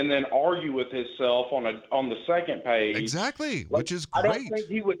page and then argue with himself on the second page. Exactly, which is great. I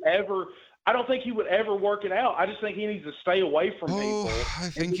don't think he would ever work it out. I just think he needs to stay away from people. I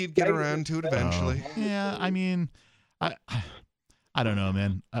think he'd get around to it eventually. Yeah, I mean, I don't know,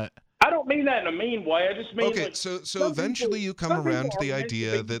 man. I don't mean that in a mean way. I just mean so eventually you come around to the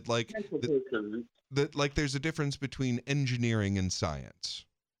idea that that there's a difference between engineering and science.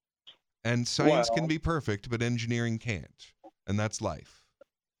 And science can be perfect, but engineering can't. And that's life.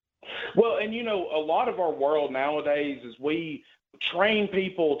 Well, and a lot of our world nowadays is we train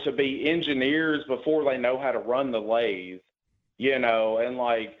people to be engineers before they know how to run the lathe, and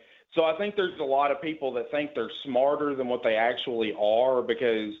so I think there's a lot of people that think they're smarter than what they actually are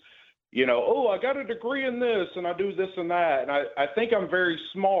because, I got a degree in this and I do this and that. And I think I'm very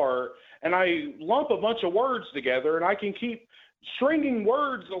smart and I lump a bunch of words together and I can keep stringing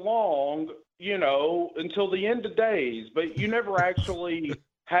words along, until the end of days, but you never actually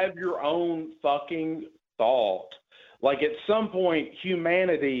have your own fucking thought. Like at some point,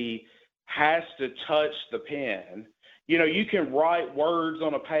 humanity has to touch the pen. You can write words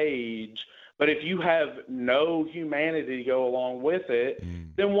on a page, but if you have no humanity to go along with it,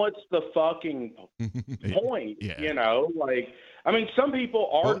 then what's the fucking point? Some people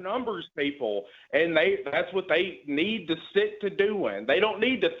are numbers people, and that's what they need to stick to doing. They don't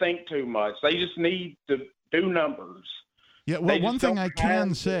need to think too much. They just need to do numbers. Yeah, well, one thing I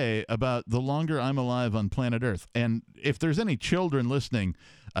can say about the longer I'm alive on planet Earth, and if there's any children listening,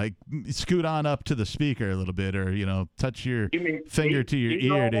 scoot on up to the speaker a little bit or, touch your finger to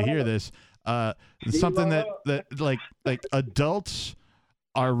your ear to hear this. Something that like adults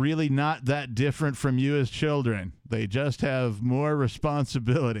are really not that different from you as children. They just have more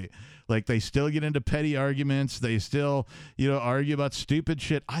responsibility. Like they still get into petty arguments. They still, argue about stupid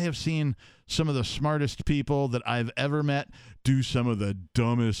shit. I have seen some of the smartest people that I've ever met do some of the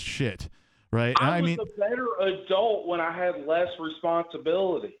dumbest shit. Right? And I was a better adult when I had less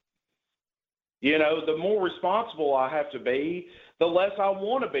responsibility. The more responsible I have to be, the less I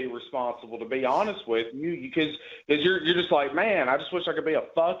want to be responsible, to be honest with you, because you're just like, man, I just wish I could be a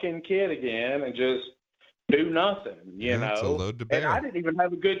fucking kid again and just do nothing, It's a load to bear. And I didn't even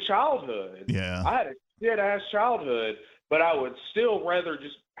have a good childhood. Yeah. I had a shit-ass childhood, but I would still rather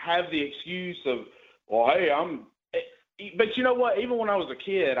just have the excuse of, well, hey, but you know what? Even when I was a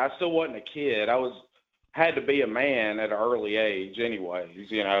kid, I still wasn't a kid. Had to be a man at an early age anyways,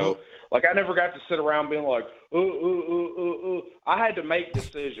 Like I never got to sit around being like, I had to make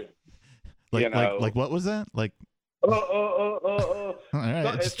decisions. Like what was that? Like All right,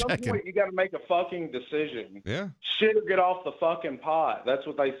 At some point, you got to make a fucking decision. Yeah. Shit or get off the fucking pot. That's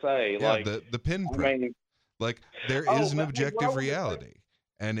what they say. Yeah, the pinprick. There is an objective reality,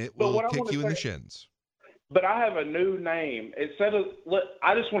 and it will kick you in the shins. But I have a new name. Instead of,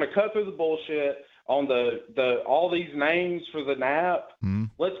 I just want to cut through the bullshit on the all these names for the nap.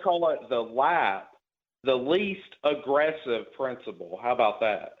 Let's call it the LAP, the least aggressive principle. How about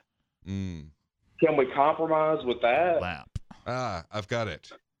that? Can we compromise with that? LAP. I've got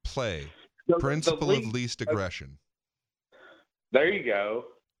it. Play. The Principle of least aggression. There you go.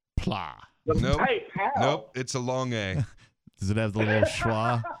 Plah. Nope. Hey, pal. Nope. It's a long A. Does it have the little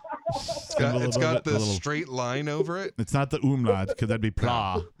schwa? It's got the straight line over it. It's not the umlaut, because that'd be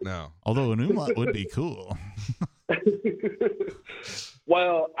plah. No. Although an umlaut would be cool.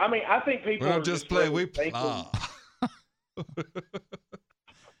 Well, I mean, I think people We are don't just play, we thinking- plah.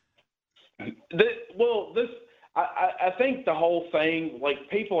 I think the whole thing, like,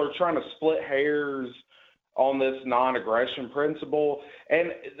 people are trying to split hairs on this non-aggression principle,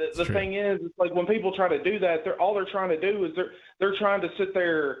 and the thing is, it's like when people try to do that, they're trying to do is they're trying to sit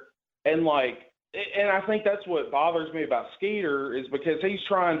there and like, and I think that's what bothers me about Skeeter is because he's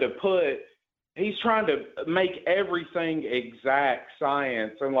trying to make everything exact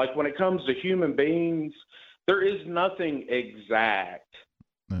science, and like when it comes to human beings, there is nothing exact.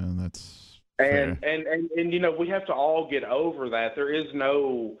 And that's and you know, we have to all get over that. There is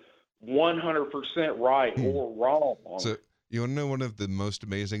no 100% right or wrong. So you want to know one of the most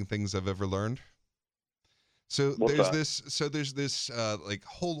amazing things I've ever learned? So What's there's this like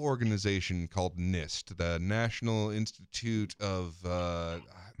whole organization called NIST, the National Institute of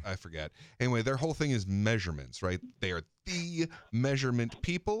I forget. Anyway, their whole thing is measurements, right? They are the measurement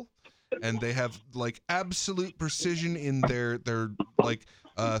people, and they have like absolute precision in their like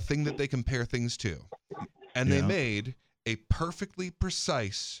thing that they compare things to. And they made a perfectly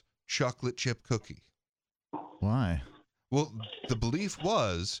precise chocolate chip cookie. Why? Well, the belief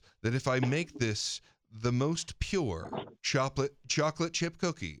was that if I make this the most pure chocolate chip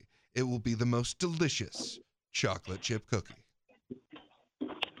cookie, it will be the most delicious chocolate chip cookie.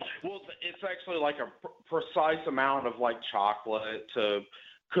 Well, it's actually like a precise amount of like chocolate to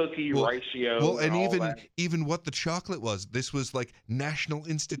cookie ratio. Well, and all that. even what the chocolate was, this was like National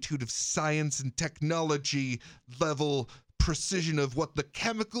Institute of Science and Technology level precision of what the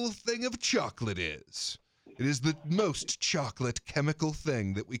chemical thing of chocolate is. It is the most chocolate chemical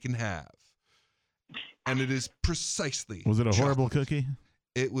thing that we can have. And it is precisely. Was it a horrible cookie?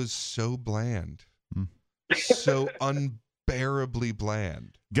 It was so bland. So unbearably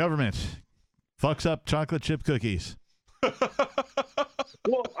bland. Government fucks up chocolate chip cookies.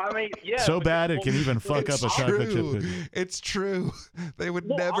 Well, I mean, yeah. So bad it can even fuck up a chocolate chip cookie. It's true. They would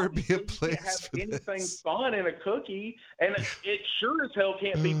never be a place for anything this. fun in a cookie, and it sure as hell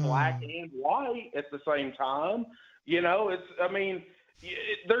can't be black and white at the same time. You know,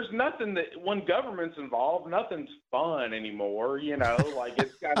 there's nothing that when government's involved, nothing's fun anymore. You know, like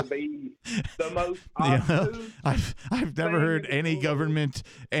it's got to be the most. I've never heard any government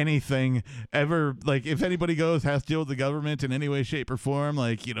anything ever. Like if anybody has to deal with the government in any way, shape, or form,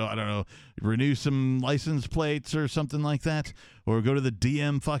 like I don't know, renew some license plates or something like that, or go to the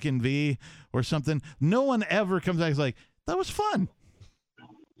DM fucking V or something. No one ever comes back and is like, that was fun.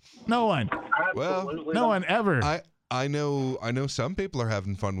 No one. Well, no one ever. I know some people are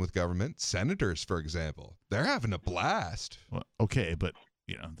having fun with government. Senators, for example, they're having a blast. Well, okay, but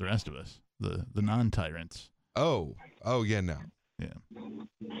the rest of us, the non-tyrants. Oh yeah, no. Yeah.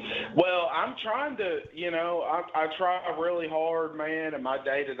 Well, I'm trying to, I try really hard, man, in my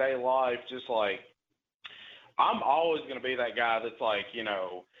day-to-day life, just like, I'm always going to be that guy that's like,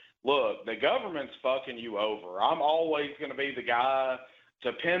 look, the government's fucking you over. I'm always going to be the guy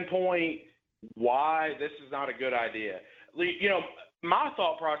to pinpoint why this is not a good idea. My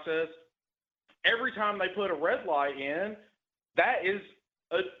thought process, every time they put a red light in, that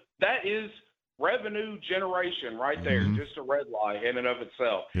is revenue generation right there, just a red light in and of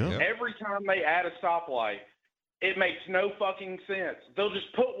itself. Yeah. Every time they add a stoplight, it makes no fucking sense. They'll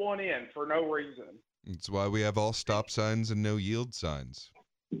just put one in for no reason. That's why we have all stop signs and no yield signs,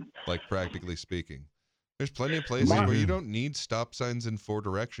 like practically speaking. There's plenty of places where you don't need stop signs in 4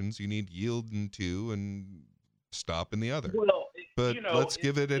 directions. You need yield in 2 and stop in the other. Well, but let's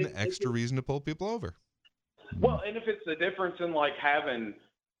give it an extra reason to pull people over. Well, and if it's the difference in like having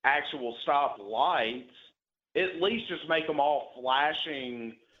actual stop lights, at least just make them all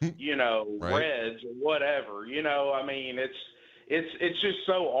flashing, Right. reds or whatever. I mean, it's just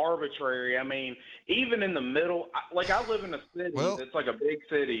so arbitrary. I mean, even in the middle, like I live in a city that's like a big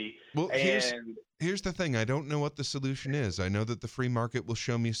city. Well, and here's the thing. I don't know what the solution is. I know that the free market will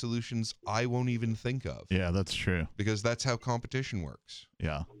show me solutions I won't even think of. Yeah, that's true. Because that's how competition works.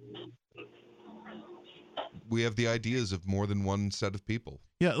 Yeah. We have the ideas of more than one set of people.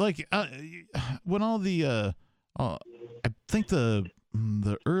 Yeah, like when all the I think the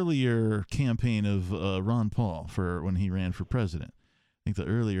earlier campaign of Ron Paul for when he ran for president. I think the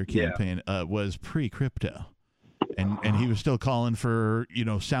earlier campaign was pre-crypto. and he was still calling for,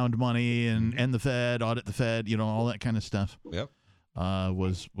 sound money and end the Fed, audit the Fed, all that kind of stuff. Yep.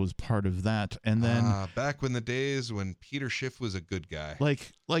 Was part of that. And then back when the days when Peter Schiff was a good guy.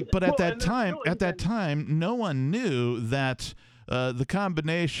 But at that time, no one knew that the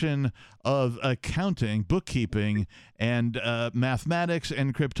combination of accounting, bookkeeping, and mathematics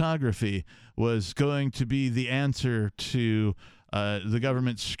and cryptography was going to be the answer to the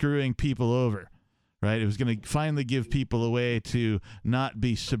government screwing people over. Right, it was going to finally give people a way to not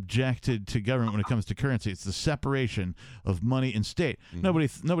be subjected to government when it comes to currency. It's the separation of money and state.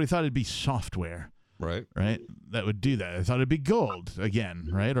 Mm-hmm. Nobody thought it'd be software, right, that would do that. I thought it'd be gold again,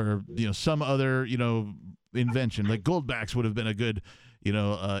 right, or some other invention like goldbacks would have been a good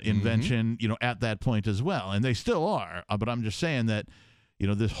invention at that point as well, and they still are. But I'm just saying that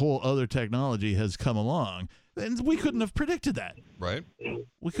this whole other technology has come along. And we couldn't have predicted that. Right.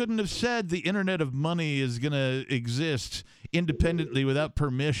 We couldn't have said the Internet of Money is going to exist independently without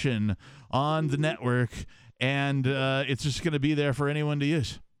permission on the network, and it's just going to be there for anyone to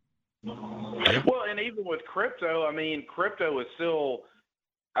use. Well, and even with crypto, crypto is still,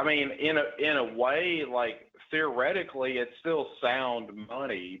 in a way, like theoretically, it's still sound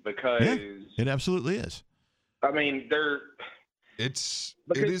money because it absolutely is. It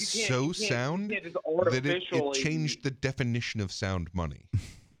is so sound that it changed the definition of sound money.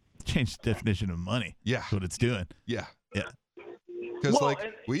 Changed the definition of money. Yeah. That's what it's doing. Yeah. Yeah. Because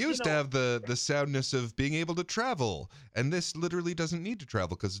we used to have the soundness of being able to travel, and this literally doesn't need to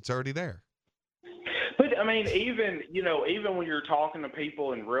travel because it's already there. But even when you're talking to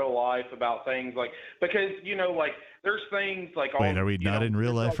people in real life about things because there's things like. Wait, are we not in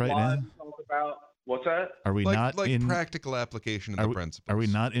real life right now? Talk about. What's that? Are we not in practical application of the principles? Are we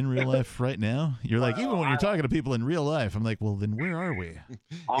not in real life right now? You're like, even when you're talking to people in real life, I'm like, well, then where are we?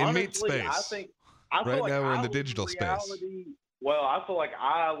 Honestly, in meat space. I feel right like now we're in the live digital space. Well, I feel like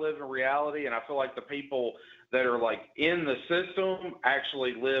I live in reality, and I feel like the people that are in the system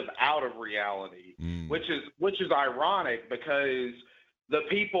actually live out of reality, which is ironic because the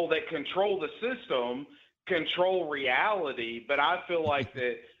people that control the system control reality, but I feel like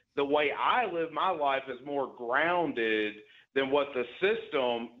that. The way I live my life is more grounded than what the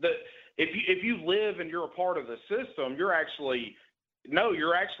system. If you live and you're a part of the system, you're actually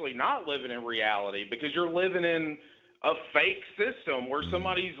not living in reality because you're living in a fake system where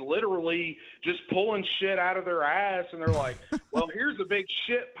somebody's literally just pulling shit out of their ass and they're like, well, here's a big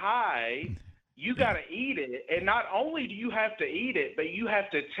shit pie. You got to eat it. And not only do you have to eat it, but you have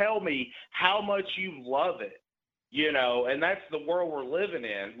to tell me how much you love it. And that's the world we're living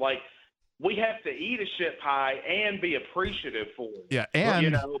in. We have to eat a shit pie and be appreciative for it. Yeah,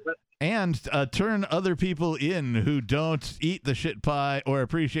 and turn other people in who don't eat the shit pie or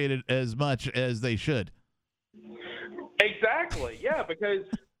appreciate it as much as they should. Exactly, yeah, because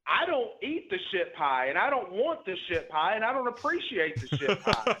I don't eat the shit pie, and I don't want the shit pie, and I don't appreciate the shit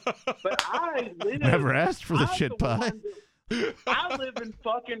pie. But I never asked for the shit pie. I live in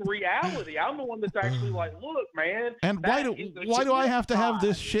fucking reality. I'm the one that's actually like, look, man. And why do I have to have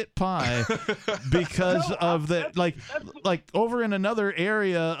this shit pie? Because of the like over in another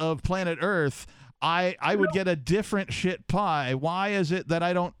area of planet Earth, I would get a different shit pie. Why is it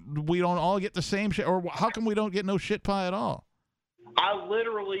that we don't all get the same shit, or how come we don't get no shit pie at all? I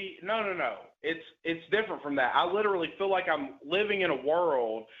literally no. It's different from that. I literally feel like I'm living in a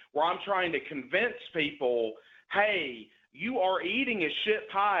world where I'm trying to convince people, hey, you are eating a shit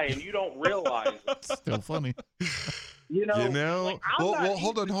pie and you don't realize it. Still funny. Well, hold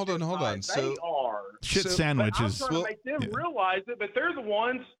on. So shit sandwiches. I'm trying to make them realize it, but they're the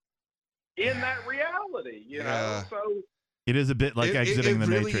ones in that reality, you know. So it is a bit like exiting the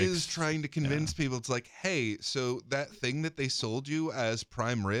Matrix. It really is trying to convince people. It's like, hey, so that thing that they sold you as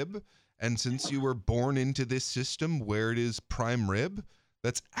prime rib, and since you were born into this system where it is prime rib,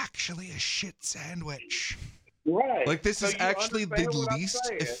 that's actually a shit sandwich. Right. Like, this is actually the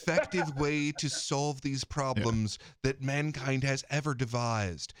least effective way to solve these problems that mankind has ever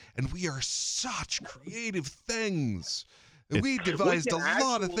devised. And we are such creative things. We devised a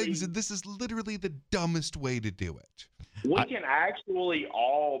lot of things, and this is literally the dumbest way to do it. We can actually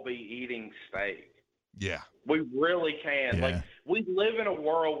all be eating steak. Yeah. We really can. Yeah. Like, we live in a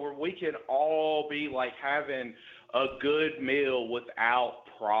world where we can all be, like, having a good meal without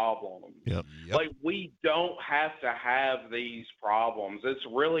problems. Yep. Like, we don't have to have these problems. It's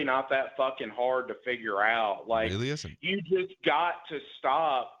really not that fucking hard to figure out. Like, it really isn't. You just got to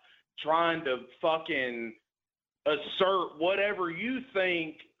stop trying to fucking assert whatever you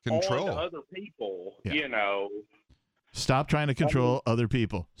think Control onto other people, Yeah. you know. Stop trying to control other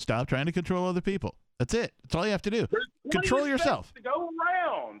people. Stop trying to control other people. That's it. That's all you have to do. There's plenty Control of yourself. steaks to go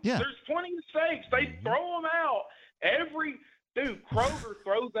around. Yeah. There's plenty of steaks. They throw them out dude, Kroger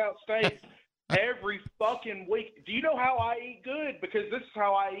throws out steaks every fucking week. Do you know how I eat good? Because this is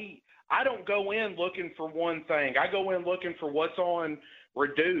how I eat. I don't go in looking for one thing. I go in looking for what's on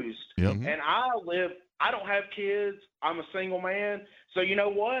reduced. Yep. And I don't have kids. I'm a single man. So you know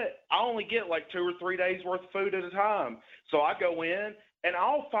what? I only get like 2 or 3 days worth of food at a time. So I go in and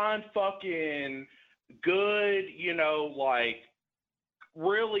I'll find fucking good, like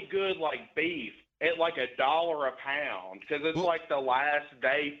really good like beef at like $1 a pound because it's like the last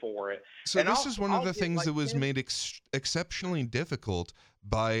day for it. So and this is one of the things that was made exceptionally difficult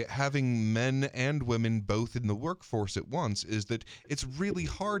by having men and women both in the workforce at once, is that it's really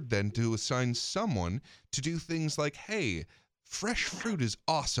hard then to assign someone to do things like, hey, fresh fruit is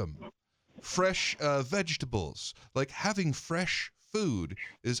awesome. Fresh vegetables, like having fresh food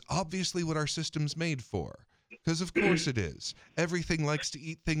is obviously what our system's made for. Because of course it is. Everything likes to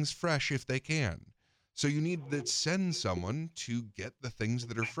eat things fresh if they can. So you need to send someone to get the things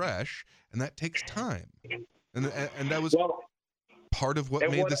that are fresh, and that takes time. And that was part of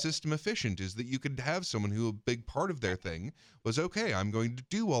what made the system efficient, is that you could have someone who a big part of their thing was, okay, I'm going to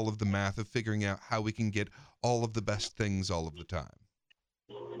do all of the math of figuring out how we can get all of the best things all of the time.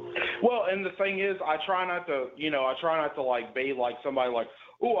 Well, and the thing is, I try not to like be like somebody like,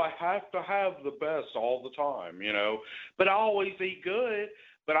 oh, I have to have the best all the time, but I always eat good,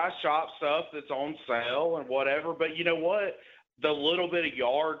 but I shop stuff that's on sale and whatever. But you know what? The little bit of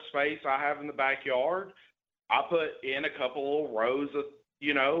yard space I have in the backyard, I put in a couple of rows of,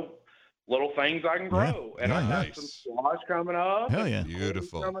 little things I can grow. And I have some squash coming up. Hell yeah.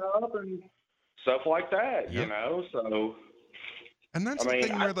 Beautiful. Coming up and stuff like that, so. And that's the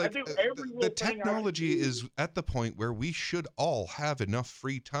thing where, like, the technology is at the point where we should all have enough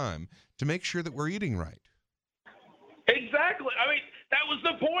free time to make sure that we're eating right. Exactly. I mean, that was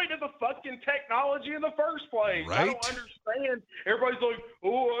the point of the fucking technology in the first place. Right? I don't understand. Everybody's like,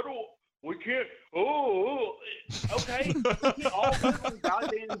 we can't, okay. We can all live on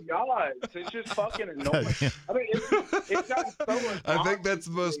goddamn gods. It's just fucking annoying. I mean, it's gotten so much. I think that's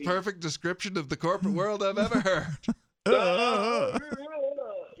the most perfect description of the corporate world I've ever heard. Yeah,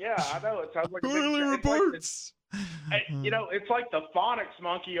 I know. It sounds like quarterly reports. It's like the phonics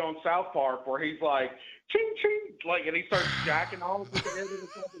monkey on South Park where he's like, ching ching, like, and he starts jacking off at the end of the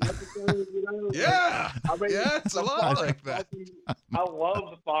fucking episode. Yeah, it's a lot like that. I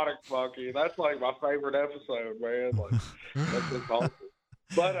love the phonics monkey. That's like my favorite episode, man. Like, that's just awesome.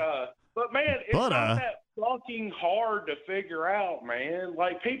 But man, it's not that fucking hard to figure out, man.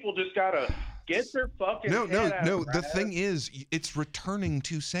 Like, people just gotta get their fucking head out of The thing is, it's returning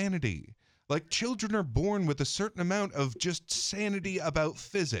to sanity. Like, children are born with a certain amount of just sanity about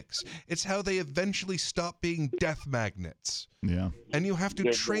physics. It's how they eventually stop being death magnets. Yeah. And you have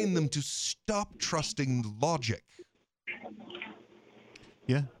to train them to stop trusting logic.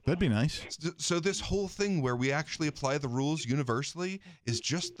 Yeah, that'd be nice. So this whole thing where we actually apply the rules universally is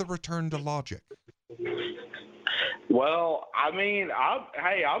just the return to logic. Well, I mean,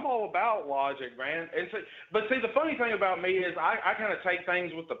 I'm all about logic, man. But see, the funny thing about me is I kind of take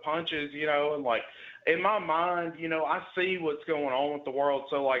things with the punches, and like in my mind, I see what's going on with the world.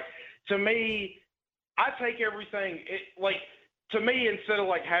 So like, to me, I take everything, to me, instead of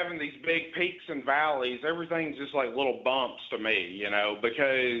like having these big peaks and valleys, everything's just like little bumps to me,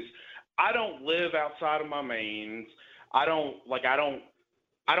 because I don't live outside of my means. I don't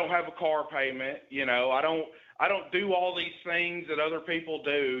have a car payment, I don't do all these things that other people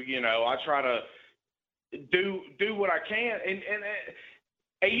do. I try to do what I can.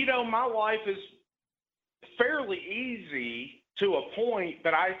 And my life is fairly easy to a point,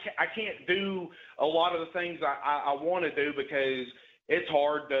 but I can't do a lot of the things I want to do because it's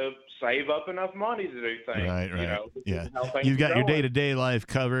hard to save up enough money to do things. Right. Yeah. You've got your day-to-day life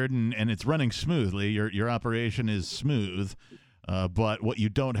covered and it's running smoothly. Your operation is smooth. But what you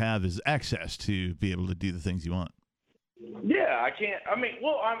don't have is access to be able to do the things you want. Yeah, I can't. I mean,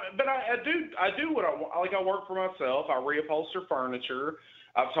 but I do what I want. Like, I work for myself. I reupholster furniture.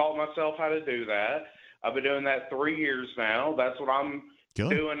 I've taught myself how to do that. I've been doing that 3 years now. That's what I'm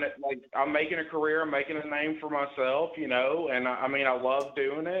doing. Like, I'm making a career. I'm making a name for myself. And I mean, I love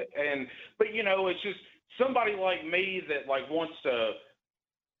doing it. But it's just somebody like me that like wants to,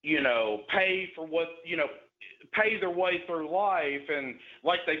 pay for what pay their way through life, and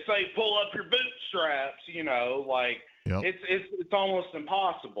like they say, pull up your bootstraps, it's almost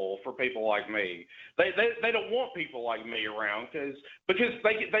impossible for people like me. They don't want people like me around because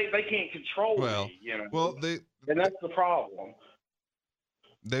they can't control me, and that's the problem.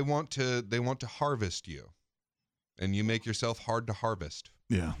 They want to harvest you, and you make yourself hard to harvest.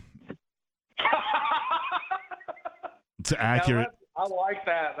 Yeah. It's accurate. I like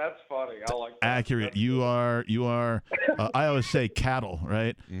that. That's funny. I like that. Accurate. You are. I always say cattle,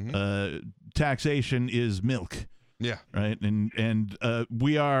 right? Taxation is milk. Yeah. Right. And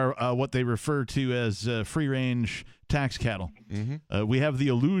we are what they refer to as free range tax cattle. We have the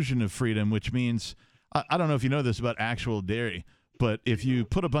illusion of freedom, which means I don't know if you know this about actual dairy, but if you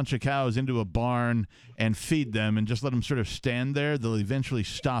put a bunch of cows into a barn and feed them and just let them sort of stand there, they'll eventually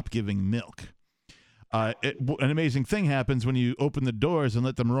stop giving milk. An amazing thing happens when you open the doors and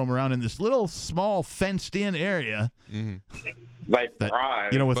let them roam around in this little small fenced-in area. That, with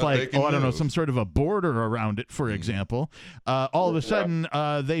But like, they can move. some sort of a border around it, for example. All of a sudden,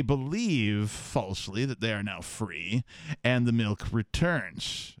 they believe falsely that they are now free, and the milk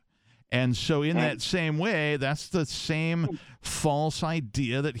returns. And so in that same way, that's the same false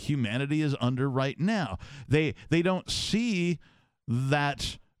idea that humanity is under right now. They don't see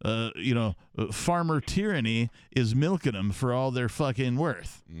that farmer tyranny is milking them for all their fucking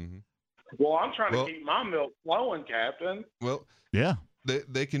worth. Well, I'm trying to keep my milk flowing, Captain. Well, yeah.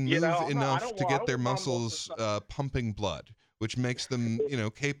 They can move enough to get their muscles pumping blood, which makes them,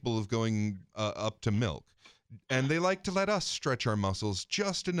 capable of going up to milk. And they like to let us stretch our muscles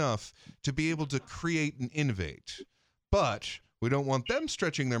just enough to be able to create and innovate. But we don't want them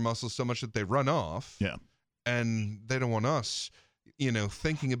stretching their muscles so much that they run off. Yeah. And they don't want us,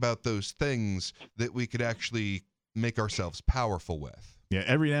 thinking about those things that we could actually make ourselves powerful with. Yeah,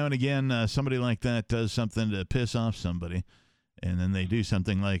 every now and again, somebody like that does something to piss off somebody, and then they do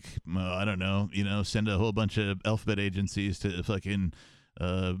something like, I don't know, send a whole bunch of alphabet agencies to fucking,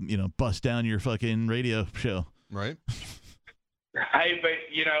 bust down your fucking radio show. Right. Hey, but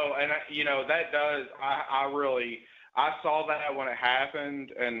that does. I saw that when it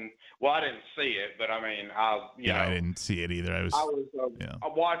happened, and I didn't see it, but I mean, I didn't see it either. I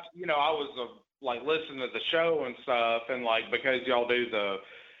watched. I was listening to the show and stuff, and because y'all do the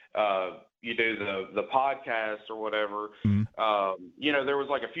podcast or whatever. There was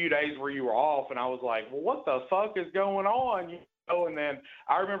a few days where you were off, and I was like, well, what the fuck is going on? And then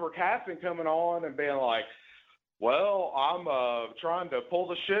I remember Captain coming on and being like, well, I'm trying to pull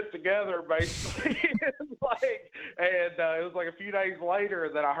the shit together, basically. And it was a few days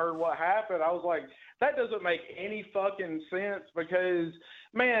later that I heard what happened. I was like, that doesn't make any fucking sense because,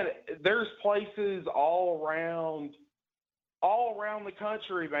 man, there's places all around the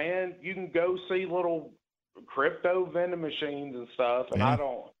country, man. You can go see little crypto vending machines and stuff, and I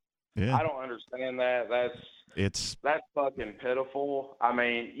don't understand that. That's fucking pitiful. I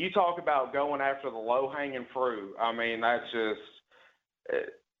mean, you talk about going after the low-hanging fruit. I mean, that's just,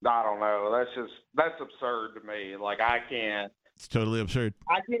 I don't know. That's absurd to me. I can't. It's totally absurd.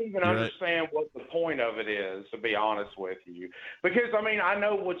 I can't even understand what the point of it is, to be honest with you. Because, I mean, I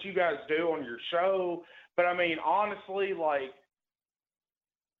know what you guys do on your show, but, I mean, honestly,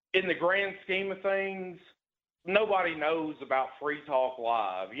 in the grand scheme of things, nobody knows about Free Talk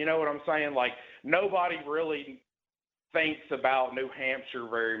Live. You know what I'm saying? Nobody really thinks about New Hampshire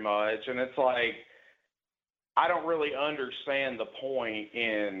very much. And it's I don't really understand the point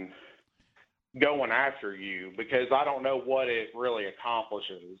in going after you because I don't know what it really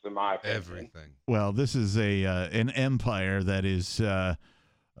accomplishes, in my opinion. Everything. Well, this is an empire that is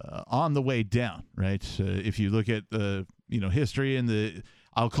on the way down, right? If you look at the history and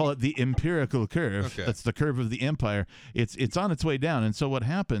I'll call it the empirical curve. Okay. That's the curve of the empire. It's on its way down. And so what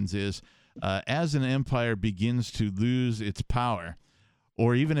happens is as an empire begins to lose its power,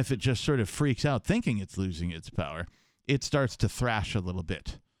 or even if it just sort of freaks out thinking it's losing its power, it starts to thrash a little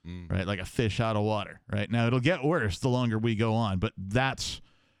bit, right? Like a fish out of water, right? Now, it'll get worse the longer we go on, but that's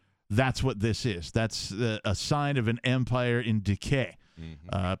what this is. That's a sign of an empire in decay,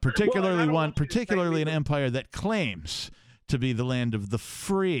 particularly an empire that claims to be the land of the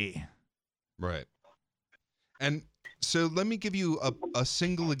free. Right. And so let me give you a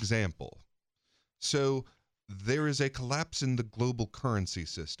single example. So there is a collapse in the global currency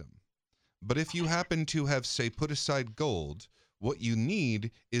system. But if you happen to have, say, put aside gold, what you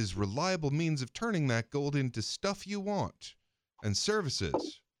need is reliable means of turning that gold into stuff you want and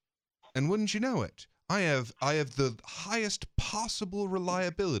services. And wouldn't you know it? I have the highest possible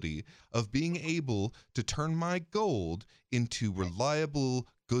reliability of being able to turn my gold into reliable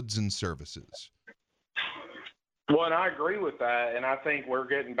goods and services. Well, and I agree with that, and I think we're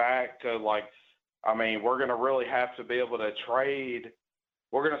getting back to we're going to really have to be able to trade.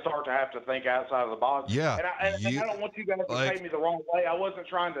 We're going to start to have to think outside of the box. Yeah. And I don't want you guys to take me the wrong way. I wasn't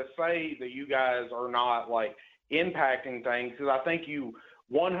trying to say that you guys are not impacting things because I think you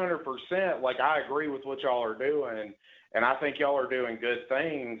 100%. Like, I agree with what y'all are doing, and I think y'all are doing good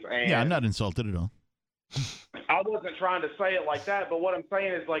things. And Yeah, I'm not insulted at all. I wasn't trying to say it like that, but what I'm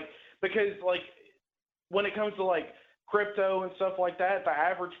saying is, like, because, like, when it comes to, like, crypto and stuff like that, the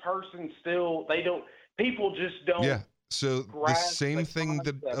average person still, people just don't. Yeah. So the grasp same thing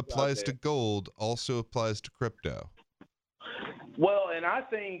that concept of applies to it. gold also applies to crypto. Well, and I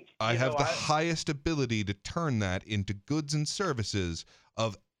think I have the highest ability to turn that into goods and services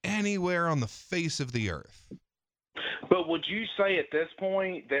of anywhere on the face of the earth. But would you say at this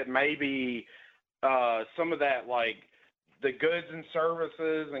point that maybe some of that, like the goods and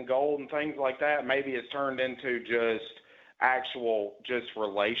services and gold and things like that, maybe it's turned into just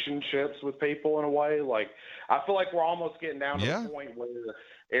relationships with people in a way? Like, I feel like we're almost getting down to the point where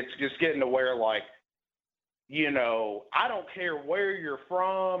it's just getting to where, like, you know, I don't care where you're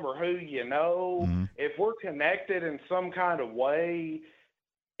from or who you know. If we're connected in some kind of way,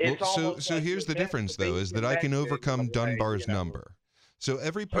 it's almost so like here's the we're meant difference, to be though, is that I can connected overcome in a way, Dunbar's you know? number. So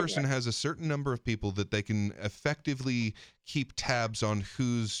every person has a certain number of people that they can effectively keep tabs on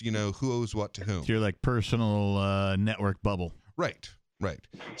who owes what to whom. It's your like personal network bubble. Right.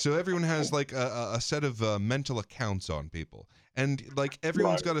 So everyone has like a set of mental accounts on people. And like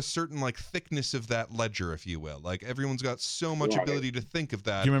everyone's got a certain like thickness of that ledger, if you will. Like everyone's got so much ability to think of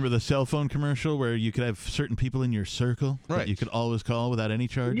that. Do you remember the cell phone commercial where you could have certain people in your circle that you could always call without any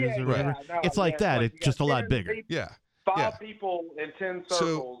charges or whatever? It's like that. It's just a lot bigger. Yeah. Five people in 10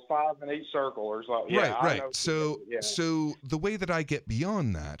 circles, 5 in each circle or something. Yeah, I know. So the way that I get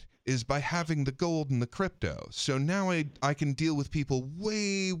beyond that is by having the gold and the crypto. So now I can deal with people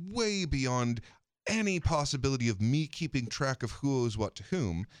way, way beyond any possibility of me keeping track of who owes what to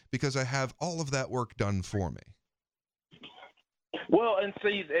whom, because I have all of that work done for me. Well, and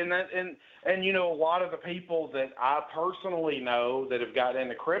see, and you know, a lot of the people that I personally know that have gotten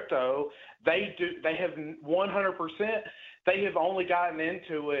into crypto, they have 100%, they have only gotten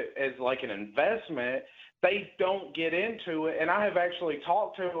into it as like an investment. They don't get into it. And I have actually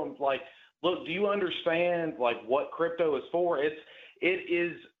talked to them like, look, do you understand like what crypto is for? It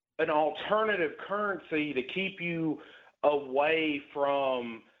is an alternative currency to keep you away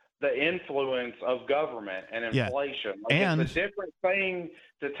from the influence of government and inflation. It's a different thing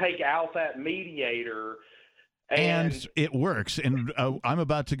to take out that mediator. And it works. And I'm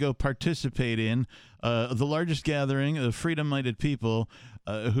about to go participate in the largest gathering of freedom-minded people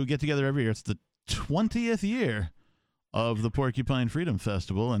who get together every year. It's the 20th year of the Porcupine Freedom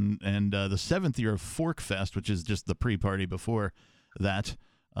Festival and the 7th year of Fork Fest, which is just the pre-party before that,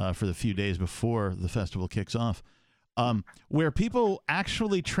 for the few days before the festival kicks off, where people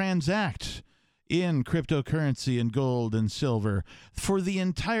actually transact in cryptocurrency and gold and silver for the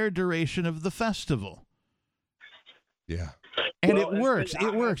entire duration of the festival. Yeah. And it works.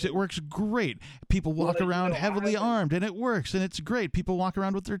 It works. It works great. People walk around heavily armed, and it works, and it's great. People walk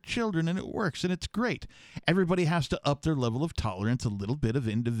around with their children, and it works, and it's great. Everybody has to up their level of tolerance, a little bit of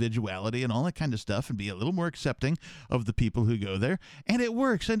individuality, and all that kind of stuff, and be a little more accepting of the people who go there. And it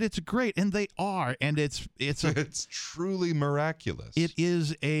works, and it's great, and they are, and it's truly miraculous. It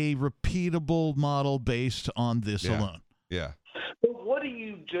is a repeatable model based on this alone. Yeah. But what do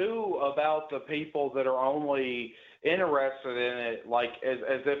you do about the people that are only interested in it like as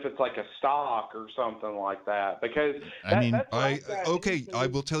if it's like a stock or something like that? Because I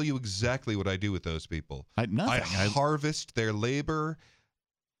will tell you exactly what I do with those people. I harvest their labor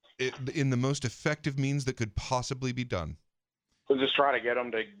in the most effective means that could possibly be done. So just try to get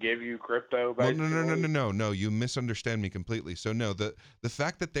them to give you crypto, basically? No, you misunderstand me completely. So no, the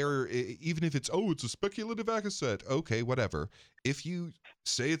fact that they're, even if it's a speculative asset, okay, whatever. If you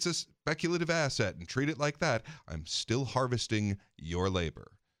say it's a speculative asset and treat it like that, I'm still harvesting your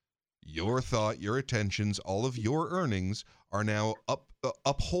labor. Your thought, your attentions, all of your earnings are now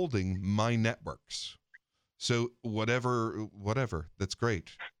upholding my networks. So whatever, that's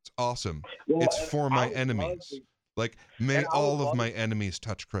great. It's awesome. Well, it's for my enemies. Like, may all of my enemies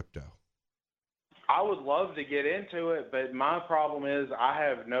touch crypto. I would love to get into it, but my problem is I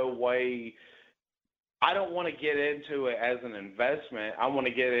have no way. I don't want to get into it as an investment. I want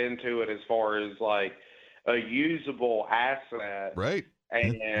to get into it as far as like a usable asset. Right.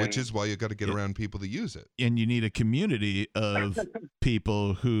 And which is why you got to get around people to use it. And you need a community of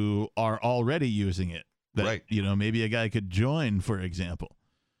people who are already using it. That, right. You know, maybe a guy could join, for example.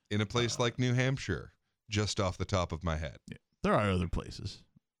 In a place like New Hampshire. Just off the top of my head. Yeah, there are other places.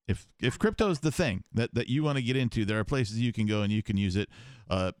 If crypto is the thing that you want to get into, there are places you can go and you can use it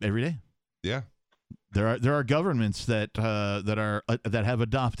every day. Yeah. There are governments that have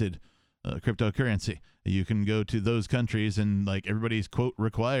adopted cryptocurrency. You can go to those countries and like everybody's quote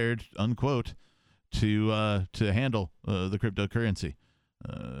required unquote to handle the cryptocurrency.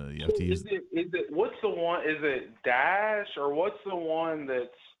 You have to use. Is it what's the one? Is it Dash or what's the one that's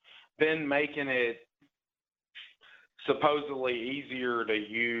been making it supposedly easier to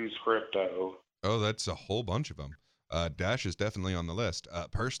use crypto? Oh, that's a whole bunch of them. Dash is definitely on the list.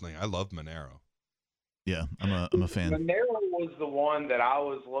 Personally, I love Monero. Yeah, I'm a fan. Monero was the one that I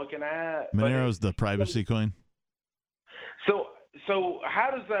was looking at. Monero's the privacy coin. So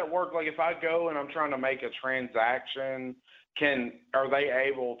how does that work? Like if I go and I'm trying to make a transaction, are they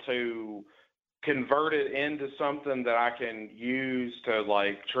able to convert it into something that I can use to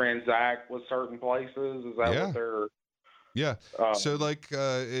like transact with certain places? Is that what they're? Yeah. So like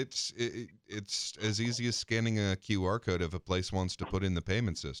it's as easy as scanning a QR code if a place wants to put in the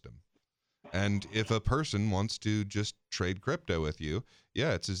payment system. And if a person wants to just trade crypto with you,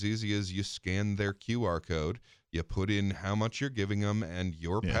 yeah, it's as easy as you scan their QR code, you put in how much you're giving them and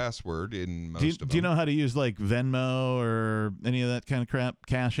your password in most of them. Do you know how to use like Venmo or any of that kind of crap,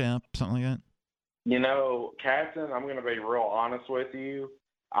 Cash App, something like that? You know, Captain, I'm going to be real honest with you.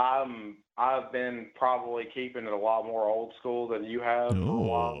 I've been probably keeping it a lot more old school than you have for a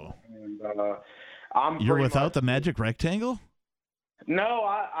while. And, You're without the magic rectangle? No,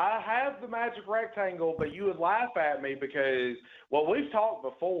 I have the magic rectangle, but you would laugh at me because, well, we've talked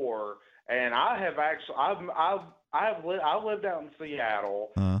before, and I have actually, I've lived out in Seattle,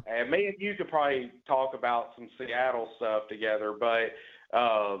 and me and you could probably talk about some Seattle stuff together, but,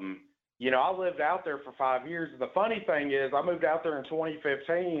 you know, I lived out there for 5 years. The funny thing is I moved out there in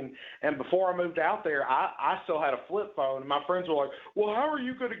 2015, and before I moved out there, I still had a flip phone. And my friends were like, well, how are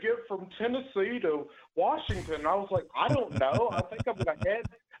you going to get from Tennessee to Washington? And I was like, I don't know. I think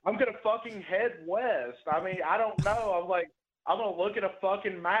I'm going to fucking head west. I mean, I don't know. I'm like, I'm going to look at a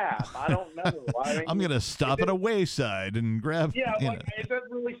fucking map. I don't know. I mean, I'm going to stop at a wayside and grab. Yeah, like, it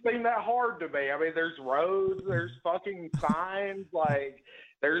doesn't really seem that hard to me. I mean, there's roads, there's fucking signs, like,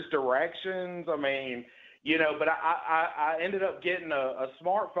 there's directions. I mean, you know, but I ended up getting a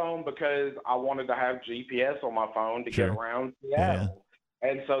smartphone because I wanted to have GPS on my phone to get around Seattle. Yeah.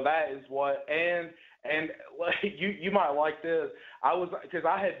 And so that is what, and like, you might like this. Because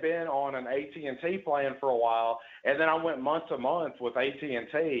I had been on an AT&T plan for a while, and then I went month to month with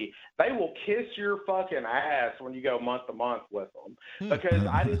AT&T. They will kiss your fucking ass when you go month to month with them. Because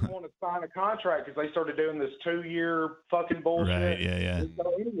I didn't want to sign a contract because they started doing this 2-year fucking bullshit. Right, yeah. And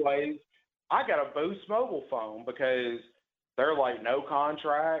so anyways, I got a Boost mobile phone because they're like no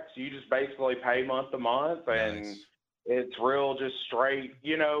contracts. You just basically pay month to month, and it's real just straight.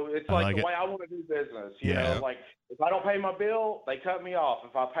 You know, it's like the way I want to do business. You know, like if I don't pay my bill, they cut me off.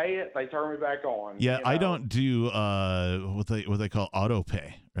 If I pay it, they turn me back on. Yeah, you know? I don't do what they call auto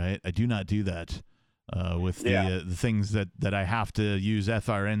pay, right? I do not do that with the things that I have to use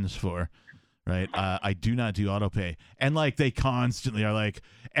FRNs for. Right, I do not do auto pay, and like they constantly are like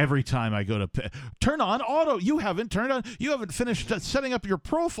every time I go to pay, turn on auto. You haven't finished setting up your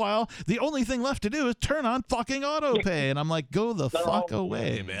profile. The only thing left to do is turn on fucking auto pay, and I'm like, go the fuck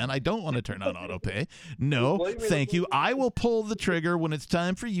away, man. I don't want to turn on auto pay. No, thank you. I will pull the trigger when it's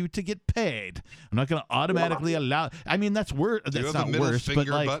time for you to get paid. I'm not going to automatically allow. I mean, that's worse. That's not worse, but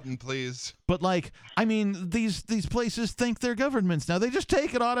like, button, please. But like, I mean, these places think they're governments now. They just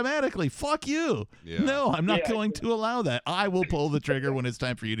take it automatically. Fuck you. Yeah. No, I'm not going to allow that. I will pull the trigger when it's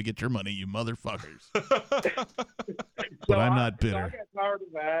time for you to get your money, you motherfuckers. But I'm not bitter. So I got tired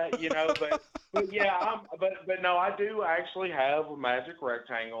of that, you know. But yeah, but no, I do actually have a magic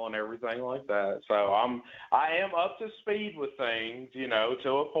rectangle and everything like that. So I am up to speed with things, you know, to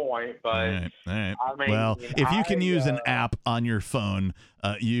a point. But all right. I mean, well, if you can use an app on your phone,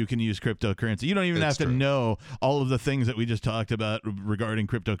 you can use cryptocurrency. You don't even have to know all of the things that we just talked about regarding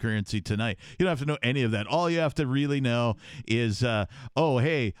cryptocurrency tonight. You don't have to know any of that. All you have to really know is, oh,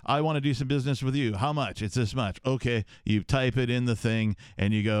 hey, I want to do some business with you. How much? It's this much. Okay. You type it in the thing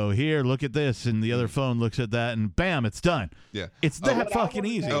and you go, here, look at this. And the other phone looks at that and bam, it's done. Yeah. It's that fucking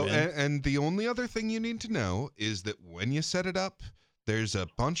easy. Oh, man. and the only other thing you need to know is that when you set it up, there's a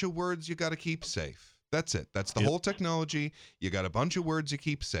bunch of words you got to keep safe. That's it. That's the whole technology. You got a bunch of words you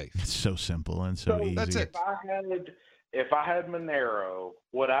keep safe. It's so simple and so easy. That's it. If I had Monero,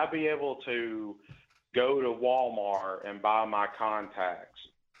 would I be able to go to Walmart and buy my contacts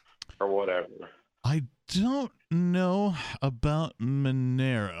or whatever? I don't know about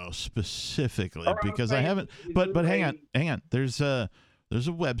Monero specifically because I haven't. But hang on. There's a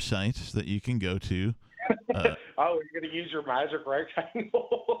website that you can go to. Oh, you're gonna use your magic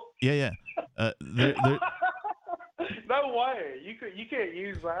rectangle? Yeah. No, No way. You can't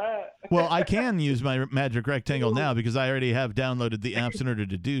use that. Well, I can use my Magic Rectangle now because I already have downloaded the apps in order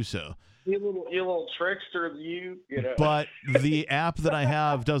to do so. You little trickster, you know. But the app that I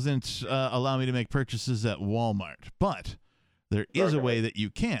have doesn't allow me to make purchases at Walmart. But there is a way that you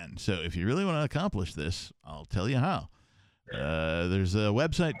can. So if you really want to accomplish this, I'll tell you how. There's a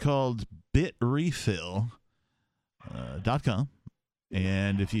website called bitrefill.com.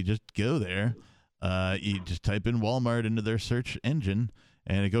 And if you just go there, you just type in Walmart into their search engine,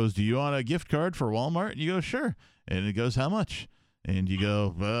 and it goes, do you want a gift card for Walmart? And you go, sure. And it goes, how much? And you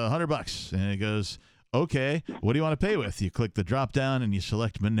go, $100. And it goes, okay, what do you want to pay with? You click the drop down and you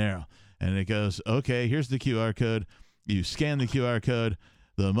select Monero. And it goes, okay, here's the QR code. You scan the QR code,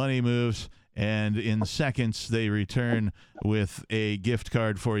 the money moves, and in seconds they return with a gift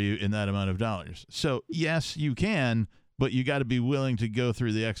card for you in that amount of dollars. So, yes, you can, but you got to be willing to go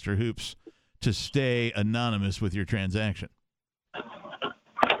through the extra hoops to stay anonymous with your transaction.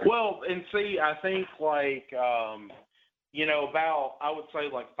 Well, and see, I think about, I would say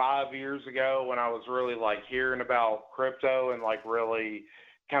 5 years ago when I was really hearing about crypto and really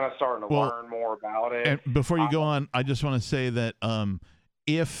kind of starting to learn more about it. And before you go on, I just want to say that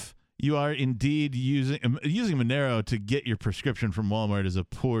if you are indeed using Monero to get your prescription from Walmart is a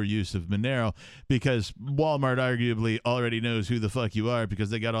poor use of Monero, because Walmart arguably already knows who the fuck you are because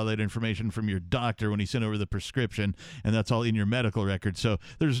they got all that information from your doctor when he sent over the prescription, and that's all in your medical record. So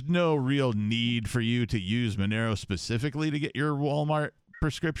there's no real need for you to use Monero specifically to get your Walmart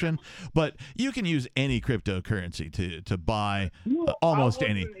prescription, but you can use any cryptocurrency to buy almost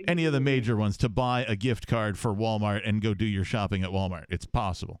any of the major ones to buy a gift card for Walmart and go do your shopping at Walmart. It's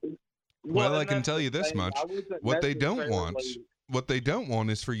possible. Well, I can tell you this much. What they don't want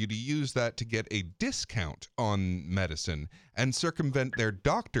is for you to use that to get a discount on medicine and circumvent their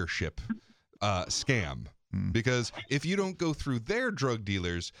doctorship scam. Because if you don't go through their drug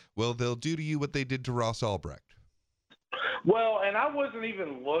dealers, well, they'll do to you what they did to Ross Ulbricht. Well, and I wasn't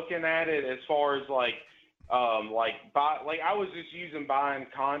even looking at it as far as I was just using buying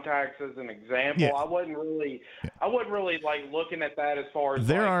contacts as an example. Yeah. I wasn't really looking at that as far as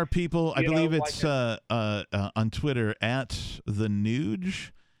there are people. I believe it's on Twitter at the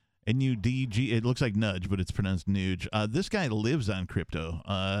Nuge, N-U-D-G. It looks like Nudge, but it's pronounced Nuge. This guy lives on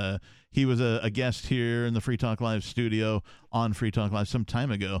crypto. He was a guest here in the Free Talk Live studio on Free Talk Live some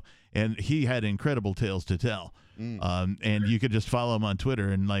time ago, and he had incredible tales to tell. And you could just follow him on Twitter,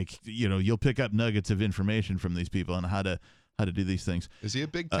 and you'll pick up nuggets of information from these people on how to do these things. Is he a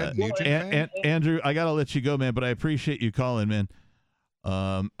big Ted Nugent fan? Andrew, I gotta let you go, man, but I appreciate you calling, man.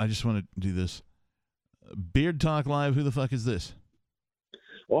 I just want to do this. Beard Talk Live. Who the fuck is this?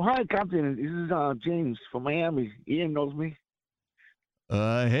 Oh, hi, Captain. This is James from Miami. Ian knows me.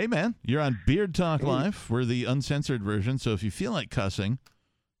 Hey, man. You're on Beard Talk Live. We're the uncensored version, so if you feel like cussing,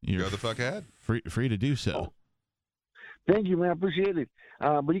 you're go the fuck ahead. Free to do so. Thank you, man. I appreciate it.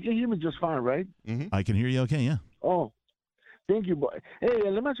 But you can hear me just fine, right? Mm-hmm. I can hear you okay, yeah. Oh, thank you. But hey,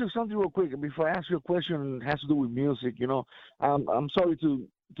 let me ask you something real quick before I ask you a question. It has to do with music. I'm sorry to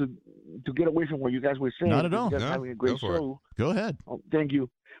get away from what you guys were saying. Not at all. You guys are having a great show. Go ahead. Oh, thank you.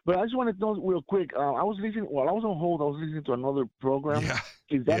 But I just wanted to know real quick. I was listening while I was on hold. I was listening to another program. Yeah.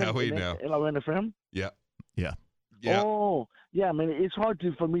 Is that we know. LRN-FM? Yeah. Yeah. Yeah. Oh, yeah. I mean, it's hard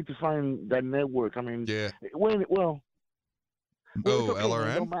for me to find that network. I mean, yeah. Well, okay,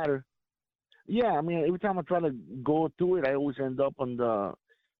 LRN? It don't matter. Yeah, I mean, every time I try to go to it, I always end up on the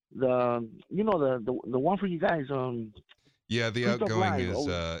one for you guys. Yeah, the Free Talk outgoing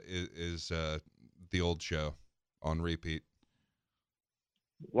Live. is the old show on repeat.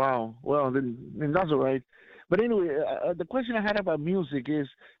 Wow. Well, then that's all right. But anyway, the question I had about music is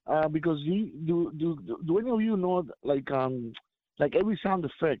because do any of you know like every sound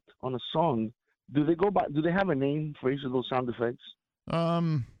effect on a song? Do they have a name for each of those sound effects?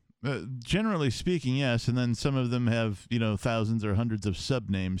 Generally speaking, yes, and then some of them have thousands or hundreds of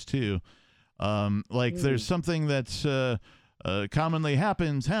subnames too. There's something that's commonly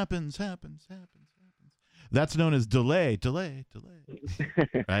happens. That's known as delay.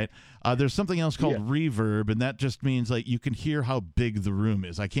 Right? There's something else called reverb, and that just means you can hear how big the room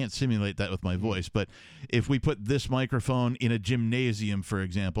is. I can't simulate that with my voice, but if we put this microphone in a gymnasium, for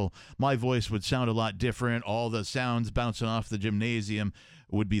example, my voice would sound a lot different. All the sounds bouncing off the gymnasium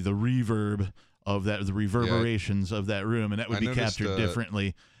would be the reverb of that, the reverberations of that room, and that would be captured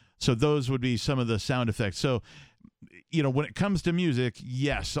differently. So those would be some of the sound effects. So when it comes to music,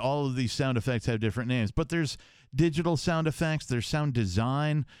 yes, all of these sound effects have different names, but there's digital sound effects. There's sound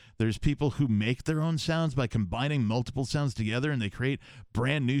design. There's people who make their own sounds by combining multiple sounds together, and they create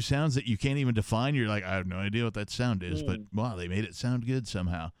brand new sounds that you can't even define. You're like, I have no idea what that sound is, but wow, they made it sound good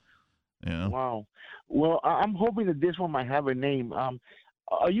somehow. You know? Wow. Well, I'm hoping that this one might have a name.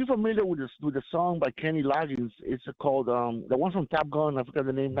 Are you familiar with the song by Kenny Loggins? It's called the one from Top Gun. I forgot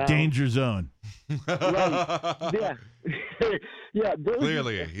the name now. Danger Zone. Right. Yeah. Yeah.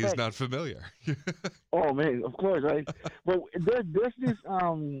 Clearly, he's not familiar. Oh man, of course, right? Well, there's this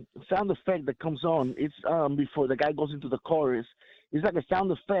sound effect that comes on. It's before the guy goes into the chorus. It's like a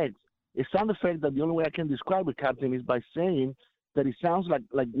sound effect. A sound effect that the only way I can describe it, Captain, is by saying that it sounds like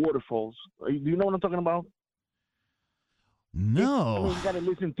waterfalls. Do you know what I'm talking about? No. I mean, you got to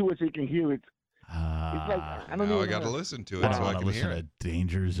listen to it so you can hear it. It's like I don't know. I got to listen to it so I can listen hear to it.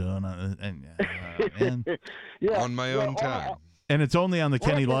 Danger Zone and yeah, on my own time. And it's only on the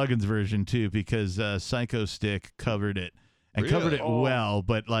Kenny Loggins version too, because Psycho Stick covered it and covered it well.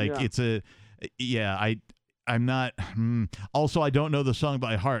 But like, it's I'm not. Also, I don't know the song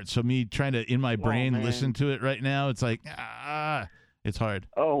by heart, so me trying to in my brain listen to it right now, it's like it's hard.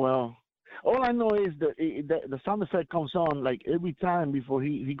 Oh well. All I know is the sound effect comes on like every time before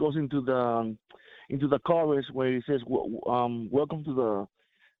he goes into the chorus where he says welcome to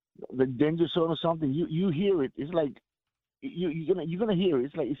the danger zone or something. You hear it. It's like you're gonna hear it.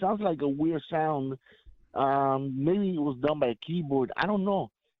 It's like it sounds like a weird sound. Maybe it was done by a keyboard. I don't know.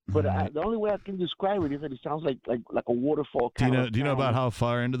 But the only way I can describe it is that it sounds like a waterfall. Do you know about how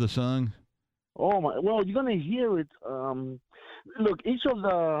far into the song? Oh my! Well, you're gonna hear it. Look, each of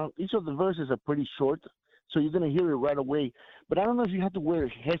the verses are pretty short, so you're gonna hear it right away. But I don't know if you have to wear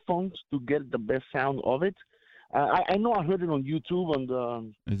headphones to get the best sound of it. I know I heard it on YouTube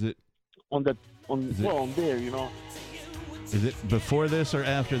Is it on there, you know. Is it before this or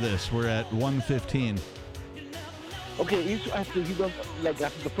after this? We're at 1:15. Okay, each after he does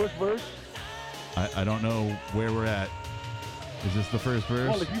after the first verse. I don't know where we're at. Is this the first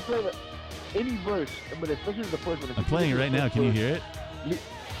verse? Well, if you play any verse, but especially the first one. I'm playing it right now. Can you hear it?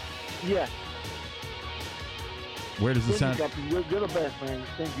 Yeah. Where does the sound? You're the best, man.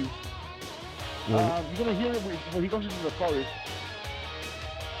 Thank you. Well, you're gonna hear it when he comes into the chorus.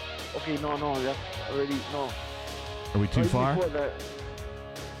 Okay, no, that's already no. Are we too far?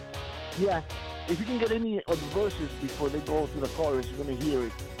 Yeah. If you can get any of the verses before they go to the chorus, you're gonna hear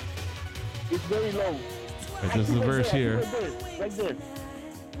it. It's very low. Right, this is the verse here.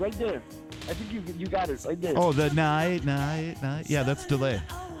 Right there. I think you got it right there. Oh, the night. Yeah, that's delay.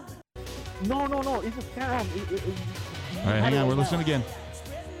 No. It's a sound. All right, hang on. We're listening again.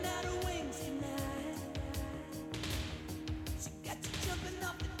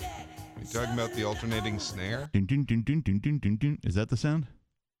 You talking about the alternating snare? Dun, dun, dun, dun, dun, dun, dun, dun. Is that the sound?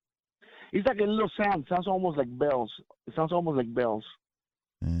 It's like a little sound. It sounds almost like bells.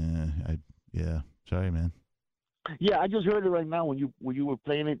 Yeah. Sorry, man. Yeah, I just heard it right now when you were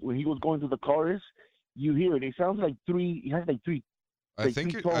playing it. When he was going to the chorus, you hear it. It sounds like three. It has like three. I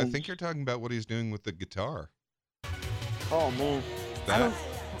think you're talking about what he's doing with the guitar. Oh man. That.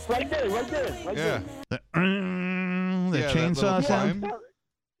 Right there. The chainsaw sound.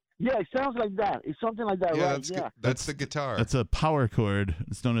 Yeah, it sounds like that. It's something like that, right? That's the guitar. That's a power chord.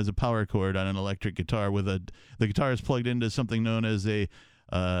 It's known as a power chord on an electric guitar. The guitar is plugged into something known as a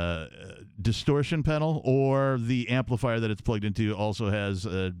distortion pedal, or the amplifier that it's plugged into also has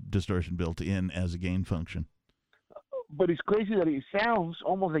a distortion built in as a gain function. But it's crazy that it sounds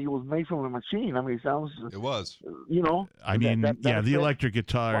almost like it was made from a machine. I mean, it sounds. It was. You know. I mean, the electric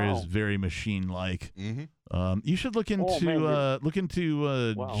guitar is very machine-like. Mm-hmm. You should look into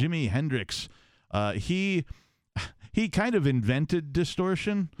Jimi Hendrix. He kind of invented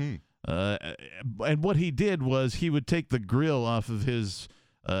distortion. And what he did was he would take the grill off of his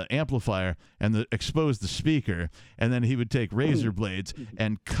amplifier and expose the speaker, and then he would take razor blades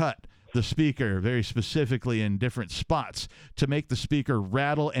and cut the speaker very specifically in different spots to make the speaker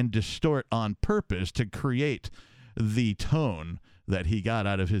rattle and distort on purpose to create the tone that he got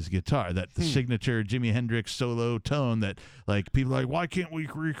out of his guitar, that the signature Jimi Hendrix solo tone that, like, people are like, why can't we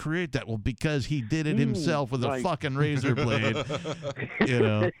recreate that? Well, because he did it himself with a fucking razor blade. You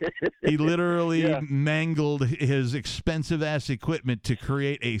know, he literally mangled his expensive ass equipment to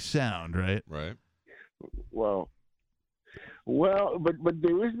create a sound, right? Right. Well, but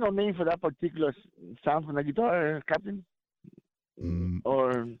there is no name for that particular sound from the guitar, Captain?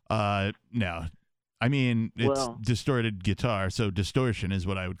 Or no. I mean, it's distorted guitar, so distortion is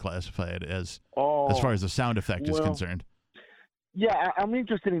what I would classify it as far as the sound effect is concerned. Yeah, I'm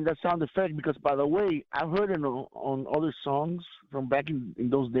interested in that sound effect because, by the way, I've heard it on other songs from back in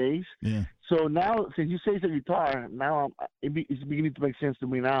those days. Yeah. So now, since you say it's a guitar, now it's beginning to make sense to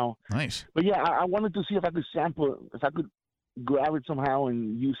me now. Nice. But yeah, I wanted to see if I could sample, if I could grab it somehow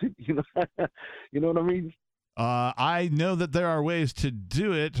and use it. You know what I mean? I know that there are ways to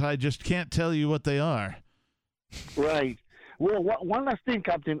do it. I just can't tell you what they are. Right. Well, one last thing,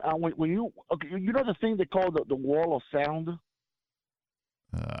 Captain. When you know the thing they call the wall of sound.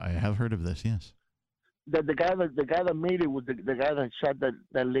 I have heard of this. Yes. The guy that made it was the guy that shot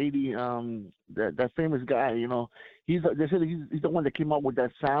that lady, that famous guy. You know, they said he's the one that came up with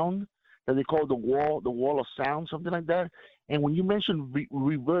that sound that they call the wall of sound, something like that. And when you mentioned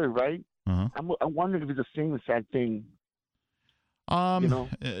reverb, right? Uh-huh. I'm wondering if it's the same exact thing.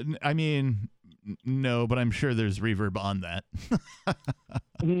 I mean, no, but I'm sure there's reverb on that.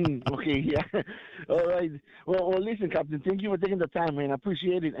 Okay, yeah. All right. Well, listen, Captain, thank you for taking the time, man. I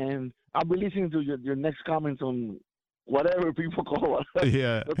appreciate it, and I'll be listening to your next comments on whatever people call it.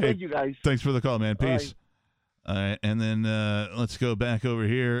 Yeah. So Hey, thank you, guys. Thanks for the call, man. All Peace. All right, and then let's go back over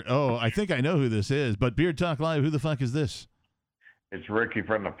here. Oh, I think I know who this is, but Beard Talk Live, who the fuck is this? It's Ricky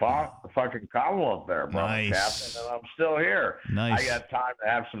from the fucking Commonwealth there, brother. Nice. Captain, and I'm still here. Nice. I got time to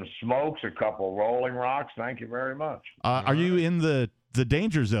have some smokes, a couple Rolling Rocks. Thank you very much. Are you in the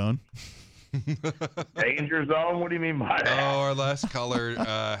danger zone? Danger zone? What do you mean by that? Oh, our last caller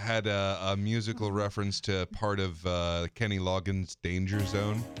had a musical reference to part of Kenny Loggins' Danger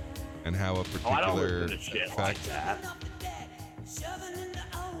Zone and how a I don't particular listen to shit effect. like that.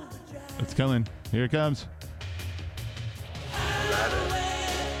 It's coming. Here it comes.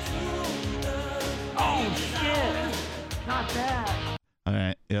 Oh shit! Not that. All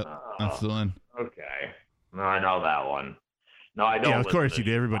right. Yep. That's the one. Okay. No, I know that one. No, I don't. Yeah, of listen course to you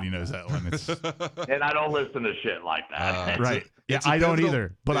do. Everybody knows that one. It's, And I don't listen to shit like that. right. Yeah, it's a I don't pivotal-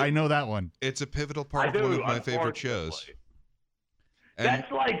 either, but I know that one. It's a pivotal part I of do, one of my favorite unfortunately. shows. And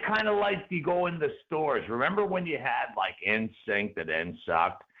That's like kind of like you go in the stores. Remember when you had like NSYNC that then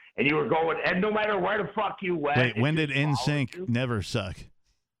sucked, and you were going, and no matter where the fuck you went, Wait, it when did just followed NSYNC you? never suck?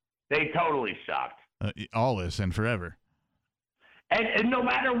 They totally sucked. Always and forever. And no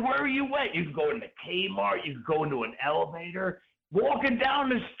matter where you went, you could go into Kmart, you could go into an elevator, walking down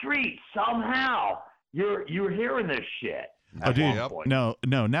the street. Somehow you're hearing this shit. Oh, dude. one point. No.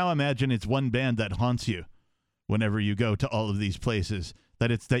 Now imagine it's one band that haunts you whenever you go to all of these places.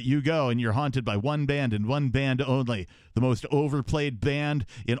 That you go and you're haunted by one band and one band only. The most overplayed band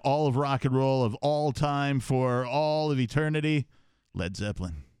in all of rock and roll of all time for all of eternity. Led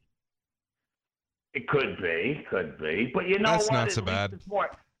Zeppelin. It could be, but you know That's what? not At so least bad. It's more,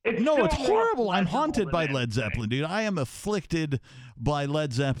 It's still horrible. more I'm pleasurable haunted than by Led NSYNC. Zeppelin, dude. I am afflicted by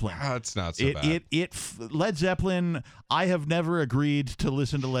Led Zeppelin. That's not so bad. Led Zeppelin. I have never agreed to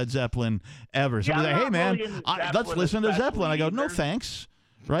listen to Led Zeppelin ever. Somebody's I'm like, "Hey not man, really into let's Zeppelin listen to especially Zeppelin." I go, "No either. thanks."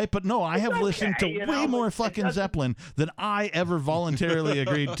 Right, but no, I have listened to okay, you way know, more it fucking doesn't- Zeppelin than I ever voluntarily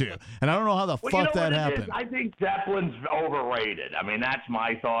agreed to, and I don't know how the Well, you fuck know that what it is? happened. I think Zeppelin's overrated. I mean, that's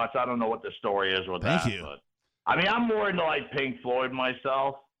my thoughts. I don't know what the story is with Thank that. you. But, I mean, I'm more into like Pink Floyd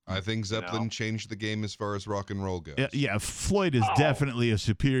myself. I think Zeppelin changed the game as far as rock and roll goes. Yeah, Floyd is definitely a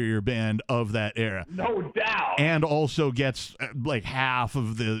superior band of that era. No doubt. And also gets like half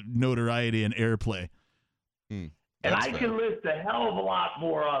of the notoriety and airplay. And I can list a hell of a lot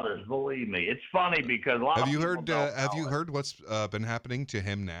more others. Believe me, it's funny because a lot Have of you people heard? don't Have know you it. heard what's been happening to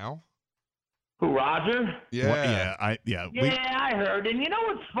him now? Who, Roger? Yeah. Yeah, I heard. And you know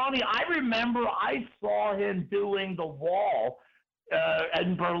what's funny? I remember I saw him doing The Wall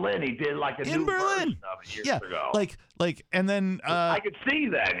in Berlin. He did like a In new Berlin. version of it years Yeah, ago. like, and then I could see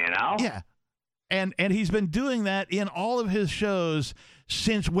that, you know. yeah, and he's been doing that in all of his shows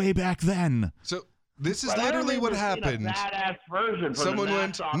since way back then. So this is But I literally what remember seeing a happened. badass version for Someone the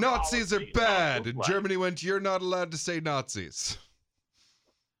went, Nassau Nazis are Coliseum bad. And Suplex. Germany went, you're not allowed to say Nazis.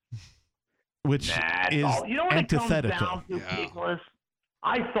 Which is you know what antithetical. it comes down to, Nicholas?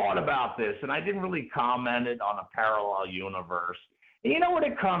 I thought about this, and I didn't really comment it on a parallel universe. And you know what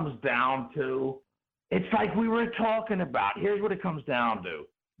it comes down to? It's like we were talking about. Here's what it comes down to.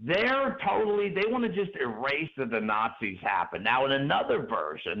 They want to just erase that the Nazis happened. Now, in another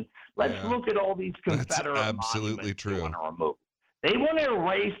version, let's look at all these Confederate absolutely monuments true. they want to remove. They want to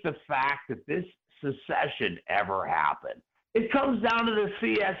erase the fact that this secession ever happened. It comes down to the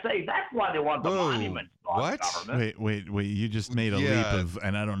CSA. That's why they want the monuments on what? government. Wait! You just made a Yeah. leap of,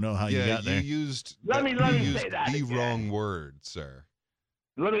 and I don't know how you Yeah, got there. you used Let me you say used that the again. wrong word, sir.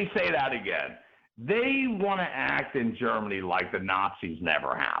 Let me say that again. They want to act in Germany like the Nazis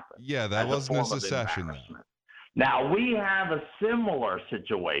never happened. Yeah, that as wasn't a form of secession, though. embarrassment. Now, we have a similar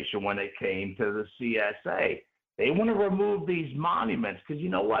situation when it came to the CSA. They want to remove these monuments because you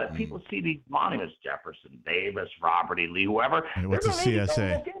know what? If people see these monuments, Jefferson Davis, Robert E. Lee, whoever, Hey, what's they're a going to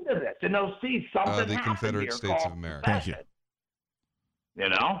CSA? look into this and they'll see something The happen Confederate here States of called America. Thank you. secession. You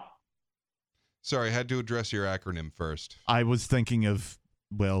know? Sorry, I had to address your acronym first. I was thinking of,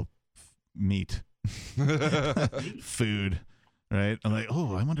 well, meat. Food. Right? I'm like,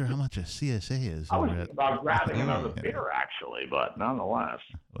 oh, I wonder how much a CSA is. I was over thinking at- about grabbing another Yeah. beer, actually, but nonetheless.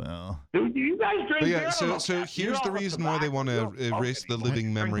 Well, Do you guys drink But yeah, beer? I don't so know so that. You here's know, the with reason why they tobacco, want you to don't smoke erase the anymore. living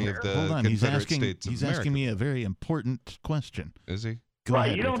You drink memory of beer. the hold on. He's Confederate asking. States of He's America. asking me a very important question. Is he? Go Right,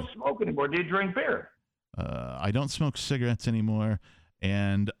 ahead. you don't Ricky. smoke anymore. Do you drink beer? I don't smoke cigarettes anymore,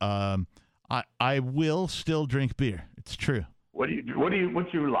 and I will still drink beer. It's true. What do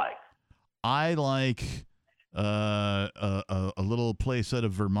you like? I like a little place out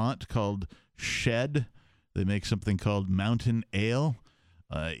of Vermont called Shed. They make something called Mountain Ale.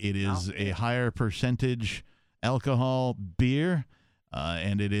 It is a higher percentage alcohol beer,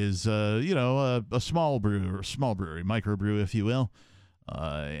 and it is a small brewery, microbrew, if you will.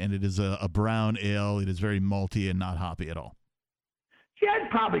 And it is a brown ale. It is very malty and not hoppy at all. See,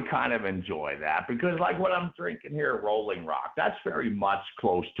 I'd probably kind of enjoy that because, like, what I'm drinking here, Rolling Rock, that's very much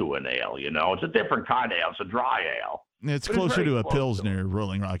close to an ale. You know, it's a different kind of ale. It's a dry ale. It's But closer very to a close Pilsner,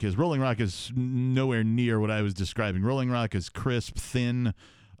 Rolling Rock is. Rolling Rock is nowhere near what I was describing. Rolling Rock is crisp, thin.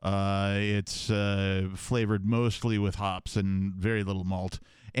 It's flavored mostly with hops and very little malt.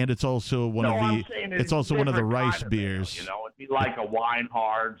 And it's also one of the rice kind of beers. Ale, you know, it'd be like a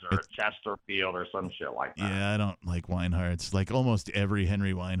Winehards or a Chesterfield or some shit like that. Yeah, I don't like Winehards. Like almost every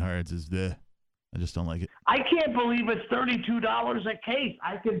Henry Winehards is I just don't like it. I can't believe it's $32 a case.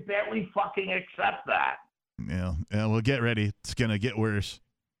 I can barely fucking accept that. Yeah, well, get ready. It's gonna get worse.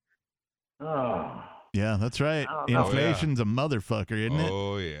 Oh. Yeah, that's right. I don't know. Inflation's a motherfucker, isn't it?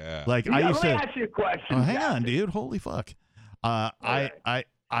 Oh yeah. Like Yeah, I used let me to. ask you a question. Oh, hang Jack. on, dude. Holy fuck.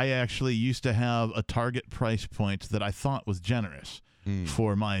 I actually used to have a target price point that I thought was generous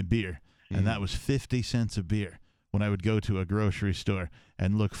for my beer, and that was 50 cents a beer when I would go to a grocery store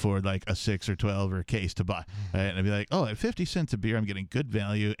and look for like a 6 or 12 or a case to buy. Right? And I'd be like, oh, at 50 cents a beer, I'm getting good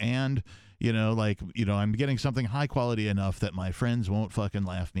value, and I'm getting something high quality enough that my friends won't fucking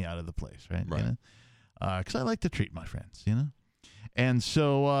laugh me out of the place, right? Right. Because I like to treat my friends, you know. And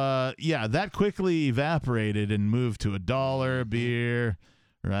so, that quickly evaporated and moved to $1 a beer.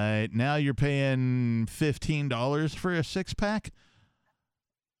 Right now, you're paying $15 for a 6-pack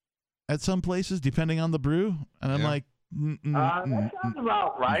at some places, depending on the brew. And I'm like, that sounds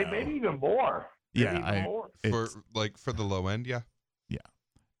about right. no. Maybe even more. Maybe Yeah, even more. For the low end, yeah.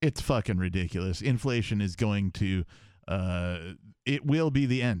 It's fucking ridiculous. Inflation is going to, it will be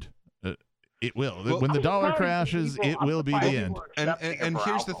the end. It will. Well, When the dollar crashes, it will be the end. And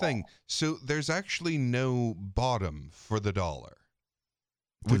here's the thing. So there's actually no bottom for the dollar.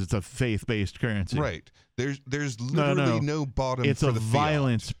 Because it's a faith-based currency. Right. There's literally no bottom it's for a the fiat.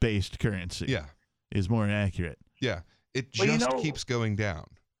 violence-based currency. Yeah. Is more accurate. Yeah. It Well, just keeps going down.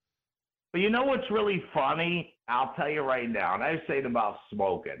 But you know what's really funny? I'll tell you right now, and I say it about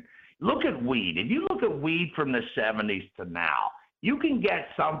smoking. Look at weed. If you look at weed from the 70s to now, you can get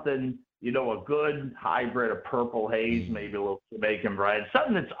something, a good hybrid of purple haze, maybe a little Jamaican bread,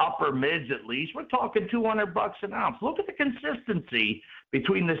 something that's upper mids at least. We're talking $200 an ounce. Look at the consistency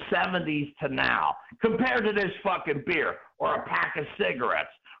between the 70s to now compared to this fucking beer or a pack of cigarettes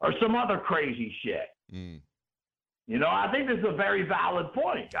or some other crazy shit. I think this is a very valid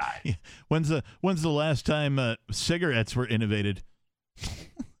point, guys. When's the last time cigarettes were innovated?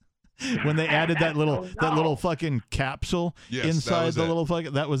 When they added that little fucking capsule inside the little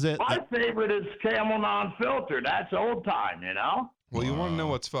fucking, that was it. My favorite is Camel Non-Filter. That's old time, Well, you want to know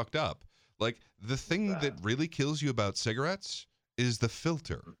what's fucked up? Like, the thing that really kills you about cigarettes is the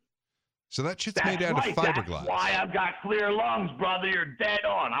filter. So that shit's made out of fiberglass. That's why I've got clear lungs, brother. You're dead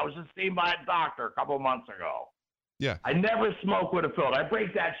on. I was just seen by a doctor a couple months ago. Yeah. I never smoke with a filter. I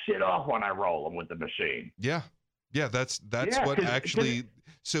break that shit off when I roll them with the machine. Yeah. Yeah, that's what actually...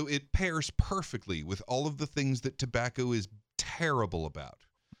 So it pairs perfectly with all of the things that tobacco is terrible about.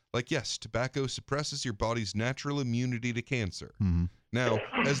 Like, yes, tobacco suppresses your body's natural immunity to cancer. Mm-hmm. Now,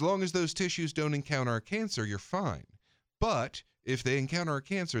 as long as those tissues don't encounter cancer, you're fine. But if they encounter a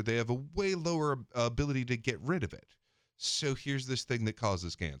cancer, they have a way lower ability to get rid of it. So here's this thing that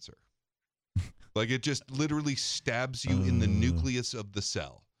causes cancer. Like, it just literally stabs you in the nucleus of the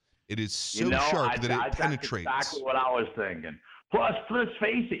cell. It is so sharp that it penetrates. That's exactly what I was thinking. Plus, let's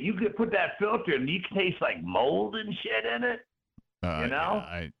face it, you could put that filter and you can taste like mold and shit in it.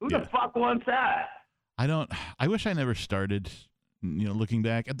 Who the fuck wants that? I wish I never started, looking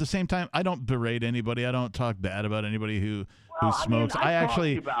back. At the same time, I don't berate anybody. I don't talk bad about anybody who smokes.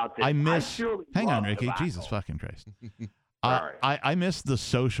 I miss, hang on, Ricky. Tobacco. Jesus fucking Christ. I miss the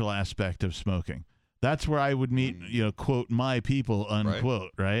social aspect of smoking. That's where I would meet, quote, my people,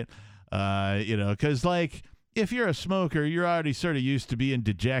 unquote, right? Because like, if you're a smoker, you're already sort of used to being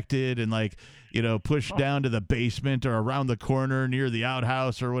dejected and like, pushed down to the basement or around the corner near the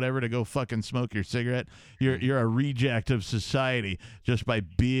outhouse or whatever to go fucking smoke your cigarette. You're a reject of society just by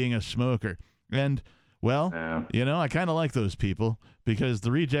being a smoker. And, well, I kind of like those people because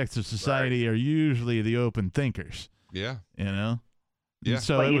the rejects of society are usually the open thinkers. Yeah. Yeah.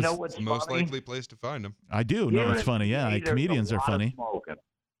 So but it was what's the most funny? likely place to find them. I do. No, it's funny. Yeah. There's Comedians a are lot funny. of smoking.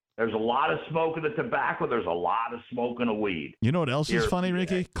 There's a lot of smoking of tobacco. There's a lot of smoking of weed. You know what else is Here, funny,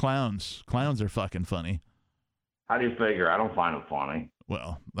 Ricky? Clowns. Clowns are fucking funny. How do you figure? I don't find them funny.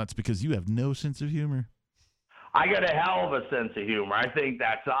 Well, that's because you have no sense of humor. I got a hell of a sense of humor. I think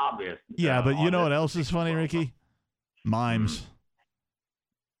that's obvious. Yeah, but you know what else is funny, Ricky? Mimes.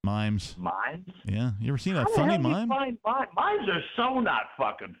 Mimes. Mimes? Yeah. You ever seen a How the funny hell do you mime? find mimes are so not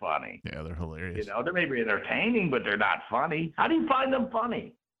fucking funny. Yeah, they're hilarious. They may be entertaining, but they're not funny. How do you find them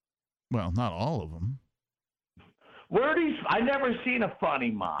funny? Well, not all of them. Where do you? I never seen a funny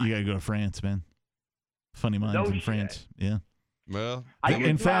mime. You gotta go to France, man. Funny mimes No in shit. France. Yeah. Well,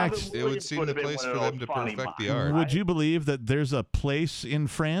 in fact, it would seem the place for them to perfect the art. Would you believe that there's a place in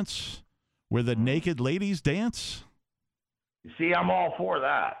France where the naked ladies dance? You see, I'm all for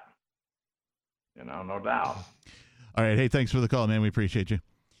that. No doubt. All right. Hey, thanks for the call, man. We appreciate you.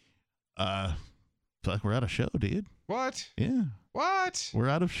 Fuck, we're out of show, dude. What? Yeah. What? We're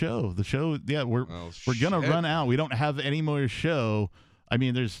out of show. The show, yeah, we're gonna run out. We don't have any more show. I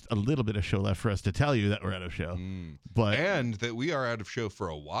mean, there's a little bit of show left for us to tell you that we're out of show. But and that we are out of show for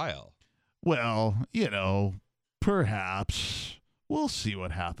a while. Well, perhaps we'll see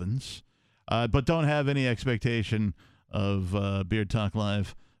what happens. But don't have any expectation of Beard Talk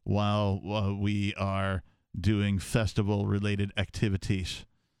Live while we are doing festival-related activities.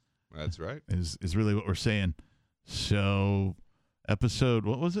 That's right. Is really what we're saying. So, episode,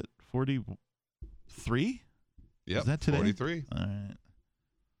 what was it? 43? Yep. Is that today? 43. All right.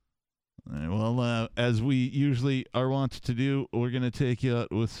 Well, as we usually are wont to do, we're going to take you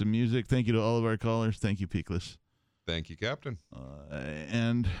out with some music. Thank you to all of our callers. Thank you, Peakless. Thank you, Captain.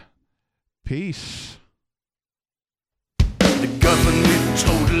 And peace. The government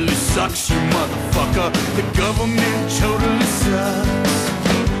totally sucks, you motherfucker. The government totally sucks.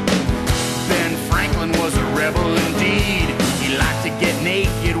 Ben Franklin was a rebel indeed. He liked to get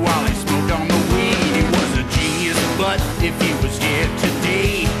naked while he smoked on the weed. He was a genius, but if he was here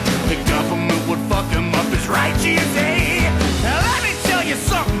today, the government would fuck him up his right GSA. Now let me tell you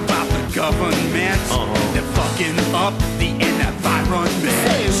something about the government. They're fucking up the environment.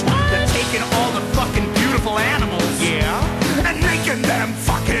 They're taking all the fucking beautiful animals, and making them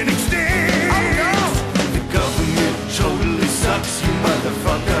fucking extinct. The government totally sucks, you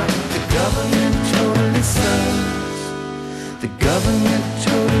motherfucker. The government totally sucks. The government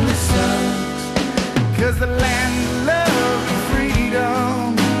totally sucks. 'Cause the land of love and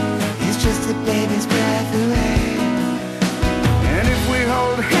freedom is just a baby's breath.